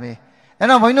နေတာပဲအဲ့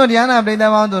တော့ဘုန်းကြီးတို့တရားနာပရိသ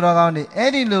တ်ပေါင်းသူတော်ကောင်းတွေ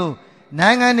အဲ့ဒီလို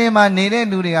နိုင်ငံတွေမှာနေတဲ့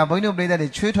လူတွေကဘုန်းကြီးတို့ပရိသတ်တွေ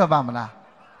ချွေးထွက်ပါမလား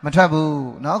မထွက်ဘူး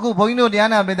เนาะအခုဘုန်းကြီးတို့တရား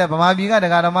နာပရိသတ်ဗမာပြည်ကတ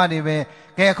ရားဓမ္မတွေပဲ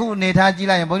ကဲအခုအနေထားကြည့်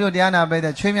လိုက်ရင်ဘုန်းကြီးတို့တရားနာပရိသ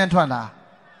တ်ချွေးမြန်ထွက်လား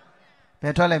ဘ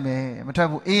ယ်ထွက်လိုက်မယ်မထွက်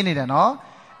ဘူးအေးနေတယ်เนาะ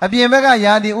အပြင်ဘက်က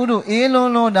ယာတိဥဒုအေးလွ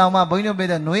န်းလွန်းတောင်မှဘုန်းကြီးတို့ပရိ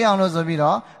သတ်နှွေးအောင်လို့ဆိုပြီး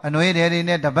တော့အနှွေးတွေ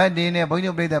နဲ့တပတ်တွေနဲ့ဘုန်း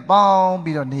ကြီးတို့ပရိသတ်ပေါင်း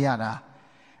ပြီးတော့နေရတာ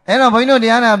အဲ့တော့ဘုန်းကြီးတို့တ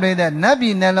ရားနာပရိသတ်နတ်ပြ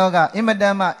ည်နတ်လောကအင်မတ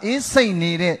န်မှအေးစိတ်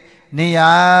နေတဲ့နေရ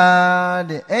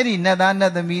တဲ့အဲ့ဒီနတ်သားန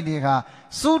တ်သမီးတွေက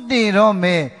စုတေတော့မ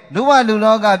ယ်လူဝလူ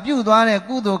လောကပြုတ်သွားတဲ့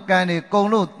ကုသိုလ်ကံတွေကုံ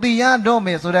လို့တည်ရတော့မ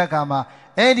ယ်ဆိုတဲ့အခါမှာ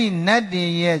အဲ့ဒီနတ်တ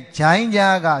င်ရဲ့ဂျိုင်း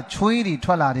ကြားကချွေးတွေ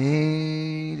ထွက်လာတ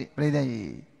ယ်တဲ့ပြိဿ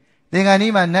ကြီးသင်္ကန်းဒီ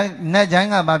မှာနတ်ဂျိုင်း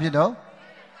ကဘာဖြစ်တော့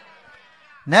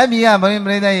နတ်ပြည်ကဘုန်းကြီး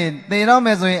ပြိဿကြီးတည်တော့မ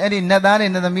ယ်ဆိုရင်အဲ့ဒီနတ်သားတွေ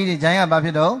နတ်သမီးတွေဂျိုင်းကဘာဖြ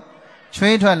စ်တော့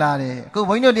ချွေးထွက်လာတယ်အခု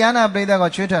ဘုန်းကြီးတို့တရားနာပြိဿက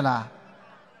ချွေးထွက်လာ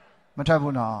မထွက်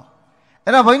ဘူးနော်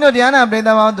အဲ့တော့ဘုန်းကြီးတို့တရားနာပြိဿ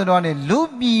ပေါင်းသူတော်နဲ့လူ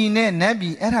ပြည်နဲ့နတ်ပြ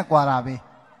ည်အဲ့ဒါကွာတာပဲ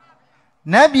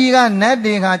နတ်ပြည်ကနတ်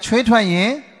တွေကချွေးထွက်ရ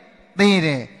င်သေတ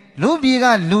ယ်လူပြည်က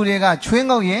လူတွေကချွေး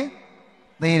ငုတ်ရင်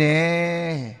သေတ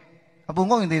ယ်အပူ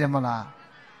ငုတ်ရင်သေတယ်မဟုတ်လား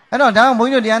အဲ့တော့ဒါကဘု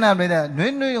န်းကြီးတို့တရားနာပြိဿ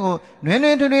နွေးနွေးကိုနွေး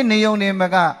နွေးထွေးထွေးနေုံနေမှာ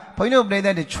ကဘုန်းကြီးတို့ပြိဿ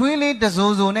တွေချွေးလေးတ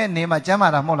စိုးစိုးနဲ့နေမှာကျမ်းမာ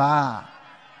တာမဟုတ်လား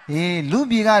အေးလူ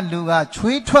ပြည်ကလူက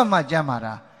ချွေးထွက်မှကျမ်းမာ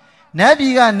တာနတ်ပြ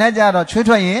ည်ကနတ်ကြတော့ချွေး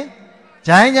ထွက်ရင်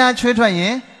ဂျိုင်းကြားချွေးထွက်ရ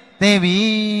င်သေပြီ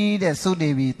တဲ့သုတေ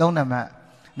ပြီ၃နံပါတ်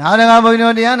နောက်တကဘုန်းကြီး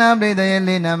တို့တရားနာပရိသတ်ရဲ့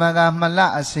၄နံပါတ်ကမလ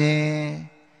အစင်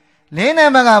၄နံ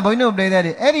ပါတ်ကဘုန်းကြီးတို့ပရိသတ်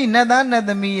တွေအဲ့ဒီနတ်သားနတ်သ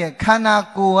မီးရဲ့ခန္ဓာ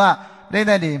ကိုယ်ကပရိ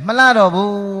သတ်တွေမလှတော့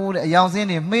ဘူးတဲ့အယောင်စင်း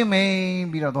တွေမှိမ့်မိန်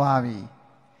ပြီးတော့သွားပြီ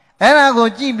အဲ့ဒါကို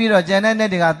ကြည့်ပြီးတော့ကျန်တဲ့နတ်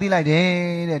တွေကသိလိုက်တယ်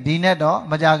တဲ့ဒီနတ်တော့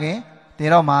မကြခင်တေ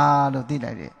တော့မှာလို့သိ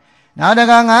လိုက်တယ်နောက်တ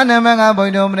က၅နံပါတ်ကဘု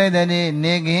န်းကြီးတို့ပရိသတ်တွေ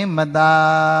နေခင်မသာ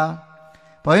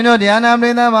ဘုန်းကြီးတို့တရားနာပ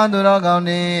ရိသတ်ပေါင်းသူတော်ကောင်း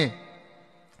တွေ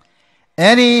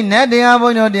အဲ့ဒီနတ်တရားဘု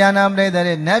န်းကြီးတို့တရားနာပရိသတ်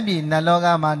တွေနတ်ပြည်နတ်လောက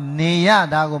မှာနေရ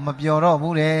တာကိုမပျော်တော့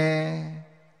ဘူးလေ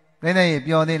ပရိသတ်ကြီး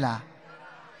ပျော်သေးလား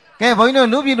ကဲဘုန်းကြီးတို့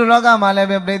လူပြည်လူလောကမှာလည်း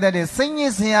ပဲပရိသတ်တွေစိတ်ည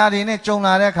စ်စရာတွေနဲ့ကြုံ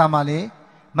လာတဲ့အခါမှာလေ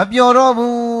မပျော်တော့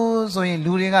ဘူးဆိုရင်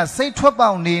လူတွေကစိတ်ထွက်ပေါ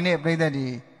က်နေတဲ့ပရိသတ်တွေ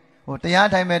ဟိုတရား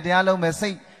ထိုင်မယ်တရားလုံးမယ်စိ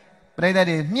တ်ပရိသတ်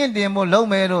တွေမြင့်တင်ဖို့လုံး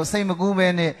မယ်လို့စိတ်မကူးပဲ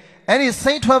နဲ့အဲ့ဒီ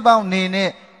စိတ်ထွက်ပေါက်နေတဲ့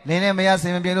လင်းနဲ့မရစ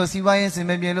င်မပြေလို့စီးပွားရေးစင်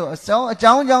မပြေလို့အ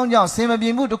ကြောင်းကြောင့်စင်မပြေ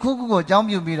မှုတစ်ခုခုကိုအကြောင်း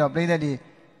ပြုပြီးတော့ပရိသတ်တွေ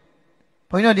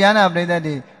ဘုန်းကြီးတို့တရားနာပရိသတ်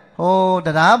တွေဟိုတ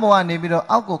ရားဘောကနေပြီးတော့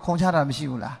အောက်ကိုခုံချတာမရှိ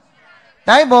ဘူးလား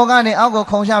တိုက်ဘောကနေအောက်ကို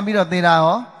ခုံချပြီးတော့သေတာ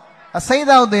ရောအစိမ့်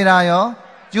သောက်သေးတာရော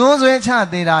ကျိုးဆွဲချ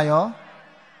သေးတာရော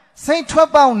စိတ်ထွက်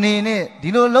ပေါက်နေနဲ့ဒီ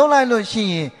လိုလုံးလိုက်လို့ရှိ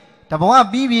ရင်တဘဝ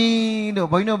ပြီးပြီလို့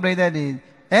ဘုန်းကြီးတို့ပြိဿတွေ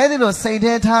အဲဒီလိုစိတ်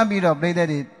ထဲထားပြီးတော့ပြိဿ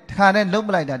တွေတခါတည်းလုံးပ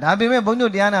လိုက်တာဒါပေမဲ့ဘုန်းကြီး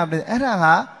တို့တရားနာပြိဿအဲ့ဒါက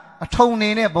အထုံနေ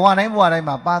နဲ့ဘဝတိုင်း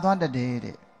မှာပါသွားတတ်တယ်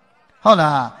တဲ့ဟုတ်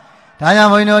လားဒါကြော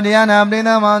င့်ဘုန်းကြီးတို့တရားနာပြိဿ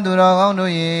မောင်သူတော်ကောင်း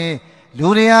တို့ရေလူ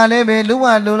တွေဟာလည်းပဲလူဝ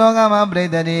လူလောကမှာပြိဿ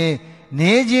တွေ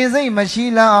နေခြင်းစိတ်မရှိ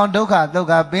လောက်အောင်ဒုက္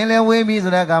ခပင်လဲဝေးပြီး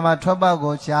ဆိုတဲ့အခါမှာထွက်ပေါက်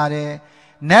ကိုရှားတယ်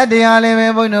နတ်တရားလည်းပဲ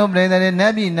ဘုန်းကြီးတို့ပြိဿတွေန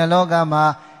တ်ပြည်နလောကမှာ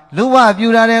လူဝပြူ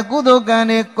တာတဲ့ကုသိုလ်ကံ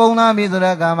တွေကုံလာပြီဆို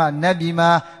တဲ့အခါမှာနတ်ပြည်မှာ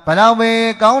ဘလောက်ပဲ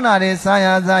ကောင်းတာတွေစားရ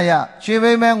ရွှေ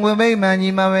ဘိမ့်မဲ့ငွေဘိမ့်မှန်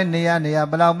ကြီးမှပဲနေရ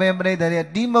ဘလောက်ပဲပြိဿတွေ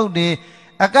တိမုတ်တွေ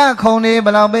အကန့်ခုံတွေဘ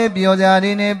လောက်ပဲပြောကြ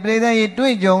တွေနဲ့ပြိဿတွေ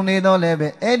တွေ့ကြုံနေတော့လည်းပဲ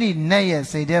အဲ့ဒီနတ်ရဲ့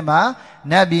စိတ်ထဲမှာ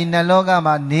နတ်ပြည်နတ်လောက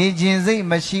မှာနေခြင်းစိတ်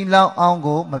မရှိလောက်အောင်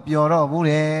ကိုမပြောတော့ဘူး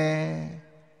တဲ့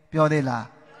ပြောသေးလား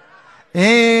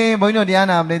အေးဘုန်းကြီးတို့တရား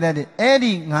နာပြိဿတွေအဲ့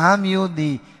ဒီ5မျိုးသ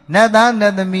ည်နတ်သားန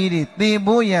တ်သမီးတွေသေ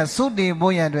ဖို့ရန်သုတေ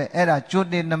ဖို့ရန်အတွက်အဲ့ဒါကြို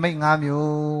တင်နမိတ်5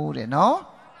မျိုးတဲ့နော်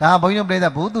ဒါဘုန်းကြီးတို့ပြိဿ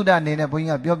ဘုသူတ္တအနေနဲ့ဘုန်း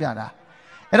ကြီးကပြောပြတာ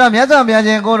အဲ့တော့မြတ်စွာဘုရား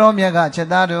ရှင်ကိုတော်မြတ်ကချက်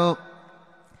သားတို့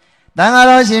တန်ဃာ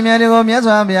တော်ရှင်မြတ်တွေကိုမြတ်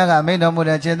စွာဘုရားကမိန့်တော်မူ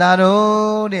တဲ့ချက်သား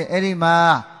တို့တဲ့အဲ့ဒီမှာ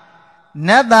န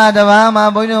တ်သားတစ်ပါးမှာ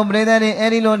ဘုန်းကြီးတို့ပြိဿတွေ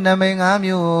အဲ့ဒီလိုနမိတ်5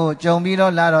မျိုးကိုကြုံပြီး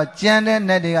တော့လာတော့ကြံတဲ့န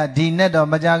တ်တွေကဒီနတ်တော့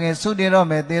မကြခင်သုတေတော့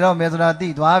မယ်သေတော့မယ်ဆိုတာသိ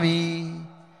သွားပြီ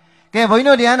ကဲဘုန်းကြီး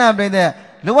တို့တရားနာပြိဿ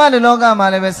လူဝလူလောကမှာ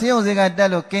လည်းပဲစေယုံစေကတက်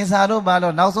လို့ကင်ဆာတို့ပါ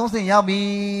လို့နောက်ဆုံးဆင့်ရောက်ပြီ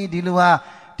ဒီလူဟာ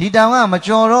ဒီတောင်ကမ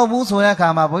ကြော်တော့ဘူးဆိုတဲ့အခါ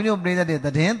မှာဘုန်းကြီးတို့ပြိဿတွေသ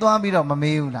တင်းသွားပြီးတော့မ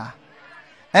မေးဘူးလား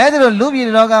အဲ့ဒါလိုလူပြည်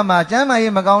လောကမှာကျမ်းမာ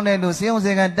ရေးမကောင်းတဲ့လူစေယုံ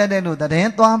စေကတက်တဲ့လူသတ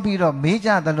င်းသွားပြီးတော့မေးကြ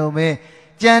တယ်လို့ပဲ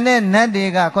ကြံတဲ့နတ်တွေ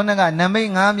ကခုနကနမိတ်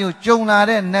5မျိုးကြုံလာ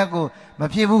တဲ့နတ်ကိုမ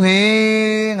ဖြစ်ဘူး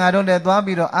ဟေးငါတို့လည်းသွား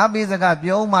ပြီးတော့အားပေးစကား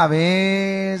ပြောမှပဲ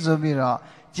ဆိုပြီးတော့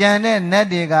ကြံတဲ့နတ်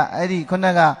တွေကအဲ့ဒီခုန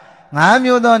က5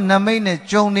မျိုးသောနမိတ်နဲ့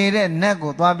ကြုံနေတဲ့နတ်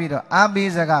ကိုသွားပြီးတော့အားပေး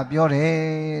စကားပြောတ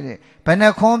ယ်တဲ့ဘယ်နှ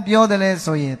ခွန်းပြောတယ်လဲ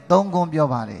ဆိုရင်3ခွန်းပြော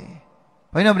ပါလေ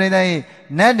ဘုန်းကြီးတို့ပြိဿရေ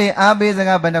နတ်တွေအားပေးစ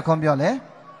ကားဘယ်နှခွန်းပြောလဲ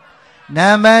နံ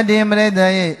ပါတ်1ပြိဿ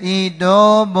ရေဤတော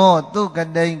ဘောသူက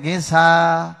တိန်ကိစ္စ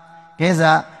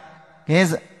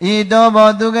ဤတောဘော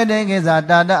သူကတိန်ကိစ္စ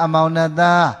တာတအမောင်န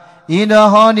တာဤတော်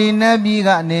ဟောဒီနတ်ပြည်က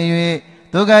နေ၍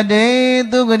သူကတိန်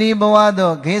သူကတိဘဝ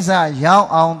သို့ကိစ္စရောက်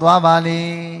အောင်သွားပါလေ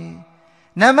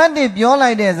နံပါတ်1ပြော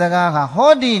လိုက်တဲ့စကားက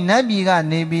ဟောဒီနတ်ပြည်က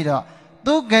နေပြီးတော့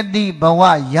သူကတိဘဝ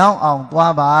ရောက်အောင်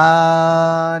သွားပါ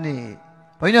တဲ့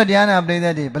ဘုန်းကြီးတို့တရားနာပရိသ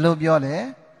တ်တွေဘယ်လိုပြောလဲ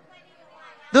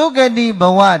သူကတိဘ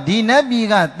ဝဒီနတ်ပြည်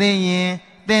ကသင်ရင်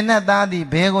သင်နဲ့သားသည်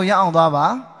ဘယ်ကိုရောက်အောင်သွားပါ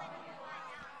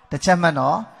တစ်ချက်မှတ်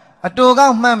တော့အတူကော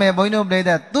က်မှတ်မယ်ဘုန်းကြီးတို့ပရိ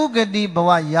သတ်သူကတိဘဝ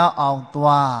ရောက်အောင်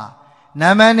သွားန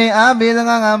မနေအားဘေးစ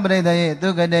ကားကပရိသတ်ရဲ့သူ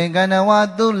ကတိကဏဝ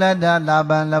သူလတ္တလာ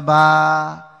ပံလပါ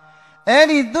အဲ့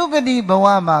ဒီသူကတိဘဝ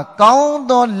မှာကောင်း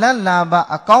သောလက်လာဘ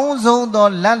အကောင်းဆုံးသော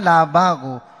လက်လာဘ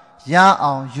ကိုရ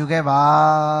အောင်ယူခဲ့ပါ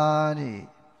တဲ့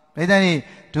ပရိသတ်ကြီး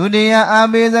ဒုတိယအား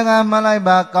ဘေးစကားမှတ်လိုက်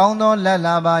ပါကောင်းသောလက်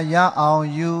လာဘရအောင်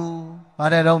ယူပါ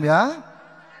တယ်တော့ဗျာ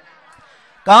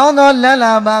ကောင်းသောလက်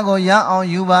လာဘကိုရအောင်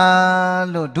ယူပါ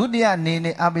လို့ဒုတိယအနေ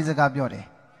နဲ့အားပေးစကားပြောတယ်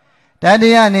တတိ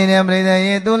ယအနေနဲ့ပရိသေ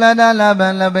ယေသူလတ္တလဘံ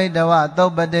လဘိတဝသု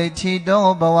ပတိချီတော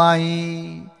ဘဝဟိ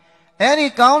အဲ့ဒီ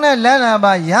ကောင်းတဲ့လက်လာဘ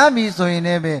ရပြီဆိုရင်လ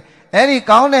ည်းပဲအဲ့ဒီ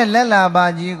ကောင်းတဲ့လက်လာဘ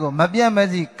ကြီးကိုမပြတ်မ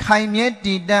စီခိုင်မြဲတ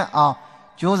ည်တတ်အောင်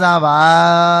ကြိုးစားပါ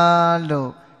လို့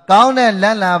ကောင်းတဲ့လ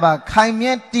က်လာဘခိုင်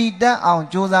မြဲတည်တတ်အောင်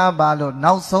ကြိုးစားပါလို့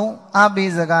နောက်ဆုံးအား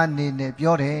ပေးစကားအနေနဲ့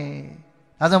ပြောတယ်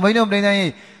ဒါဆိုဘုန်းကြီးတို့ပြည်သား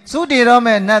ကြီးသုတေတော်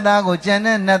မဲ့နတ်သားကိုကြံ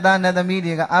တဲ့နတ်သားနတ်သမီး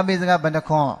တွေကအားပေးစကားဘယ်နှ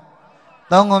ခွန်း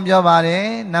3ခွန်းပြောပါတယ်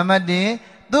နံပါတ်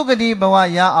1သူကတိဘဝ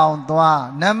ရအောင်သွား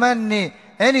နံပါတ်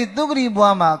2အဲ့ဒီသူကတိဘဝ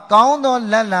မှာကောင်းသော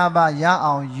လက်လာဘရ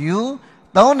အောင်ယူ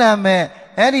3နံပါတ်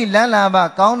အဲ့ဒီလက်လာဘ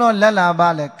ကောင်းသောလက်လာဘ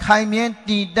လည်းခိုင်မြဲတ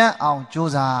ည်တတ်အောင်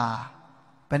ကြိုးစား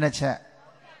ဘယ်နှချက်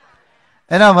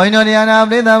အဲ့တော့ဘုန်းကြီးတို့တရားနာ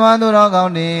ပရိသတ်မသူတော်ကော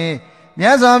င်းနေမြ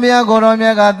တ်စွာဘုရားကိုတော်မြ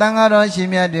တ်ကတန်ဃာတော်ရှင်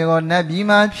မြတ်တွေကိုနတ်ပြည်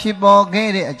မှာဖြစ်ပေါ်ခဲ့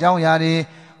တဲ့အကြောင်းအရာတွေ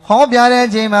ဟောပြတဲ့အ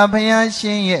ချိန်မှာဘုရားရှ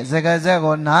င်ရဲ့စကားဆက်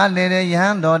ကိုနားလည်တဲ့ယဟ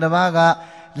န်တော်တစ်ပါးက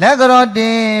လက်ကြောတ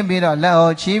င်ပြီးတော့လက်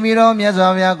ဟောချီပြီးတော့မြတ်စွာ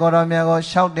ဘုရားကိုတော်မြတ်ကို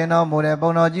ရှောက်တင်တော်မူတဲ့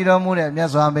ပုံတော်ကြည်တော်မူတဲ့မြတ်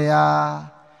စွာဘုရား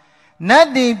နတ်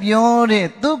တိပြောတဲ့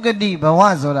သူကတိဘဝ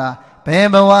ဆိုတာဘယ်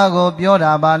ဘဝကိုပြော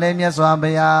တာပါလဲမြတ်စွာဘု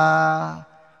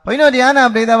ရားဘုန်းကြီးတို့တရားနာ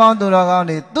ပရိသတ်ပေါင်းသူတော်ကောင်း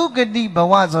တွေသူကတိဘ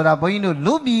ဝဆိုတာဘုန်းကြီးတို့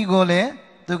လူပြည်ကိုလည်း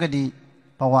သူကတိ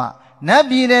ဘဝနတ်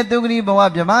ပြည်လည်းသူကတိဘဝ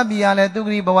ဗြဟ္မပြည်လည်းသူက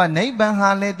တိဘဝနိဗ္ဗာန်ဟာ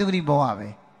လည်းသူကတိဘဝပဲ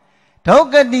ဒုက္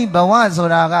ကတိဘဝဆို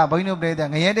တာကဘုန်းကြီးတို့ပြည်တဲ့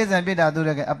ငရဲတိဆံပြစ်တာသူ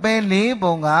တဲ့အပယ်၄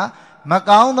ပုံကမ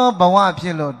ကောင်းသောဘဝဖြ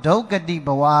စ်လို့ဒုက္ကတိဘ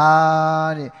ဝ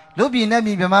တဲ့လူပြည်နတ်ပြ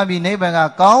ည်ဗြဟ္မပြည်နိဗ္ဗာန်က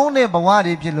ကောင်းတဲ့ဘဝ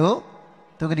တွေဖြစ်လို့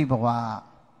ဒုက္ကတိဘဝ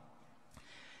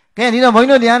ကဲဒီတော့ဘုန်း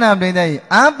ကြီးတို့တရားနာပြည်တဲ့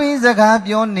အားပေးစကား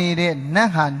ပြောနေတဲ့နတ်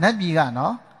ဟာနတ်ပြည်က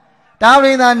နော် တာ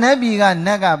ဝိဒါနတ်ပြည်ကန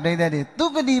တ်ကပြိတ္တတွေသူ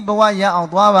ကတိဘဝရအောင်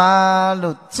သွားပါ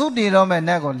လို့သုတေတော်မဲ့န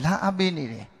တ်ကိုလာအပ်ပေးနေ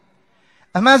တယ်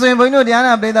အမှန်ဆိုရင်ဘုန်းကြီးတို့တရား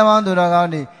နာပြိတ္တပေါင်းသူတော်ကော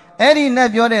င်းတွေအဲ့ဒီနတ်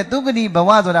ပြောတဲ့သူကတိဘဝ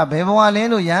ဆိုတာဘယ်ဘဝလဲ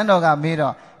လို့ရဟန်းတော်ကမေး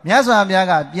တော့မြတ်စွာဘုရား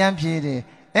ကပြန်ဖြေတယ်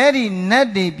အဲ့ဒီနတ်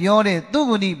တွေပြောတဲ့သူ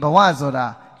ကတိဘဝဆိုတာ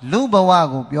လူဘဝ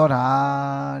ကိုပြောတာ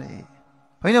တဲ့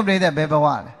ဘုန်းကြီးတို့ပြိတ္တဘယ်ဘဝ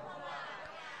လဲ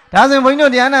ဒါဆိုရင်ဘုန်းကြီး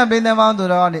တို့တရားနာပြိတ္တပေါင်းသူ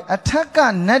တော်ကောင်းတွေအထက်က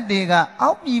နတ်တွေက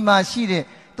အောက်ပြည်မှာရှိတဲ့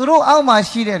သူတို့အောက်မှာ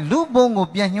ရှိတဲ့လူဘုံကို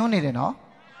ပြန်ညှိုးနေတယ်နော်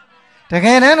တက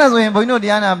ယ်တမ်းတော့ဆိုရင်ဘုန်းကြီးတို့တ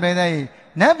ရားနာပြိတ္တရေ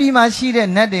နတ်ပြည်မှာရှိတဲ့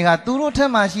နတ်တွေကသူတို့ထ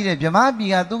က်မှရှိတဲ့ဗြဟ္မပြ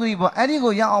ည်ကသူကတိဘောအဲ့ဒီ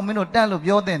ကိုရောက်အောင်မင်းတို့တက်လို့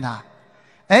ပြောတင်တာ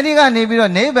အဲ့ဒီကနေပြီး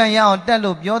တော့နိဗ္ဗာန်ရအောင်တက်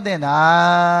လို့ပြောတင်တာ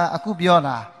အခုပြော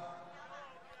တာ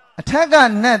အထက်က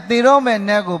နတ်သေတော့မဲ့န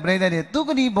တ်ကိုပြိတ္တတွေသူက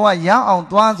တိဘောရောက်အောင်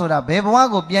သွားဆိုတာဘယ်ဘဝ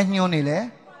ကိုပြန်ညှိုးနေလဲ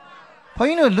ဘုန်း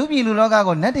ကြီးတို့လူပြည်လူလောက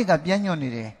ကိုနတ်တွေကပြန်ညှိုးနေ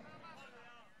တယ်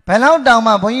ဘယ်လောက်တောင်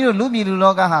မှဘုန်းကြီးတို့လူပြည်လူ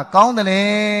လောကဟာကောင်းတယ်လေ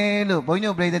လို့ဘုန်းကြီး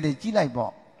တို့ပြိတ္တတွေကြီးလိုက်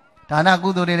ပေါ့ဒါနကု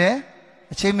သိုလ်တွေလည်း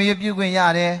အချိန်မရွပြုခွင့်ရ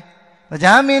တယ်တ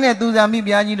ရားမင်းနဲ့သူဇာမိ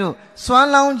ဘုရားကြီးတို့စွမ်း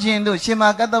လောင်းခြင်းတို့ရှင်မာ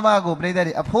ကတ္တဗကိုပြိတ္တ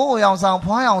တွေအဖိုးအောင်ဆောင်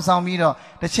ဖွားအောင်ဆောင်ပြီးတော့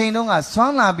တစ်ချိန်လုံးကစွ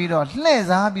မ်းလာပြီးတော့လှဲ့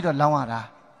စားပြီးတော့လောင်းရတာ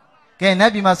ကဲန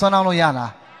တ်ပြည်မှာစွမ်းလောင်းလို့ရ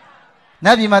လားန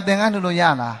တ်ပြည်မှာသင်္ကန်းလှူလို့ရ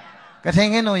လားကထိန်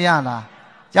ခင်းလို့ရလား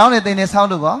ကျောင်းတွေတင်နေဆောက်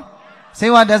လို့ကောစေ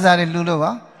ဝတက်စာတွေလှူလို့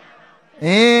ကော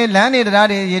အေးလမ်းတွေတရား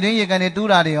တွေရေတွင်းရေကန်တွေတူး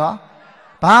တာတွေရော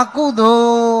ဘာကုသို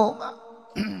လ်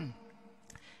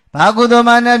ဘာကုသိုလ်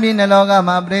မှနတ်ပြည်နတ်လောက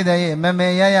မှာပြိတ္တရဲ့မမေ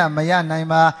ရရမရနိုင်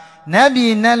ပါနတ်ပြ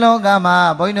ည်နတ်လောကမှာ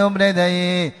ဘုန်းကြီးတို့ပြိတ္တ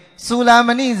ရဲ့စူလာမ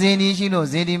ဏိဇေဒီရှိလို့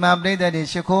ဇေဒီမှာပြိတ္တတွေ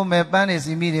ရှ िख ိုးမဲ့ပန်းတွေ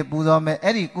စီမိတွေပူဇော်မဲ့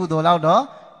အဲ့ဒီကုသိုလ်လောက်တော့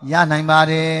ရနိုင်ပါ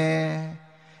တယ်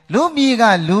လူပြည်က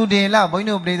လူတွေလောက်ဘုန်း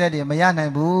ကြီးတို့ပြိတ္တတွေမရနို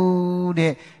င်ဘူး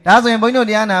တဲ့ဒါဆိုရင်ဘုန်းကြီးတို့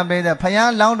တရားနာပြိတ္တဖ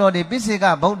ယားလောင်းတော်တွေပိစိက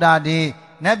ဗုဒ္ဓတွေ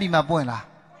နတ်ပြည်မှာပွင့်လား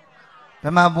ဘ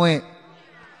ယ်မှာပွင့်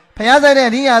ဖယားဆိုင်တဲ့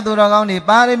အရိယာသူတော်ကောင်းတွေ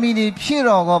ပါရမီတွေဖြည့်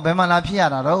တော်ကောဘယ်မှာလာဖြစ်ရ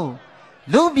တာတော့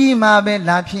လူပြည်မှာပဲ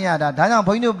လာဖြစ်ရတာဒါကြောင့်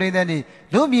ဘုန်းကြီးတို့ပြိတ္တတွေ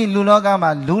လူပြည်လူလောကမှာ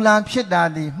လူလာဖြစ်တာ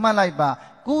ဒီမှတ်လိုက်ပါ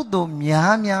ကုသိုလ်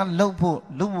များများလုပ်ဖို့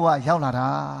လူဘဝရောက်လာတာ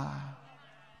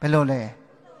ဘယ်လိုလဲ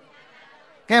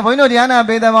ကဲဘုန်းကြီးတို့တရားနာ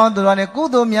ပေသပေါင်းသူတော်နဲ့ကု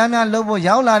သိုလ်များများလုပ်ဖို့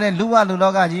ရောက်လာတဲ့လူဘဝလူ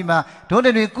လောကကြီးမှာတို့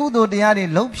တွေကုသိုလ်တရားတွေ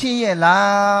လုပ်ဖြစ်ရဲ့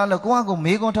လားလို့ကိုယ့်အကို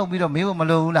မေးခွန်းထုတ်ပြီးတော့မေးဖို့မ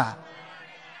လိုဘူးလား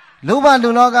လူဘလူ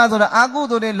လောကဆိုတာအကု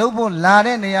သိုလ်တွေလုပ်ဖို့လာ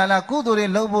တဲ့နေရာလားကုသိုလ်တွေ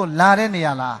လုပ်ဖို့လာတဲ့နေ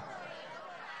ရာလား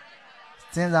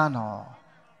စဉ်းစားနော်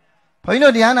ဘုန်းကြီး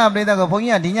တို့တရားနာပရိသတ်ကိုဘုန်း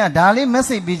ကြီးကဒီညဒါလေး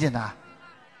message ပေးချင်တာ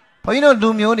ဘုန်းကြီးတို့လူ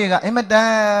မျိုးတွေကအင်မတ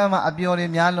န်မှအပျော်တွေ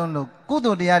များလွန်းလို့ကု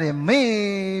သိုလ်တရားတွေမေ့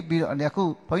ပြီးတော့အခု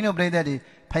ဘုန်းကြီးတို့ပရိသတ်တွေ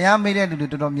ဖျားမေးတဲ့လူတွေ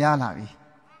တော်တော်များလာပြီ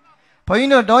ဘုန်း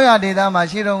ကြီးတို့တောရဒေသမှာ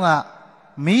ရှေ့တုန်းက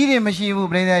မီးတွေမရှိဘူး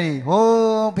ပရိသတ်တွေ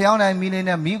ဟိုးဖျောင်းတိုင်းမီးလေး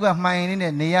နဲ့မီးကွက်မှိုင်လေး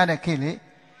နဲ့နေရတဲ့ခေတ်လေ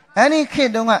အဲ့ဒီခေ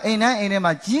တ်တုန်းကအိမ်တိုင်းအိမ်ထဲ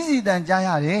မှာကြီးစီတန်ကြားရ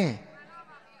တယ်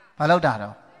ဘာလို့တာ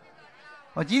တော့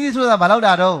ဟောကြီးစီဆိုတာဘာလို့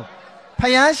တာတော့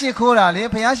ဖျားရှိခိုးတာလေ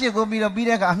ဖျားရှိခိုးပြီးတော့ပြီး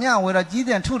တဲ့အခါအမျှဝေတော့ကြီးတ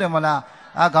ယ်ထုတယ်မလား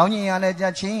ခေါင်းကြီးရလဲကြ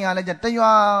ချင်းရလဲကြတ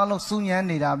ရွာလုံးစူးညမ်း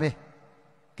နေတာပဲ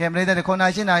ကဲပရိသတ်တွေခုန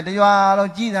ရှင်းတာတရွာ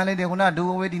လုံးကြီးတန်လေးတွေခုနဒူ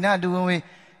ဝေဒီနာဒူဝေ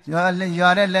ရွာ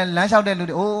တဲ့လမ်းလျှောက်တဲ့လူ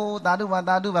တွေအိုးတာတုပါ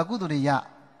တာတုပါကုသိုလ်တွေရ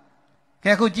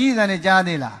ကဲခုကြီးတန်တွေကြား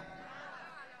သေးလား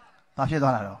ဘာဖြစ်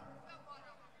သွားတာတော့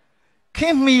ခ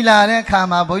င်မီလာတဲ့ခါ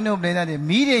မှာဘုန်းကြီးတို့ပရိသတ်တွေ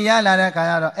မီးတွေရလာတဲ့ခါ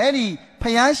ကျတော့အဲ့ဒီ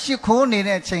ဖျားရှိခိုးနေ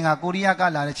တဲ့အချိန်ကကိုရီးယားက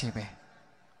လာတဲ့ချိန်ပဲ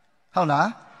ဟုတ်လား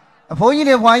အဖိုးကြီး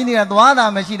တွေဖွားကြီးတွေကသွားတာ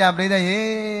မရှိတာပြိတ္တရေ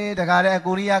တခါတည်း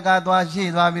ကိုရီးယားကသွားရှေ့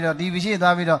သွားပြီးတော့ဒီရှေ့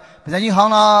သွားပြီးတော့ဗဇက်ကြီးဟော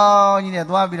င်းလောင်းကြီးတွေ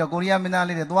သွားပြီးတော့ကိုရီးယားမင်းသား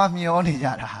လေးတွေသွားမျောနေကြ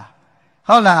တာ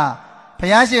ဟုတ်လား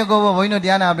ဖျားရှိခိုးဖို့ဘုန်းကြီးတို့တ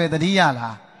ရားနာပဲတတိယ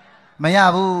လားမရ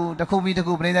ဘူးတစ်ခုပြီးတစ်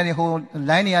ခုပြိတ္တတွေဟို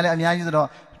လိုင်းနေရလဲအများကြီးဆိုတော့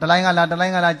တလိုင်းက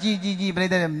လာကြီးပြိ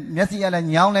တ္တတွေမျက်စိရလဲ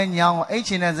ညောင်းလဲညောင်းအိတ်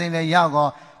ချင်တဲ့စိတ်လဲရောက်ကော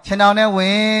ခြေထောင်နဲ့ဝ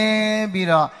င်ပြီး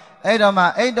တော့အဲ့တော့မှ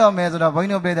အိတ်တော်မယ်ဆိုတော့ဘုန်း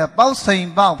ကြီးတို့ပြိတ္တပေါက်စိန်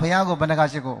ပေါက်ဖျားကိုဘယ်နှခါ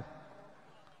ရှိခိုး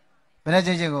ဘယ်နဲ့ချ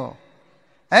င်းရှိခိုး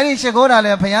အဲ့ဒီရှိခိုးတာ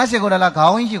လဲဖျားရှိခိုးတာလားခေါ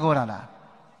င်းရှိခိုးတာလား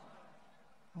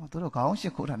ဟောသူတို့ခေါင်းရှိ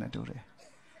ခိုးတာနဲ့တူတယ်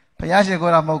ဖျားရှိ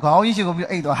ခိုးတာမဟုတ်ခေါင်းရှိခိုးပြီး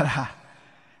အိတ်သွားတာ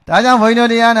ဒါကြောင့်ဘုန်းကြီး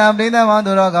တို့တရားနာပြိတ္တမောင်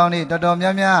သူတော်ကောင်းတွေတော်တော်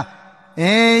များများ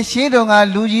ရှင်းတော်က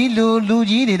လူ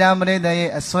ကြီးနေတာမရိတ္တရဲ့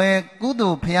အစွဲကု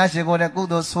သိုလ်ဖျားရှိခိုးတဲ့ကု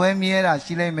သိုလ်စွဲမြဲတာ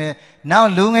ရှိလိမ့်မယ်နောက်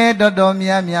လူငယ်တော်တော်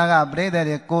များများကပြိတ္တ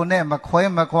တွေကိုနဲ့မခွဲ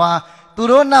မခွာသူ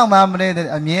တို့နောက်မှာမလဲ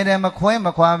အမြဲတမ်းမခွဲမ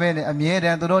ခွာပဲနဲ့အမြဲတ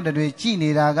မ်းသူတို့တွေကြည်နေ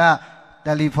တာကတ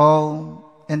ယ်လီဖုန်း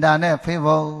အင်တာနက်ဖေး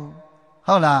ဘုတ်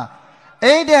ဟုတ်လား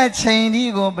အဲ့တဲ့ချိန်ဒီ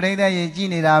ကိုပြိတ္တရေကြည်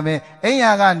နေတာပဲအိ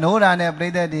ယာကနိုးတာနဲ့ပြိ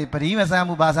တ္တတွေပရိမဆန်း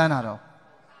မှုပါဆန်းတာတော့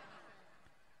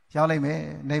ရောက်လိုက်မယ်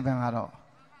နိဗ္ဗာန်ကတော့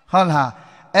ဟုတ်လား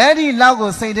အဲ့ဒီလောက်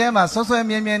ကိုစိတ်ထဲမှာဆွဆွဲ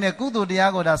မြဲမြဲနဲ့ကုသိုလ်တ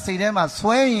ရားကိုဒါစိတ်ထဲမှာ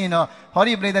ဆွဲရင်တော့ဟော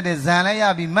ဒီပြိတ္တတွေဇံလဲရ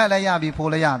ပြီမတ်လဲရပြီ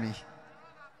ဖိုးလဲရပြီ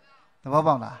သဘော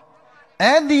ပေါက်လား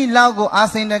Eddie Lago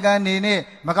Asindaganini,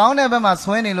 Macaune Bama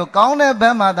Swenny, Kaune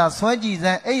Bama, the Swaji,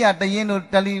 and Aya Tayino,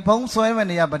 telephone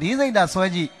swimming, but is it that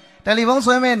Swaji? Telephone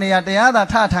swimming, the other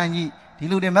Tatangi,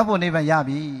 Tilu de Mapo Neva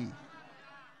Yabi.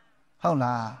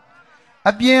 Hola.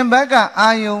 A bien baga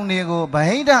ayon nego,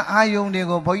 Baheda ayon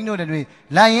nego, Poino de Way,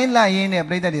 Lion, a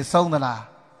play that is song the la.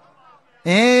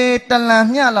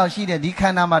 Talamia la she did,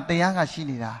 Dicanama, the Yanga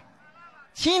Shida.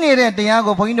 She needed the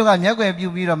Yago Poino and Yago, you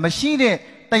be a machine.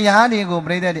 Tayani go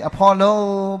brother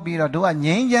Apollo biro do a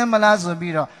nyenja malazo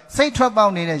biro say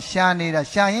trouble need a shiny a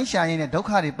shine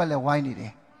dokari pele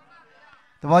wine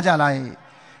the waja lai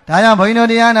Taya Boino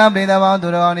Diana brother about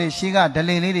Durani Shiga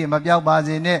Delili Mabia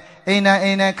Bazine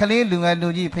Ena Kali Lunga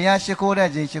Luji Pia Shikoda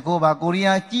Shikoba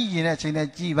Korea Ji China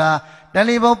Jiba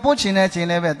Delivo Puchina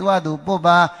Chinebe Duadu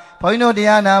Boba Poino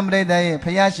Diana brother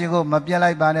Pia Shiko Mabia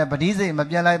like Bane Badize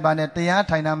Mabia like Bane Tia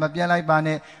Tina Mabia like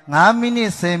Bane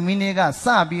Namini se miniga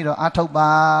Sabiro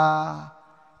Atoba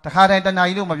Takara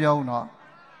Nailu Mabio no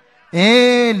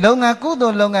Longa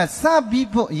Kudo Longa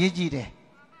Sabipo Yejide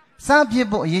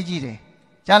Sabipo Yejide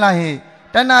Jalahe,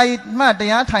 Tanai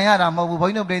Matia Tayara Mobu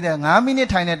Boino Brother, Namini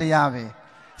Tine de Yave.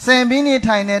 Sambini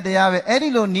Tine de Yave,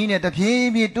 Edilo Nina, the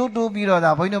PB, Tutu Biro,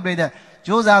 the Boino Brother,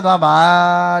 Josa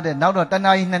Daba, the Naudo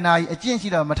Tanai Nanai, a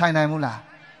Chinchilla Matina Mula,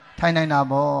 Tine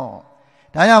Nabo.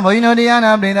 Taya Boino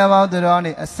Diana, bring about the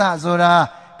Roni, a Sazora,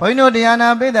 Boino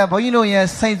Diana, Brother, Boino,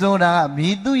 yes, Saint Zora,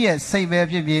 Midu, yes, say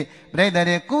baby,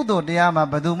 Brother, Kudo Diama,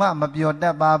 Baduma, Mabio,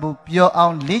 that Babu, pure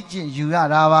on Legion, you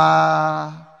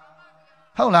are.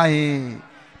 How like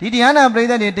Diana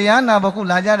brother Diana Baku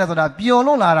Laja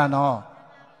Piolo Lara no.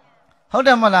 How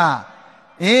the Mala?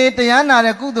 Diana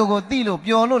the Kudo Tilo,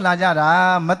 Piolo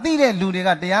Lajara, Matile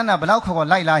Ludiga Diana Balako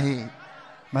Lailahi.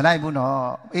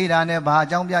 Malaibuno, Edane Ba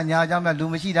Jambia, Jambia,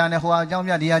 Lumishida, Hoa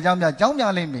Jambia, Dia Jambia,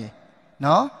 Jambia Limi.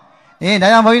 No?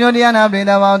 Diana Diana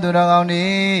Brenda Mount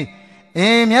Duragoni.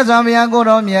 Miazamia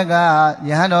Goro Miaga,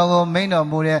 Yahano, Maino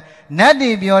Mure,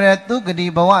 Nadi Biore,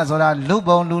 Tukadi Bawazora,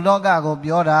 Lubo, Luloga, go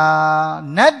Biora,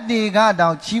 Nadi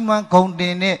Gada, Chima,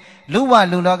 Condene, Lua,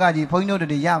 Luloga, the Poino de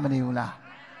Yamaniula.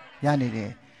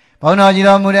 Yanide. Pono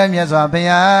Giro Mure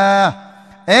Miazapea.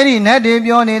 Eri Nadi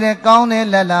Bione, Kaune,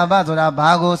 Lala Bazora,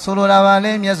 Bago, Solova,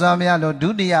 Miazamia,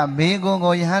 Dudia,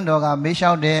 Mego, Yandoga,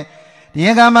 Mishao de.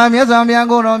 Diagama Miazamia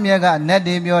Goro Miaga,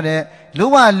 Nadi Biore.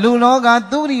 Lua Luloga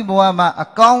Duri Boama, a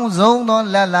count zone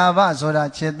on La Lava Soda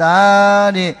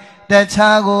Chedari, the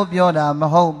Chago Bioda,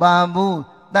 Maho Bambu,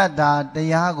 Dada, the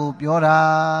Yago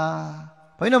Bioda.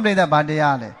 Point play that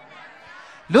Bandiale.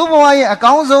 Luboy, a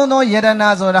count zone on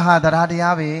Yedana Soda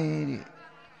Hadaradiabe.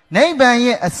 Neighbor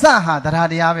ye a Saha that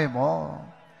Hadiabe bo.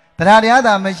 The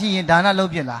Hadiada machine Dana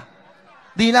Lobula.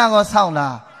 Dilago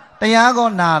Saula, the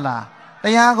Yago Nala, the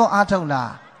Yago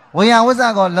Atola. We are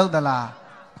Wazago Lodala.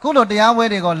 Kulo dia where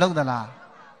they go look the la.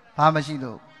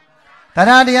 Pamashido.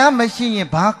 Taradia machine,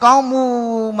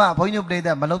 Bakamu, ma, Poino play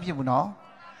that Malopi no.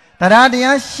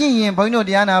 Taradia she and Poino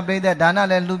Diana play that Dana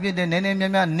and Lupit and Nene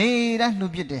Mema, Neda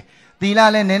Lupite.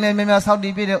 Dila and Nene Mema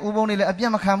Saudi Peter, Uboni,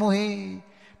 Abiamakamu.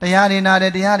 The Yarina,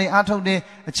 the Yari Ato de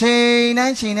a chain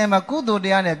and chain and Makudo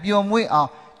Diana, Biomwe are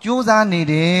Josa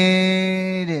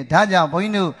needed. Taja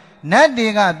Poino.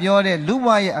 Nadiga Biore,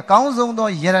 Luway, a council do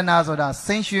Yeranazoda,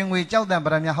 Saint Shun with Jaudan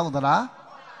Bramia Hodala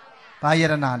by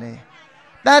Yeranale.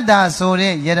 Dada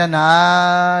Sore,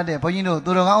 Yerana, the Poino,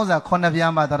 Durauza,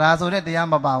 Conaviama, the Razore, the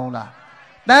Yamba Baula.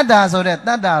 Dada Sore,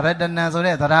 Dada,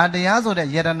 Redanazore, the Radiazo, the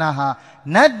Yeranaha,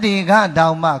 Nadiga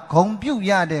Dauma,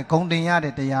 Compuya de Condiya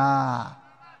de Ya.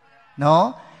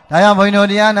 No? Diamoino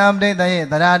Diana, the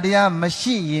Radia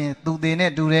machine, do the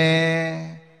net do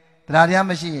the Radia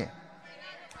machine.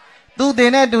 Do they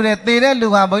not do that? They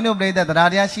Lua Bono play that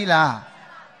Radia Shila.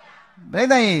 They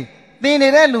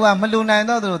Lua Maluna and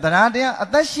other Radia,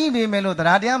 at that she be Melo, the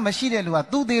Radia, Machine Lua,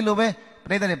 do they love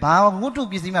play the power, would to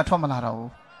be seen at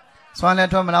Tomalaro. Swan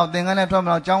Tomal, Dengana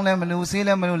Tomal, John Lemon,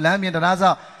 Sailor Manu, Lamia, the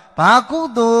Raza, Baku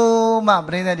do ma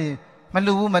brother,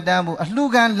 Malu, Madamu, a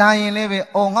Lugan lying levy,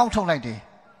 or out like day.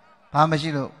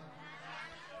 Pamashilo.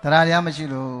 The Radia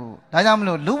Machilo.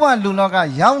 Dayamlo, Lua Lunoga,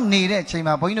 young needed,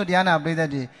 Chima, Boino Diana,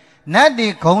 brother.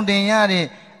 Nadi Kondinyari,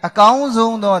 a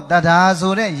council no Dada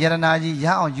Zure, Yeranaji,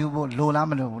 Yao Jubo, Lola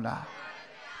Manula.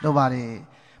 Nobody.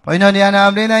 Poino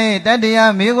Diana Blina,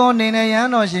 Dadia, Migo, Nina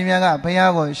Yano, Shimiaga,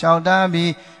 Payago,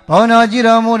 Shautabi, Pono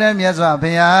Giro Mudem Yazwa,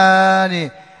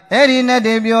 Payari, Edina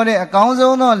de Biore, a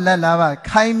council no Lava,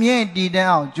 Kaimie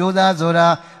Dida, Joda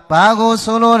Zora, Pago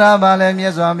Solora, Balem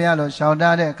Yazwa Mialo,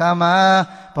 Shautade, Kama,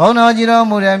 Pono Giro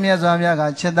Mudem Yazwa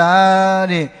Miaga,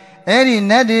 Chedari. Eri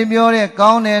Nedi Biore,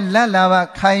 Kaune, Lava,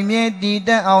 Kaimie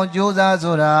Dida, Joza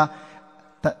Zora,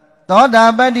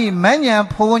 သောတာပတ္တိမဉ္ဇဉ်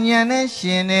ဖိုဉ္ဇဉ်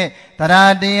နဲ့ရှင်တဲ့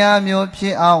တရားတရား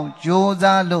မျိုးဖြစ်အောင်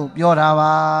ကြိုးစားလို့ပြောတာပါ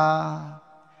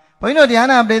ဘုန်းကြီးတို့တ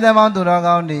ရားနာပရိသတ်ပေါ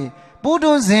င်းသူတော်ကောင်းတွေပု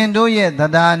ထုဇဉ်တို့ရဲ့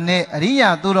တရားနဲ့အရိယာ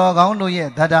သူတော်ကောင်းတို့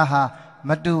ရဲ့တ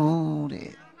ရားဟာမတူဘူးတဲ့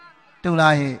တူ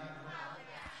လားဟဲ့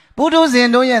ပုထု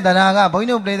ဇဉ်တို့ရဲ့တရားကဘုန်း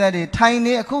ကြီးတို့ပရိသတ်တွေထိုင်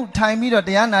နေအခုထိုင်ပြီးတော့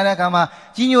တရားနာတဲ့အခါ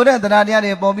မှာကြီးညိုတဲ့တရားတ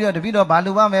ရားတွေပေါ်ပြီးတော့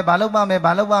တပိတော့ဘာလုပ်ပါမယ်ဘာလုပ်ပါ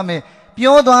မယ်ဘာလုပ်ပါမယ်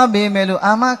ပြောသွားပေ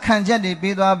မယ်လို့အာမခံချက်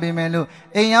တွေပေးသွားပေ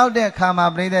မယ်လို့အိမ်ရောက်တဲ့ခါမှာ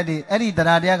ပြိဿတွေအဲ့ဒီ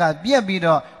တရားတရား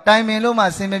ကပြက်ပြီးတော့တိုင်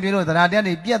ပင်လို့မှဆင်မပြေလို့တရားတရား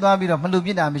တွေပြက်သွားပြီးတော့မလူပြ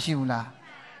စ်တာမရှိဘူးလား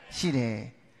ရှိတယ်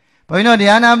ဘုန်းကြီးတို့တ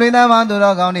ရားနာပြိဿပေါ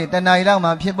င်းသူတော်ကောင်းတွေတဏှာကြီး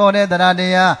လောက်မှဖြစ်ပေါ်တဲ့တရား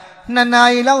တရား2 နာ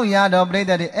ရီလောက်ရတော့ပြိဿ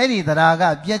တွေအဲ့ဒီတရား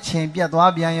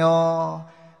ကပြက်ချင်ပြက်သွားပြန်ရော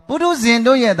ပုထု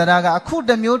ဇဉ်တို့ရဲ့တရားကအခု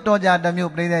တစ်မျိုးတော်ကြ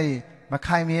တစ်မျိုးပြိဿတွေမ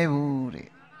ခိုင်မြဲဘူးတဲ့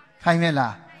ခိုင်မြဲ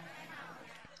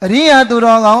လားအရိယာသူ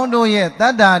တော်ကောင်းတို့ရဲ့တ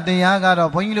တ္တာတရား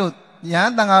ကတော့ဘုန်းကြီးတို့ရဟ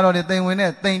န်းတန်ဃာတော်တွေတိမ်ဝင်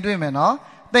နဲ့တိမ်တွေ့မယ်နော်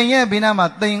တိမ်ရဲ့ဘေးနားမှာ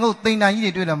တိမ်ငုတ်တိမ်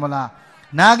တန်ကြီးတွေတွေ့တယ်မ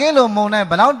လားနာကင်းလိုမုံနဲ့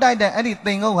ဘလောက်တိုက်တဲ့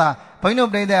အဲ့ဒီတိမ်ငုတ်ဟာဘုန်းကြီးတို့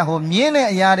ပြိဿဟိုမြင်း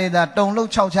တဲ့အရာတွေသာတုံ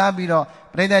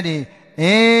လှုပ်ခြောက်ချပြီးတော့ပြိဿတွေ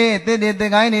တစ်တ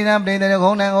စ်ကိုင်းနေတာပြိဿ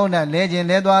တွေခုံတန်းခုံတန်းလဲခြင်း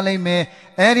လဲသွားလိမ့်မယ်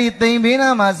အဲ့ဒီတိမ်ဘေး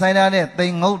နားမှာဆိုင်ထား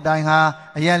တဲ့တိမ်ငုတ်တိုင်ဟာ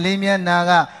အရ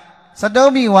လေးမျက်နာက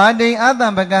စတုပိဝါတိန်အ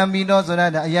တံပကံပြီးတော့ဆို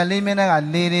တဲ့အရလေးမျက်နှာက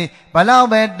လေတွေဘ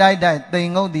လောက်ပဲတိုက်တိမ်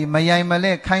ငုတ်ဒီမယိုင်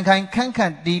မလဲခိုင်ခိုင်ခန့်ခ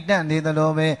န့်တီးတန့်နေ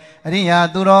သလိုပဲ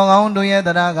အရိယာသူတော်ကောင်းတို့ရဲ့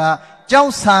တရား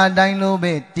ကကြောက်စာတိုင်းလိုပဲ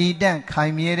တီးတန့်ခို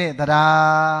င်မြဲတဲ့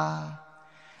တရား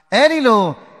အဲ့ဒီလို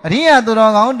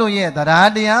အရိယာသူတော်ကောင်းတို့ရဲ့တရား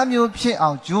တရား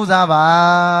မျိုးဖြစ်အောင်ကြိုးစား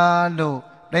ပါလို့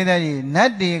ပြိဿကြီး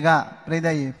နတ်တွေကပြိ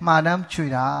ဿကြီးမှားတ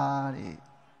မ်းချွေတာတဲ့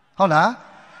ဟုတ်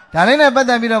လားဒါလေးနဲ့ပတ်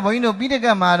သက်ပြီးတော့ဘုန်းကြီးတို့ပိဋက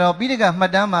တ်မှာတော့ပိဋ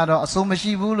ကတ်မှတ်တမ်းမှာတော့အဆိုမရှိ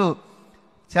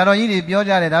ဘူးလို့ဆရာတော်ကြီး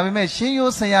တွေပြောကြတယ်ဒါပေမဲ့ရှင်း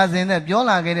ရိုးဆရာစဉ်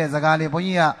နဲ့ပြောလာခဲ့တဲ့စကားလေးဘု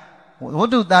န်းကြီးက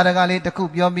ဝတ္ထုတာရကလေး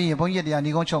တစ်ခုပြောပြီးရင်ဘုန်းကြီးတ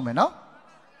ရားညီကုန်းချုပ်မယ်နော်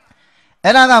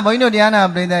အဲ့ဒါကဘုန်းကြီးတို့တ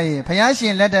ရားနာပရိသတ်ကြီးဘုရားရှ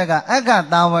င်လက်ထက်ကအက္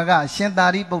ခတာဝ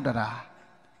ကရှင်သာရိပုတ္တရာ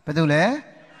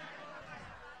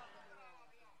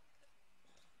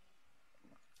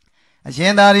ဘယ်သူလဲအရှ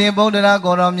င်သာရိပုတ္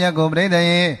တရာကိုတော်မြတ်ကိုပရိ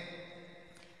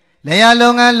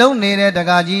သတ်ကြီးလေယာလုပ်ငန်းလုပ်နေတဲ့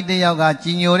တက္ကကြီးတယောက်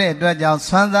ကကြီးညိုတဲ့အတွက်ကြော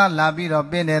င့်ဆွမ်း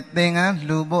စားလာပြီးတော့ပြင်းတယ်သင်္က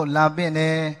န်းလှူဖို့လာပြင်းတ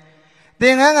ယ်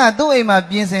သင်္ကန်းကသူ့အိမ်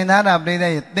မှာပြင်ဆင်ထားတာပြိ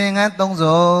ဿရဲ့သင်္ကန်း 3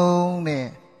 စုံတဲ့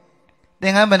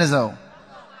သင်္ကန်းဘယ်နှစုံ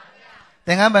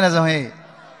သင်္ကန်းဘယ်နှစုံ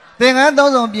ဟဲ့သင်္ကန်း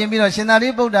 3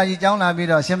 စုံပြင်ပြီးတော့ရှင်သာရိပုတ္တရာကြီးကျော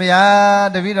င်းလာပြီးတော့ရှင်ဘုရား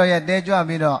တပည့်တော်ရဲ့တဲ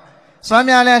ကြွပြီးတော့စွမ်း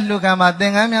များလဲလှူခံပါသ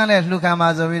င်္ကန်းများလဲလှူခံ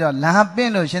ပါဆိုပြီးတော့လာပ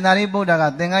င့်လို့ရှင်သာရိပုတ္တရာ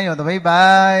ကသင်္ကန်းရောတပိတ်ပို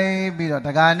က်ပြီးတော့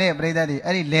တက္ကနဲ့ပြိဿတွေ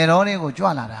အဲ့ဒီလေတော်လေးကိုကြွ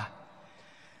လာတာ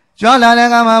ကြွလာတဲ့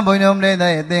အခါမှာဘုန်းတော်ပြိ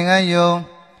ဿရဲ့သင်္ကန်း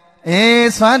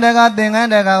ယုံစွမ်းတက္ကသင်္ကန်း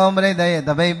တက္ကကိုပြိဿရဲ့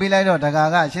တပိတ်ပေးလိုက်တော့တက္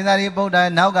ကကရှင်သာရိပုတ္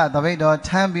တရာနောက်ကတပိတ်တော်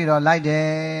ထမ်းပြီးတော့လိုက်တယ်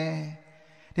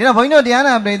ဒီတော့ဘုန်းကြီးတို့တ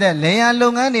ရားနာပြိ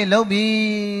ဿလေယာလုပ်ငန်းတွေလုပ်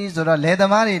ပြီးဆိုတော့လေသ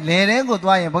မားတွေလေတဲ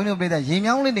ကိုသွားရင်ဘုန်းကြီးတို့ပြိ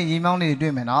ဿရေမြောင်းလေးတွေ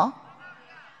တွေ့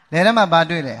မယ်နော်လေထဲမှာဘာ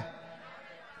တွေ့လဲ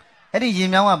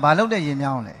အဲ့ဒီရေမြောင်းကဘာလုပ်တဲ့ရေ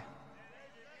မြော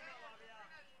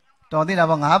င်းလဲတော်သေးတာ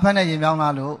ပေါ့ငါးဖက်တဲ့ရေမြောင်း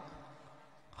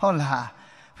လားလို့ဟုတ်လား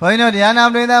ဘုန်းကြီးတို့တ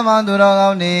ရားနာပရိသတ်ပေါင်းသူတော်ကော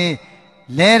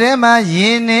င်းနေလေထဲမှာ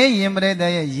ရေနေရင်ပရိ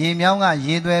သတ်ရဲ့ရေမြောင်းက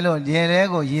ရေ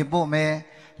သွဲလို့ရေထဲကိုရေပို့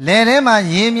မယ်လေထဲမှာ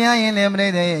ရေများရင်လည်းပရိ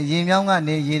သတ်ရဲ့ရေမြောင်းက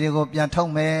နေရေတွေကိုပြန်ထု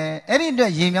တ်မယ်အဲ့ဒီ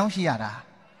အတွက်ရေမြောင်းရှိရတာ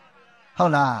ဟု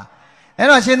တ်လားအဲ့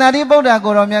တော့ရှင်သာရိပုတ္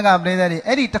တရာကိုတော်မြတ်ကပရိသတ်တွေ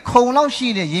အဲ့ဒီတခုံလောက်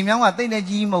ရှိတဲ့ရေမြောင်းကတိတ်လည်း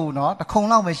ကြီးမဟုတ်ဘူးနော်တခုံ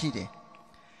လောက်ပဲရှိ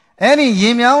တယ်အဲ့ဒီ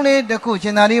ရေမြောင်းလေး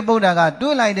တစ်ခုရှင်သာရိပုတ္တရာ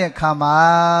ကတွေးလိုက်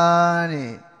တဲ့ခါမှာ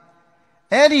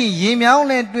တဲ့အဲ့ဒီရေမြော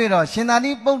င်းလေးတွေ့တော့ရှင်သာ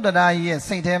ရိပုတ္တရာရဲ့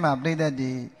စိတ်ထဲမှာပြိတ္တတ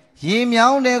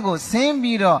ည်းရေမြောင်းလေးကိုဆင်း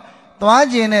ပြီးတော့သွား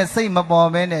ခြင်းနဲ့စိတ်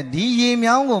မပေါ်ဘဲနဲ့ဒီရေ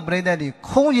မြောင်းကိုပြိတ္တတည်း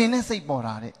ခုံခြင်း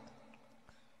နဲ့စိတ်ပေါ်တာတဲ့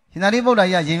ရှင်သာရိပုတ္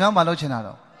တရာရေမြောင်း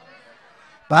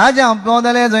မလုပ်ချင်တာတော့ဘာကြောင့်ပေါ်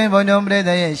တယ်လဲဆိုရင်ဘုန်းတော်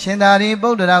ပြိတ္တ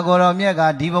ရဲ့ရှင်သာရိပုတ္တရာကိုတော်မြတ်က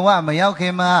ဒီဘဝမရောက်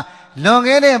ခင်မှာလွန်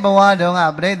ခဲ့တဲ့ဘဝတုန်းက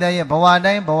ပြိတ္တရဲ့ဘ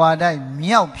ဝတို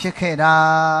င်းမြောက်ဖြစ်ခဲ့တာ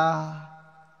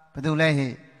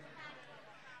ဘယ်သူလဲဟဲ့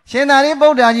ရှင်သာရိပု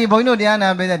တ္တရာကြီးဘုန်းကြီးတို့တရားနာ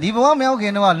ပြိတ္တဒီဘဝမရောက်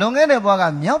ခင်တော့လွန်ခဲ့တဲ့ဘဝက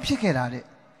မြောက်ဖြစ်ခဲ့တာတဲ့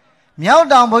မြောက်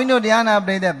တောင်ဘုန်းကြီးတို့တရားနာ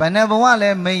ပြိတ္တဘယ်နှဘ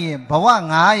ဝလဲမေးရင်ဘဝ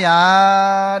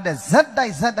900တဲ့ဇက်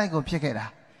တိုက်ကိုဖြစ်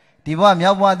ခဲ့တာဒီဘ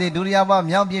ဝမြောက်ဘဝတည်းဒုတိယဘဝ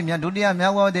မြောက်ဖြစ်ဒုတိ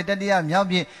ယမြောက်ဘဝတည်းတတိ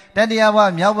ယမြောက်ဖြစ်တတိယဘ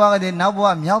ဝမြောက်ဘဝတည်းနောက်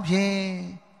ဘဝမြောက်ဖြစ်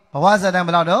ဘဝဇက်တိုင်းဘ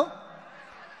ယ်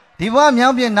လောက်တော့ဒီဘ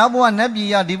ဝမြောက်ပြည့်နောက်ဘဝနတ်ပြည်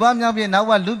ရောက်ဒီဘဝမြောက်ပြည့်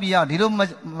နောက်ဘဝလူပြည်ရောက်ဒီ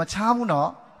လိုမချား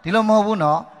ဘူးနော်ဒီလိုမဟုတ်ဘူး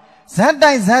နော်ဇက်တို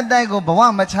က်ကိုဘ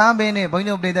ဝမချားဘဲနဲ့ဘုန်း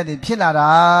ကြီးတို့ပြိတ္တ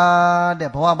တွေဖြစ်လာတာတဲ့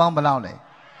ဘဝပေါင်းဘယ်လောက်လဲ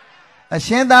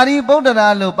အရှင်သာရိပုတ္တရာ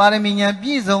လိုပါရမီဉာဏ်ပြ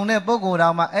ည့်စုံတဲ့ပုဂ္ဂိုလ်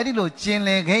တော်မှာအဲ့ဒီလိုကျင်လ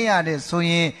ည်ခဲ့ရတဲ့ဆို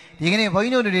ရင်ဒီကနေ့ဘုန်းကြီး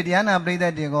တို့တွေတရားနာပြိတ္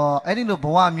တတွေကအဲ့ဒီလိုဘ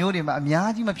ဝမျိုးတွေမှာ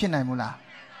အများကြီးမဖြစ်နိုင်ဘူး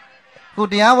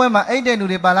လားခုတရားပွဲမှာအိတ်တဲ့လူ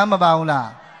တွေပါလားမပါဘူး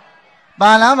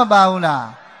လားပါလားမပါဘူး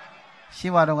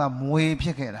လားရှင်းပါတော့ကမွေဖြ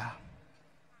စ်ခဲ့တာ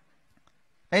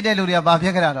အဲ့တဲ့လူတွေကဘာဖြ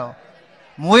စ်ကြတာတော့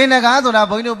မွေးနဂါဆိုတာ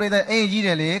ဘုန်းကြီးတို့ပြတဲ့အိမ်ကြီး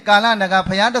တယ်လေကာလ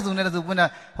နဂါဖျားတဆူနဲ့တဆူပွ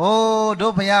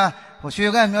င့်တာဟိုးတို့ဖျားဟိုရွှေ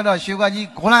ကမြောတော့ရွှေကကြီး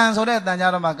ဂလန်ဆိုတဲ့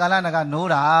တန်ကြတော့မှကာလ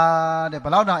နဂါနိုးတာတဲ့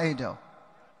ဘလောက်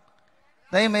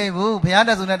တောင်အိတ်တော့သိမိဘူးဖျား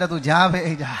တဆူနဲ့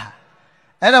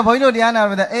တဆူကြားပဲအိတ်တာအဲ့တော့ဘုန်းကြီးတို့တ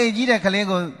ရားနာပြတဲ့အိမ်ကြီးတဲ့က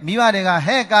လေးကိုမိဘတွေ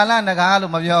ကဟဲ့ကာလနဂါ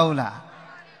လို့မပြောဘူး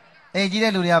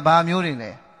လားအိမ်ကြီးတဲ့လူတွေကဘာမျိုးတွေ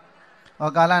လဲ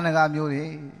ဟောကာလနဂါမျိုး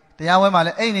တွေတရားဝဲမှာ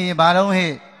လဲအိမ်နေ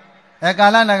ရင်ဘာတော့ဟဲ့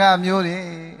ကာလနဂါမျိုးတွေ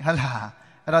ဟလား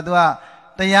အဲ့တော့ तू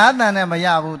ကတရားတန်နဲ့မ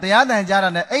ရဘူးတရား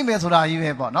တန်ကြားတာနဲ့အိမ်ပဲ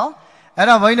ဆိုတာကြီးပဲပေါ့နော်အဲ့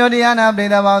တော့ဘုန်းကြီးတို့တ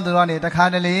ရားနာပြည်သားပေါင်းသူတို့နေ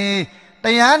တခါတလေ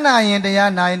တရားနာရင်တ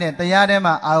ရားနာရင်နဲ့တ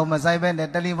ရားထဲမှာအာရုံမဆိုင်ပဲနဲ့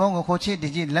တယ်လီဖုန်းကိုခိုးချစ်တ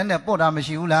ကြည့်လက်နဲ့ပို့တာမ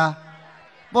ရှိဘူး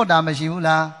လားပို့တာမရှိဘူး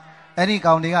လားအဲ့ဒီ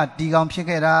ကောင်တွေကဒီကောင်ဖြစ်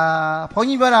ခဲ့တာဘုန်း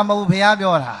ကြီးပြောတာမဟုတ်ဘူးဘု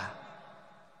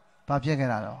ရားပြောတာဘာဖြစ်ခဲ့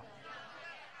တာတော့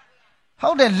ဟု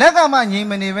တ်တယ်လက်ကမှငြိမ်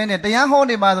မနေပဲနဲ့တရား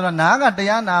ဟောနေပါဆိုတော့နားက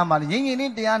တရားနာမှလေငြိမ်ငြိမ်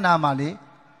လေးတ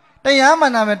ရားနာမှလေတ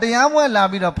ရားမှနာမယ်တရား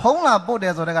ပွဲလာပြီးတော့ဖုံးလာပို့တ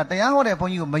ယ်ဆိုတော့ကတရားဟောတဲ့ဘု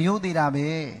န်းကြီးကိုမယိုးသေးတာပဲ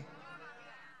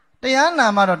တရားနာ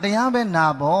မှတော့တရားပဲနာ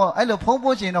ပေါ့အဲ့လိုဖုံး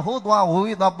ပို့ချင်တော့ဟိုးသွား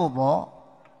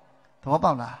ဝေးသွားပို့ပေါ့သ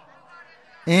ဘောပေါက်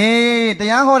လားအေး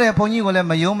တရားဟောတဲ့ဘုန်းကြီးကိုလည်း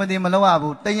မယုံမသိမလုပ်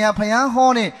ရဘူးတရားဖျား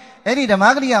ဟောနေအဲ့ဒီဓမ္မ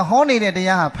ဂရိယဟောနေတဲ့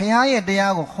တရားဟာဖျားရဲ့တ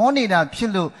ရားကို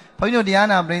ဟောနေတာဖြစ်လို့ဘုန်းကြီးတို့တရား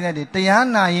နာပြိဿတွေတ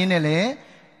ရားနာရင်းနဲ့လေ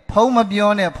ဖုံး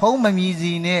မပြောနဲ့ဖုံး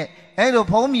မမြည်စီနဲ့အဲ့လို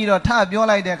ဖုံးမြည်တော့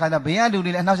ထပြောလိုက်တဲ့အခါကျဘေးကလူ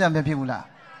တွေလည်းအနှောက်အယှက်မဖြစ်ဘူးလား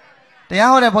တရား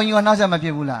ဟောတဲ့ဘုန်းကြီးကနှောက်ယှက်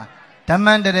မဖြစ်ဘူးလားဓမ္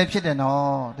မန်တည်းဖြစ်တယ်နော်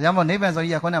ဒါကြောင့်မို့နိဗ္ဗာန်ဆို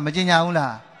ကြီးကခေါင်းကမကျင်ညာဘူး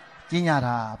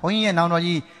လားကျင်ညာတာဘုန်းကြီးရဲ့နောင်တော်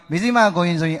ကြီးမေဇိမကို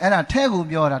ရင်ဆိုရင်အဲ့ဒါထဲကူ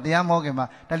ပြောတာတရားမဟုတ်ခင်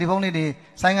မှာတယ်လီဖုန်းလေး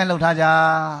တွေဆိုင်းငံ့လှုပ်ထားကြ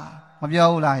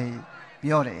မပြောဘူး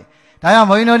လားဟိပြောတယ်ဒါကြော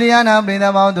င့်ဘုန်းကြီးတို့တရားနာပြည်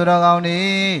သားပေါင်းသူတော်ကောင်းတွေ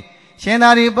ရှင်သာ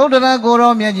ရိပုတ္တရာကို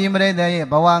ရောမြတ်ကြီးပရိသတ်ရဲ့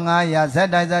ဘဝ900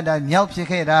ဇက်တို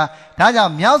င်းမြောက်ဖြစ်ခဲ့တာဒါကြော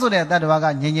င့်မြောက်ဆိုတဲ့တတ္တဝါက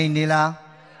ငြိမ်ငြိမ်နေ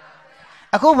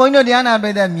လားအခုဘုန်းကြီးတို့တ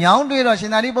ရားနာပြည်သားမြော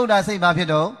င်းတွေ့တော့ရှင်သာရိပုတ္တရာစိတ်ဘာဖြစ်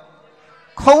တော့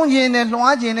ခုံးခြင်းနဲ့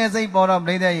လွှားခြင်း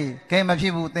နဲ့စိတ်ပေါ်တော့ပြိဿကြီးကဲမဖြ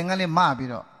စ်ဘူးသင်္ကန်းလေး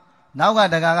မပြီးတော့နောက်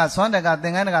ကတကာကစွမ်းတကာသ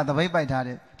င်္ကန်းတကာသပိတ်ပိုက်ထားတ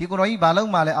ယ်ဒီ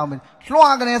ကိုတော်ကြီးဘာလုံးမှလဲအောင်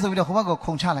မလွှားကနေဆိုပြီးတော့ဟိုဘက်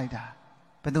ကိုခုံချ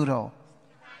လိုက်တာဘယ်သူတော့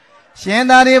ရှင်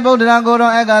သာရိပုတ္တရာကို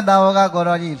တော်အက္ခတာဝက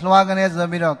ကိုတော်ကြီးလွှားကနေဆို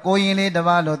ပြီးတော့ကိုရင်လေးတစ်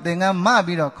ပါးလို့သင်္ကန်းမ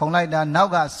ပြီးတော့ခုံလိုက်တာ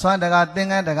နောက်ကစွမ်းတကာသင်္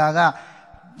ကန်းတကာက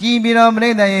ကြည်ပြီးတော့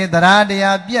ပြိဿကြီးသရ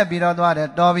တရားပြက်ပြီးတော့သွား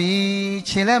တယ်တော်ပြီ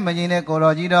ခြေလက်မငိမ့်တဲ့ကို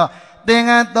တော်ကြီးတော့သင်္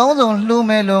ကန်း3စုံလှူ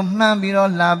မယ်လို့မှန်းပြီးတော့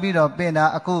လာပြီးတော့ပြင်တာ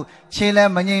အခုခြေလဲ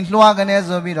မငိမ့်လွှားကနေ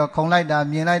ဆိုပြီးတော့ခုံ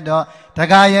လိုက်တာမြင်လိုက်တော့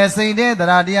တခါရဲ့စိတ်တဲ့တ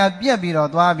ရားတ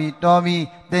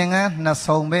ရားပြက်ပြီးတော့သွားပြီးတော်ပြီးသင်္ကန်း2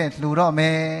စုံပဲလှူတော့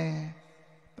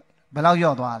မယ်ဘယ်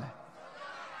လောက်ရော့သွားလဲ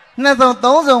2စုံ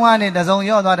3စုံကနေ1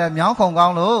စုံရော့သွားတယ်မြောင်းခုံ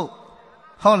ကောင်းလို့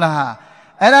ဟုတ်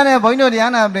လားအဲ့ဒါနဲ့ဘုန်းကြီးတို့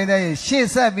တရားနာပြည်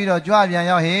တဲ့ရှေ့ဆက်ပြီးတော့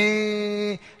ကြွပြန်ရောက်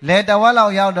ဟေးလဲတဝက်လော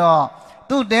က်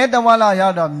ရောက်တော့သူ့တဲတဝက်လောက်ရော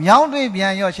က်တော့မြော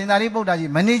င်းတွေ့ပြန်ရောရှင်သာရိပုတ္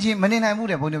တရာကြီးမနေနိုင်ဘူး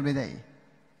တဲ့ဘုန်းကြီးပြည်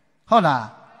တဲ့ဟုတ်လား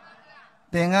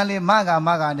သင်္ကန်းလေးမ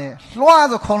ကနဲ့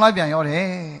လွှားဆိုခုံလိုက်ပြန်ရောတယ်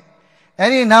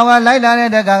အဲ့ဒီနောက်ကလိုက်လာ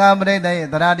တဲ့တက္ကကပရိသတ်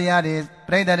ရဲ့သရတရားတွေ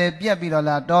ပရိသတ်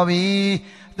တွေပြက်ပြီးတော့လာတော်ပြီ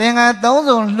သင်္ကန်း3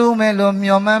စုံလှူ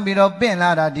မယ်လို့မျှော်မှန်းပြီးတော့ပင့်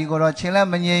လာတာဒီကိုတော့ချင်း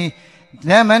လက်မငိ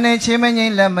မ့်လက်မနေချင်း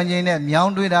မငိမ့်လက်မငိမ့်နဲ့မြော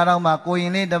င်းတွေ့တာတော့မှကို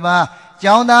ရင်လေးတစ်ပါး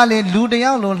ကျောင်းသားလေးလူတ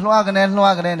ယောက်လိုလွှားကနေ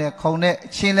နဲ့ခုံ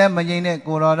နဲ့ချင်းလက်မငိမ့်နဲ့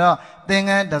ကိုတော့သင်္က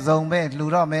န်း1စုံပဲလှူ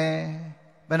တော့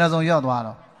မယ်ဘယ်နှ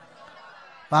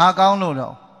စုံရော့သွားတော့ဘာကော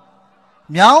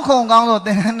င်းလို့တော့မြောင်းခုံကောင်းလို့သ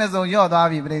င်္ကန်း2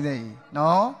စုံရော့သွားပြီပြိဿကြီး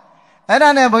နော်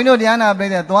အဲ့ဒါနဲ့ဘုန်းကြီးတို့တရားနာပြိ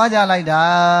ဿသွားကြလိုက်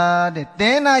တာ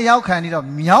တဲ့တဲနာရောက်ခံပြီးတော့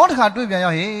မြောင်းတစ်ခါတွေ့ပြန်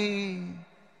ရောဟေး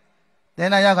တဲ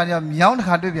နာရောက်ခံပြီးတော့မြောင်း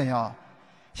တစ်ခါတွေ့ပြန်ရော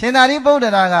ရှင်သာရိပုတ္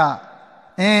တရာက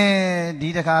ဒီ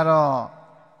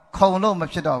တစ်ခါတော့ခုံလို့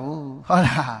မဖြစ်တော့ဘူးဟုတ်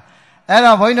လားအဲ့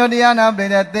တော့ဘုန်းကြီးတို့တရားနာပြိ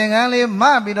ဿသင်္ကန်းလေး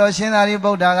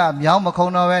မပြီးတော့ရှင်သာရိပုတ္တရာကမြောင်းမခုံ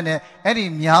တော့ပဲနဲ့အဲ့ဒီ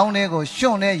မြောင်းလေး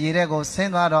ကိုရွှွန့်တဲ့ရေတဲ့ကိုဆ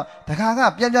င်းသွားတော့တခါ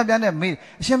ကပြက်နဲ့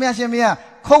မေးအရှင်မရ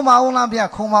ခုံမအောင်လား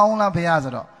ဗျာခုံမအောင်လားဗျာ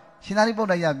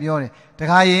ဆိုတော့ရှင်သာရိပုတ္တရာပြောတယ်တ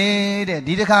ခါရေးတဲ့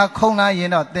ဒီတခါခုံလာ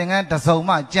ရင်တော့သင်္ကန်း1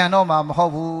စုံမှကြံတော့မှာမဟု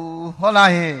တ်ဘူးဟုတ်လား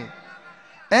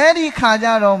ဟဲ့အဲ့ဒီခါကြ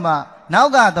တော့မှ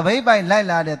နောက်ကသပိတ်ပိုက်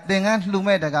လိုက်လာတဲ့သင်္ကန်း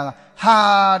လှူမဲ့တခါက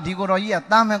ဟာဒီကိုတော်ကြီးက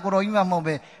တာမန်ကိုတော်ကြီးမှ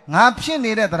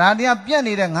မဟုတ်ပဲငါဖြစ်နေတဲ့သရတရားပြက်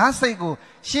နေတဲ့ငါစိတ်ကို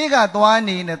ရှေး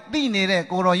ကသွားနေနဲ့တိနေ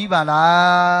တဲ့ကိုတော်ကြီးပါ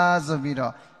လားဆိုပြီး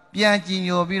တော့ပြန်ကြည်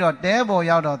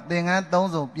ညိုပြီးတော့တဲပေါ်ရောက်တော့သင်္ကန်း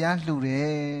3စုံပြန်လှူ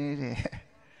တယ်တဲ့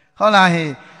ဟုတ်လားဟဲ့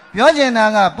ပြောချင်တာ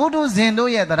ကပုထုဇဉ်တို့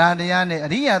ရဲ့သရတရားနဲ့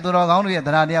အရိယာသူတော်ကောင်းတို့ရဲ့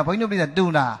သရတရားဘုန်းကြီးတို့ပြည့်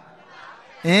တူ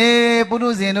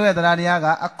လားပုထုဇဉ်တို့ရဲ့သရတရားက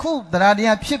အခုသရတ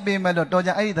ရားဖြစ်ပေမဲ့လို့တော်ကြ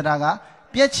အဲ့ဒီသရက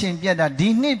ပြက်ချင်ပြက်တာဒီ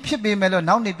နှစ်ဖြစ်ပေ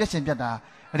မဲ့လို့နောက်နှစ်ပြက်ချင်ပြက်တာ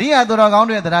အရိယာသူတော်ကော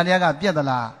င်းတို့ရဲ့သရတရားကပြက်သ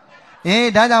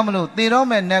လားဒါကြောင့်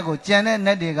မလို့သေတော့မဲ့နတ်ကိုကြံတဲ့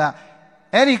နတ်တွေ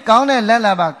ကအဲ့ဒီကောင်းတဲ့လက်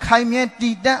လာပါခိုင်မြဲ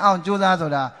တည်တတ်အောင်ကြိုးစားဆို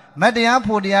တာမတ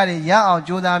ရားဖို့တရားတွေရအောင်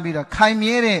ကြိုးစားပြီးတော့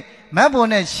ခိုင်မြဲတဲ့မတ်ဖို့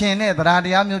နဲ့ရှင်တဲ့သရ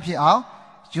တရားမျိုးဖြစ်အောင်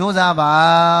ကြိုးစားပါ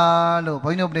လို့ဘု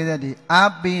န်းကြီးတို့ပြည်သက်တွေ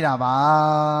အားပေးတာပါ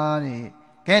တဲ့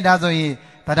ကဲဒါဆိုရင်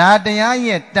တရားတရား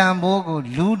ရဲ့တန်ဖိုးကို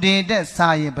လူတွေတဲ့စာ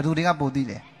ရင်ဘယ်သူတွေကပို့သိ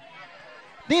လဲ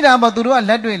သိတာပေါ့သူတို့က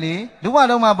လက်တွေ့လေလူဘ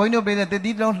လုံးမှာဘုန်းကြီးတို့ပြည်သက်တစ်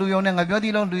သီးလုံးလှူယုံနဲ့ငပြော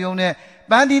သီးလုံးလှူယုံနဲ့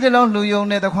ပန်းသီးတစ်လုံးလှူယုံ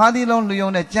နဲ့သခွားသီးလုံးလှူယုံ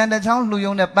နဲ့ကြံတစ်ချောင်းလှူ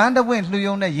ယုံနဲ့ပန်းတစ်ပွင့်လှူ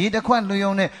ယုံနဲ့ရေတစ်ခွက်လှူ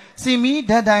ယုံနဲ့စီမီ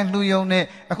ဓာတ်တိုင်းလှူယုံနဲ့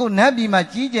အခုနတ်ပြည်မှာ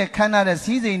ကြီးကျယ်ခမ်းနားတဲ့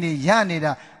စီးစိမ်တွေရနေ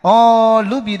တာဩ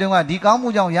လူပြည်တုန်းကဒီကောင်းမှု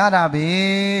ကြောင့်ရတာပဲ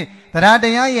တရားတ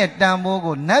ရားရဲ့တန်ဖိုး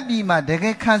ကိုနတ်ပြည်မှာတက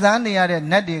ယ်ခံစားနေရတဲ့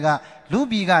နတ်တွေကလူ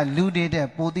ပြည်ကလူတွေတဲ့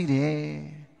ပိုသိတယ်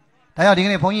ဒါကြောင့်ဒီက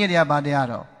နေ့ဘုန်းကြီးတွေကဗာတရား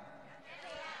တော့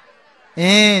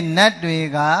နတ်တွေ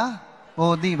က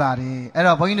ပိုသိပါတယ်အဲ့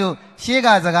တော့ဘုန်းကြီးတို့ရှေးက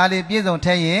စကားလေးပြည့်စုံ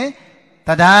ထဲရင်တ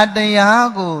ရားတရား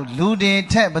ကိုလူတွေ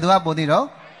ထက်ဘယ်သူကပိုသိတော့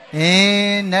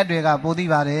နတ်တွေကပိုသိ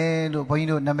ပါတယ်လို့ဘုန်းကြီး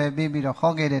တို့နာမည်ပေးပြီးတော့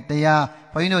ခေါ်ခဲ့တဲ့တရား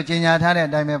ဘုန်းကြီးတို့ကျင်ညာထားတဲ့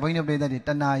အတိုင်းပဲဘုန်းကြီးတို့ပြည်သက်တွေတ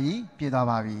ဏှာကြီးပြည့်သွား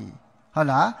ပါပြီဟုတ်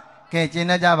လားကဲကျင်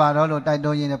တတ်ကြပါတော့လို့တိုက်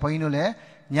တွန်းရင်းနဲ့ဘုန်းကြီးတို့လည်း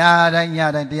ညတိုင်း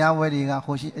တရားဝဲတွေက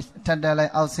ဟိုရှိထက်တက်လို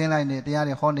က်အောက်ဆင်းလိုက်နေတရား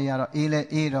တွေဟောနေရတော့အေးလဲ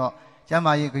အေးတော့ကျမ်း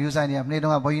မာရေးဂရုစိုက်နေရမနေ့တု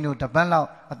န်းကဘုန်းကြီးတို့တပတ်လောက်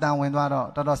အတန်ဝင်သွားတော့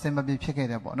တော်တော်စင်မပြေဖြစ်ခဲ့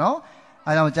တယ်ပေါ့နော်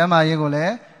အဲကြောင့်ကျမ်းမာရေးကိုလ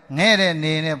ည်းငဲ့တဲ့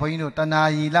နေနဲ့ဘုန်းကြီးတို့တဏှာ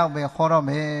ကြီးလောက်ပဲခေါ်တော့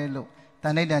မယ်လို့တ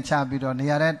န်ဋိဌာန်ချပြီးတော့နေ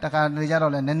ရာတဲ့တခါနေကြ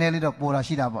တော့လည်းနည်းနည်းလေးတော့ပိုတာ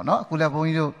ရှိတာပေါ့နော်အခုလည်းဘုန်း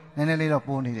ကြီးတို့နည်းနည်းလေးတော့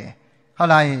ပိုနေတယ်ဟုတ်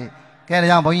လားကဲဒါ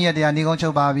ကြောင့်ဘုန်းကြီးရဲ့တရားနေကုန်းချု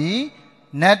ပ်ပါပြီ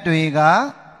နတ်တွေက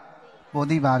ပို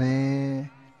သိပါတ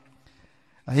ယ်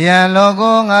အယံလော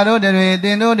ကောငါတို့တွေတ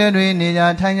င်တို့တွေနေကြ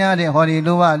ထိုင်ကြတဲ့ဟောဒီ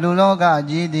လူဝလူလောက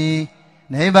ကြီးသည်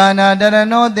နိဗ္ဗာန်တရ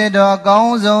ဏောတေတော်ကော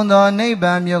င်းဆုံးသောနိဗ္ဗာ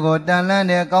န်မြို့ကိုတန်လန်း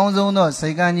တဲ့ကောင်းဆုံးသောစိ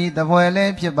တ်ကံကြီးတပွဲ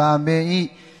လေးဖြစ်ပါပေ၏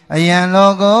အယံ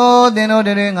လောကောတင်တို့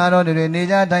တွေငါတို့တွေနေ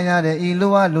ကြထိုင်ကြတဲ့ဤလူ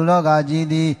ဝလူလောကကြီး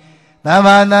သည်သဗ္ဗ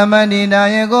သမန္တိတာ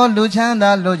ယေကိုလူချမ်း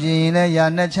သာလိုချင်ရင်လည်းရ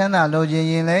နှချမ်းသာလိုချင်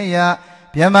ရင်လည်းရ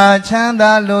မြမချမ်း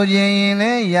သာလိုချင်ရင်လ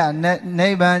ည်းရနိ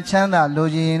ဗ္ဗာန်ချမ်းသာလို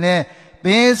ချင်ရင်လည်း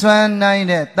ပေးစွမ်းနိုင်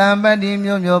တဲ့တမ္ပတ္တိ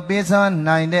မျိုးမျိုးပေးစွမ်း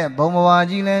နိုင်တဲ့ဘုံဘဝ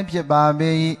ကြီးလည်းဖြစ်ပါပေ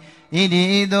၏ဣတိ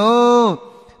ဤသို့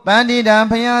ပန္တိတာ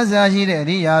ဖျားစာရှိတဲ့အ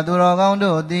ရိယာသူတော်ကောင်း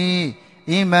တို့သည်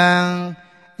ဣမံ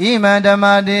ဓမ္မ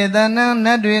ဒေသနာန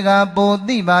တ်တွေကပို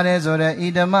သိပါတယ်ဆိုတဲ့ဣ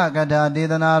ဓမ္မကထာဒေ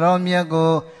သနာတော်မြတ်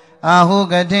ကိုအာဟု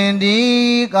ကထင်ဒီ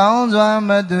ကောင်းစွာမ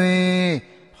သွေ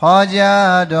ဟော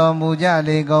ကြားတော်မူကြ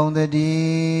လေကုန်သတ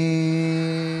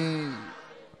ည်း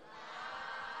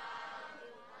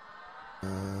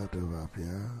တို့ပါ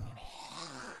ဗျာ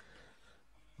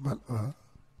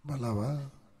မလာပါ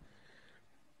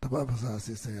တပတ်ပစာစ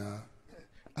စ်စရာ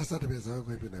အစတပြေစော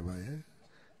ခွင့်ပြုနေပါရဲ့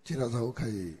ခြေတော်စောဥခို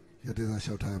င်ရတဲ့စာ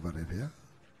လျှောက်ထားပါတယ်ဗျာ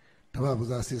တပတ်ပ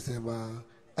စာစစ်စင်မှာ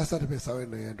အစတပြေစောရဲ့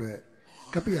နေတဲ့အတွက်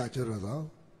ကပိယကျွတော်စော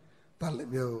တန်လ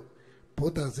မျိုးဘု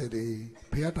ဒ္ဓစေတီ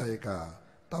ဘုရားတိုင်က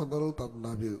တောင်းတလုံးတောင်း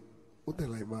နာပြုဥတ္တ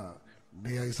လိုက်မှ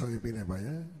နေရာဆောင်ရပေးနေပါ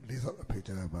ရဲ့လေးစောအဖေ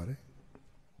ချရပါတယ်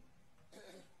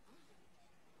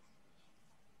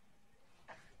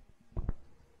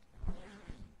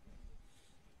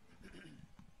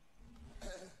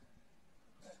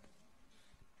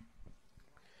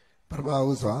ပရမ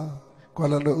ဥစွာကွာ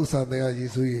လန်တို့ဥစ္စာတရားယေ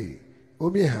စု၏ဥ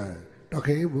မြင့်ဟံတော်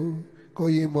ခေမူကို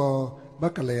ရင်မောမ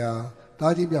က္ကလျာတာ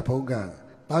ကြီးမြတ်ဖုံးက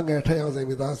တာငယ်ထရောက်စိ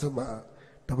မိသားစုမှ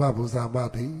ဓမ္မဘူဇာမ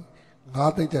သည်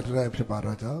ငါးသိမ့်ချက်တိုင်းဖြစ်ပါ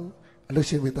တော့ကြောင့်အလု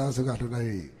ရှင်မိသားစုကလူတို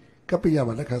င်းကပ္ပိယ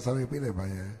မှာလက်ခံဆောင်ရပေးနေပါ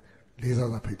ရဲ့လေးစား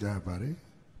စွာဖိတ်ကြားပါတယ်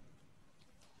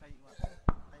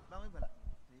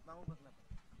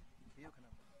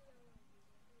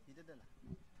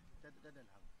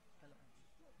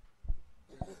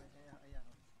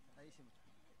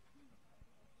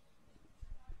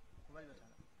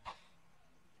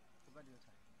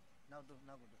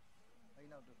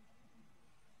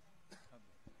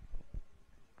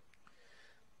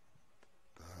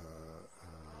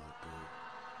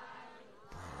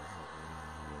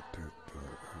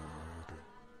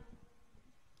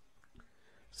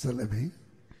ဆလမီ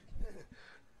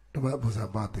ဓမ္မဘူဇာ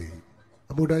မတိ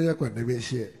အမှုတရားကွနေမ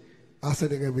ရှိအာစ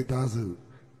တကမိသားစု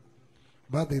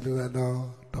မတိလူတော်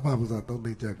ဓမ္မဘူဇာသုံး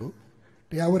သိချက်ကို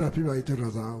တရားဝရပြပြကျွ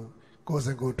တော်ဆောင်ကိုယ်စ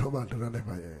င်ကိုထုံးမှထူရနိုင်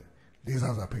ပါရဲ့လေး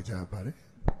စားစွာဖိတ်ကြားပါတယ်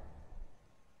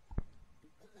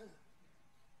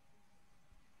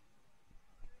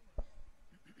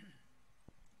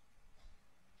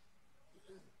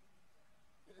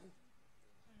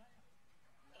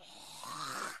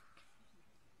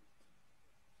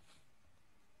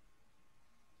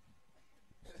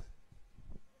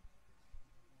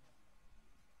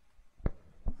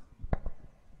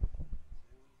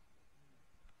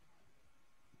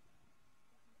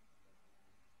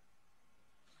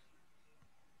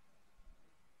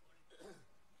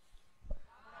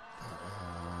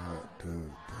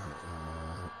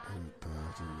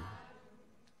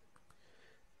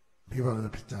မိဘလ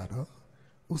ည်းဖြစ်ကြတော့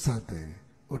ဥစ္စာတဲ့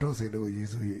ဥထုံးစိန်တို့ယေ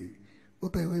ရှု၏ဥ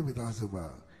သိဝိမိသားစုမှာ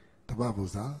ဓမ္မပူ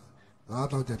ဇာ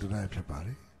9000ကျပ်တူတိုင်းဖြစ်ပါတ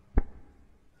ယ်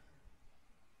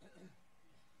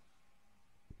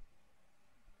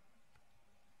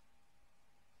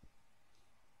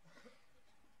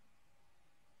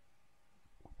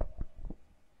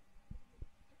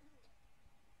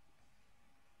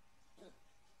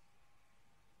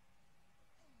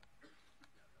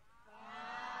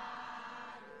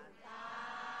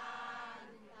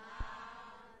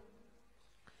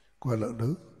ကွယ်လုံး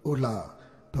တို့ဥလာ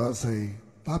တော်စိန်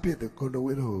တားပြစ်တဲ့ကိုနို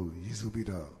ဝေတို့ရည်စူးပြီး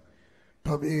တော့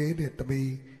တော်ပြေးနဲ့တမီ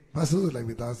မဆူးလိုက်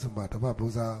မိသားစုမှာဓမ္မပူ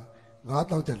ဇာ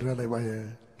9000ကျပ်လွှဲလိုက်ပါရဲ့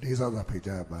လေးစားစွာဖိတ်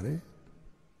ကြားရပါတယ်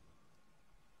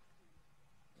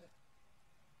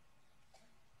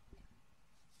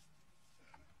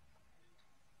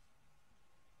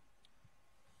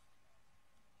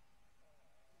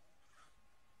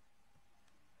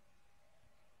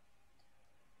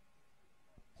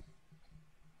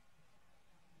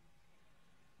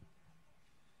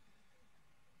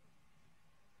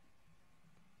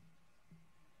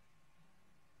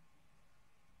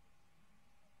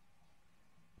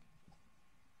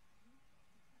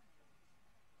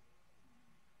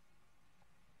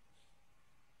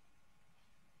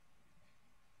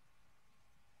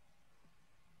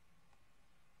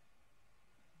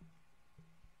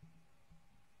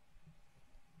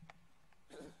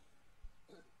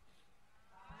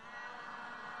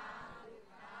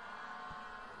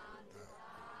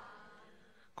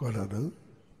ကွယ်လုံးတို့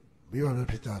မိဘတို့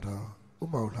ဖြစ်ကြတော့ဥ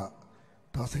မောင်လှ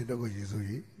တော်စိန်တို့ကိုယေရှု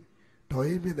၏တော်ရ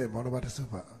င်မြင့်တဲ့မောင်နှမတစု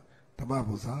မှာဓမ္မ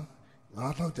ပူဇာ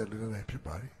9000ကျပ်လွှဲလိုက်ဖြစ်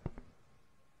ပါတယ်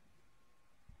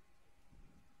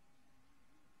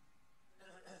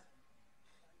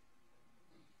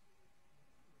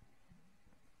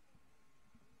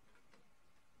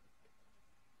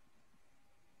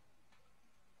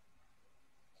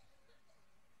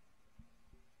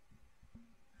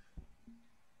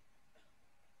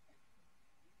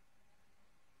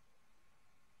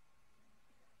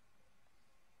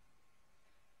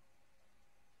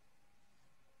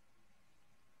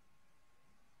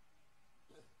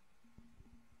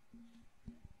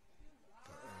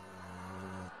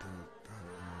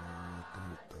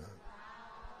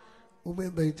ဦးမ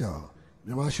င်းသိန်းကျော်မြ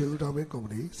န်မာရွှေဦးတော်မင်းကုမ္ပ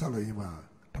ဏီဆောက်လုပ်ရေးမှာ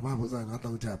ဓမ္မပူဇာ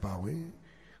9000ကျပ်ပါဝင်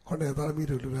ခုနှစ်သားသမီး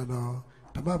တို့လူရန်တော်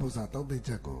ဓမ္မပူဇာ3သိန်း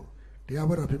ကျပ်ကိုတရား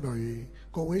ပွဲတော်ဖြစ်မြောက်ရေး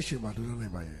ကိုဝင်းရှင်မှာလူရန်နို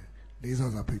င်ပါရဲ့လေး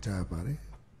စားစွာဖိတ်ကြားရပါတယ်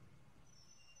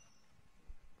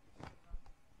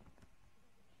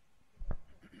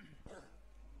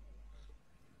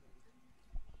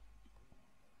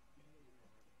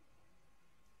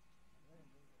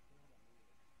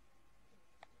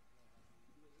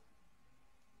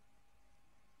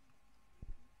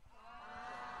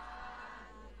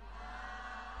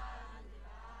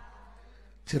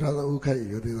ခြေတော်ဥခိုက်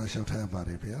ရုပ်သေးသောရှောက်ထားပါတ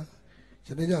ယ်ဗျာယ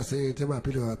နေ့ညစေကျမ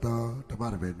ပြုလို့သောဓမ္မ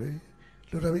ရပင်တွေ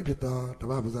လူတော်မိဖြစ်သောဓမ္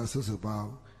မပူဇာစုစုပေါင်း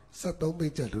73သိ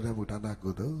န်းကျပ်လူတော်မူဒါနကု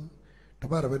သိုလ်ဓ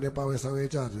မ္မရပင်နဲ့ပါဝင်ဆောင်ရွ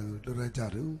က်ကြသူလူတော်ကြ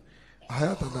သူအာယ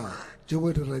တနာကျိုးဝဲ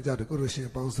တော်ကြသူကိုရရှင်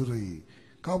ပေါင်းစုတို့၏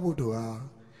ကောင်းမှုတို့အား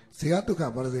ဇေယတုခ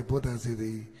မရစေဘုဒ္ဓံစေသ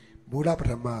ည်မူလပ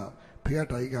ထမဖေယ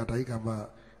တာယိကတာယိကမ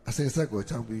အစဉ်ဆက်ကိုအ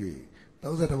ကြောင်းပြီး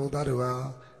30ဘုံသားတို့အား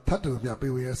ထတ်တူမြ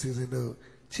ပေးဝေရအစီအစဉ်တို့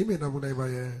ချင်းမြတ်တော်မူနိုင်ပါ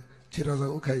ရဲ့ခြေတော်ဆော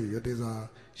င်ဥက္ခရရတေစွာ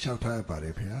ရှောက်ထားရပါတ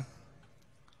ယ်ဖေဟာ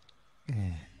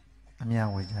အမြ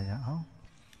ဝေကြရအောင်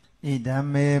ဣဒံ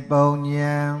မေပုံ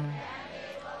ညံ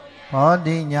ဘော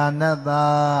ဓိညာဏတ္တ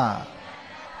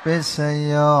ပစ္စ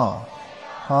ယော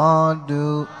ဟောတု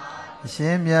အရှ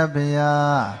င်မြတ်ဗျာ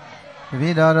တပိ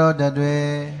တော်တို့တွေ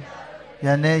ယ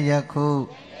နေ့ယခု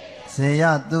ဇေယ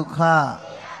ဒုက္ခ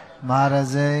မာရ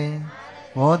စိ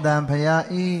ဘောဓံဖယာ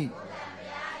ဤ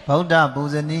ဗုဒ္ဓပူ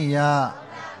ဇနိယ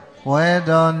ဝဲ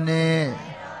တော်နေ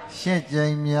ရှစ်ကြိ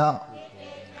မ်မြောက်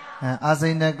အာ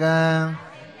စိဏကံ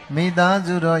မိသား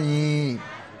စုတော်ဤ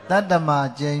တတ္တမ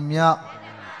ကြိမ်မြောက်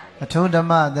အထုဓမ္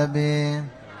မသဘင်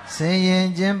ဆင်ရင်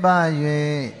ကျင်းပ၍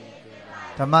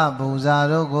ဓမ္မပူဇာ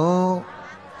တို့ကို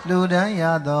လှူဒန်းရ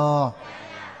သော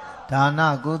ဒါန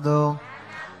ကုသိုလ်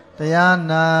တရား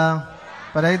နာ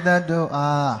ပရိသတ်တို့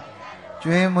အား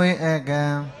ကျွေးမွေးဧကံ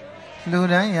လှူ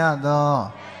ဒန်းရသော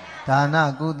ဒါန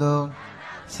ကုသိုလ်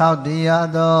သောက်တရား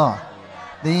သော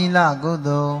သီလကု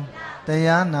သိုလ်တ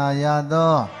ရားနာရ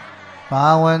သောဘာ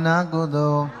ဝနာကု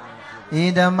သိုလ်ဤ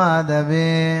ဓမ္မသဘ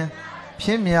င်ဖြ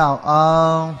စ်မြောက်အော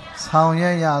င်ဆောင်ရွ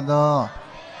က်ရသော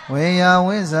ဝေယ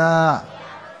ဝိဇ္ဇ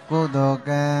ကုသိုလ်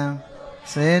ကံ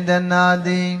စေတနာသ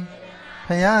ည်ဖ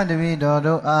ယားတပည့်တော်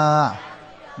တို့အား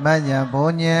မဉ္ဇဉ်ဘုံ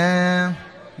ဉဏ်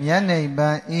မျက်နှိပ်ပ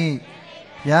န်ဤ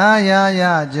ရာရ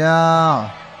ကြောင်း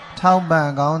ထောက်ပံ့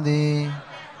ကောင်းသည်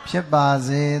ဖြစ်ပါ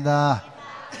စေသာ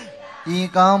ဤ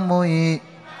ကောင်းမှု၏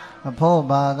အဖို့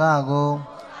ဘာကကို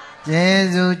ကျေး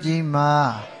ဇူးကြီးမှာ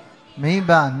မိ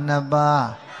ဘနှစ်ပါး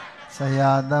ဆ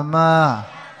ရာသမား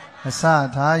အစ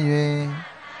ထား၍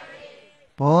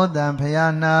ဘုဒ္ဓံဖရာ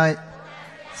၌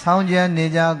ဆောင်းကျဲနေ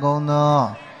ကြကုန်သော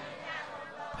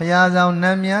ဖရာဆောင်န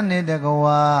တ်မြတ်နှင့်တကဝ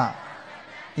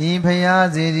ဤဖရာ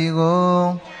စီဒီကို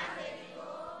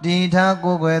တည်ထား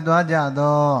ကိုယ်ွယ်သွားကြ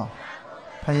သော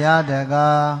ဖရာတ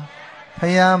ကားဖ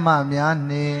ရာမများ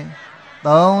နှင့်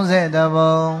30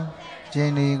ပုံချိ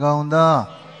န်ဒီကုန်သော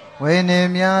ဝိနေ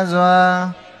များစွာ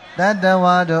တတ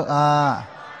ဝါတို့အား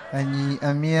အညီ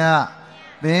အမျှ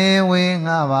ဘေးဝေ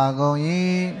ငှပါကုန်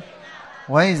၏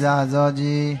ဝိဇာဇော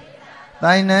ကြီး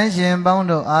တိုင်နှန်းရှင်ပေါင်း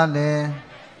တို့အားလည်း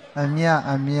အမျှ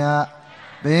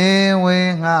ဘေးဝေ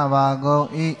ငှပါကုန်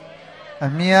၏အ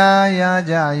မြာရ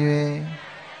ကြ၍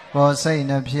ကိုယ်စိတ်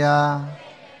နှဖျား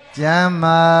ကျမ်း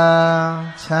မာ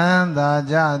ချမ်းသာ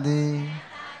ကြသည်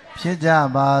ဖြစ်ကြ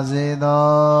ပါစေ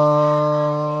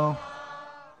သော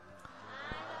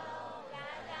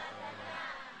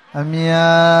အမြ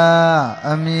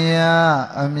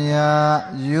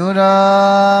ယူ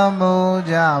တော်မူ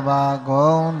ကြပါကု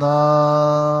န်သော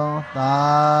သာ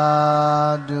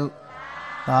ဓု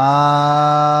သာ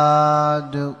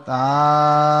ဓုသာ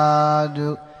ဓု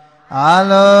အ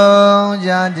လုံး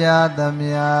ကြသ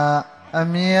မျှအ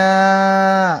မြ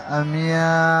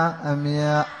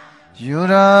ယူ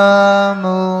တော်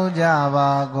မူကြ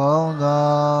ပါကုန်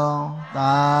သော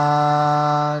သာ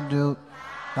ဓု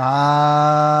သာ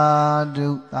ဓု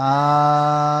သာ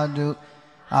ဓု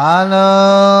အ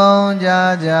လုံး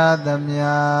ကြသမျှ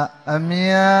အ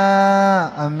မြ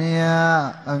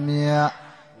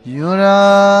ယူ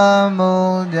တော်မူ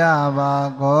ကြပါ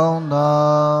ကုန်သော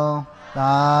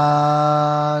သာ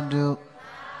ဓု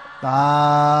သာ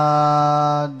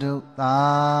ဓုသာ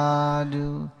ဓု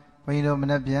ဘုန်းကြီးတို့မ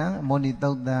နေ့ပြန်အမောနီ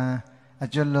တုတ်တန်အ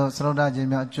ကျွတ်လို့သရုတ်တခြင်း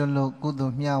များအကျွတ်လို့ကုသို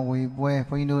လ်မျှဝေပွဲ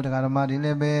ဘုန်းကြီးတို့တရားဓမ္မတွေလ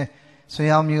ည်းပဲဆွေ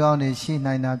အောင်မျိုးအောင်နေရှိ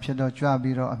နိုင်တာဖြစ်တော့ကြွ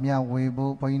ပြီးတော့အမျှဝေ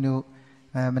ဖို့ဘုန်းကြီးတို့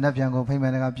မနေ့ပြန်ကိုဖိမ့်မ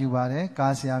ယ်ကပြုပါတယ်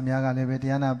ကားဆရာများကလည်းပဲတ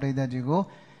ရားနာပရိသတ်တွေကို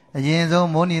အရင်ဆုံး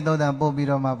မိုးနီတုတ်တန်ပို့ပြီး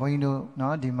တော့မှဘုန်းကြီးတို့เนา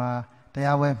ะဒီမှာတ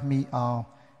ရားဝဲမှီအောင်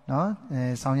เนาะ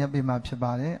ဆောင်ရွက်ပေးမှာဖြစ်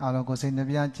ပါတယ်အားလုံးကိုစိတ်နှ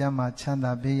ပြကျမ်းမှာချမ်း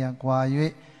သာပေးရန်ကြွာ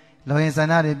၍လောရင်ဆန္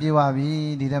ဒတွေပြည့်ဝပြီ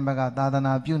ဒီတဲ့ဘက်ကသာသ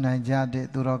နာပြုနိုင်ကြတဲ့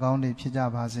သူတော်ကောင်းတွေဖြစ်ကြ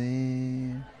ပါစေ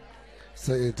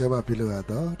စိတ်ကျမ်းမှာပြုလို့ရ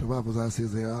တော့ဓမ္မပူဇာစီ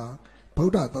စဉ်အားဗု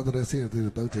ဒ္ဓသာသနာ့စီရင်သူ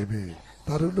တို့တောင်းချိန်ပြီ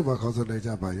သာဓုတို့မှာခေါ်ဆိုနိုင်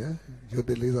ကြပါရဲ့ရုပ်တ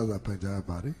လေးစားစွာဖန်ကြား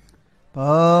ပါတယ်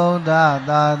ဗုဒ္ဓ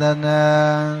သာသနာ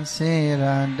စီရ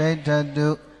န်ဒိဋ္ဌတု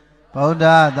ဗုဒ္ဓ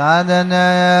သာသနာ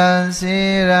စီ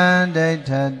ရန်ဒိဋ္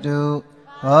ဌတု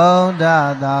ဗုဒ္ဓ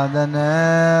သာသနာ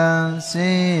စီ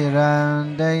ရန်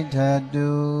ဒိဋ္ဌ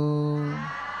တု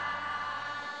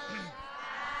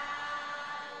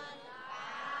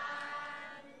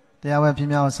တရားဝဲပြင်း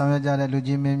များအောင်ဆောင်ရွက်ကြတဲ့လူ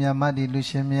ကြီးမင်းများမတ်ဒီလူ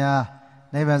ရှင်များ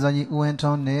နိဗ္ဗာန်ဆောင်ကြီးဥဝင်း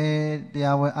ထုံးနဲ့တ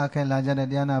ရားဝဲအခက်လာကြတဲ့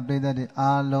တရားနာပရိသတ်တွေ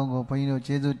အားလုံးကိုဘုန်းကြီးတို့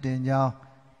ကျေးဇူးတင်ကြောင်း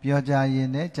ပြောကြရ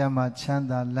င်းနဲ့ကျမ်းမာချမ်း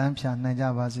သာလမ်းဖြာနိုင်ကြ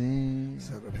ပါစေ။ဆ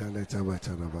က်အဖျားလည်းကျမ်းမာချ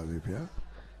မ်းသာပါစေဗျာ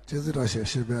။ကျေးဇူးတော်ရှင်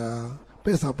ရှင်ဗျာ။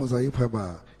ပိဿာပူဇော်ရေးဖွဲ့မှာ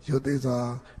ရုပ်သေးစွာ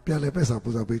ပြန်လည်ပိဿာပူ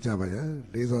ဇော်ပေးကြပါရဲ့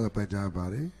။လေးစွာပန်ကြားပါရ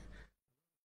စေ။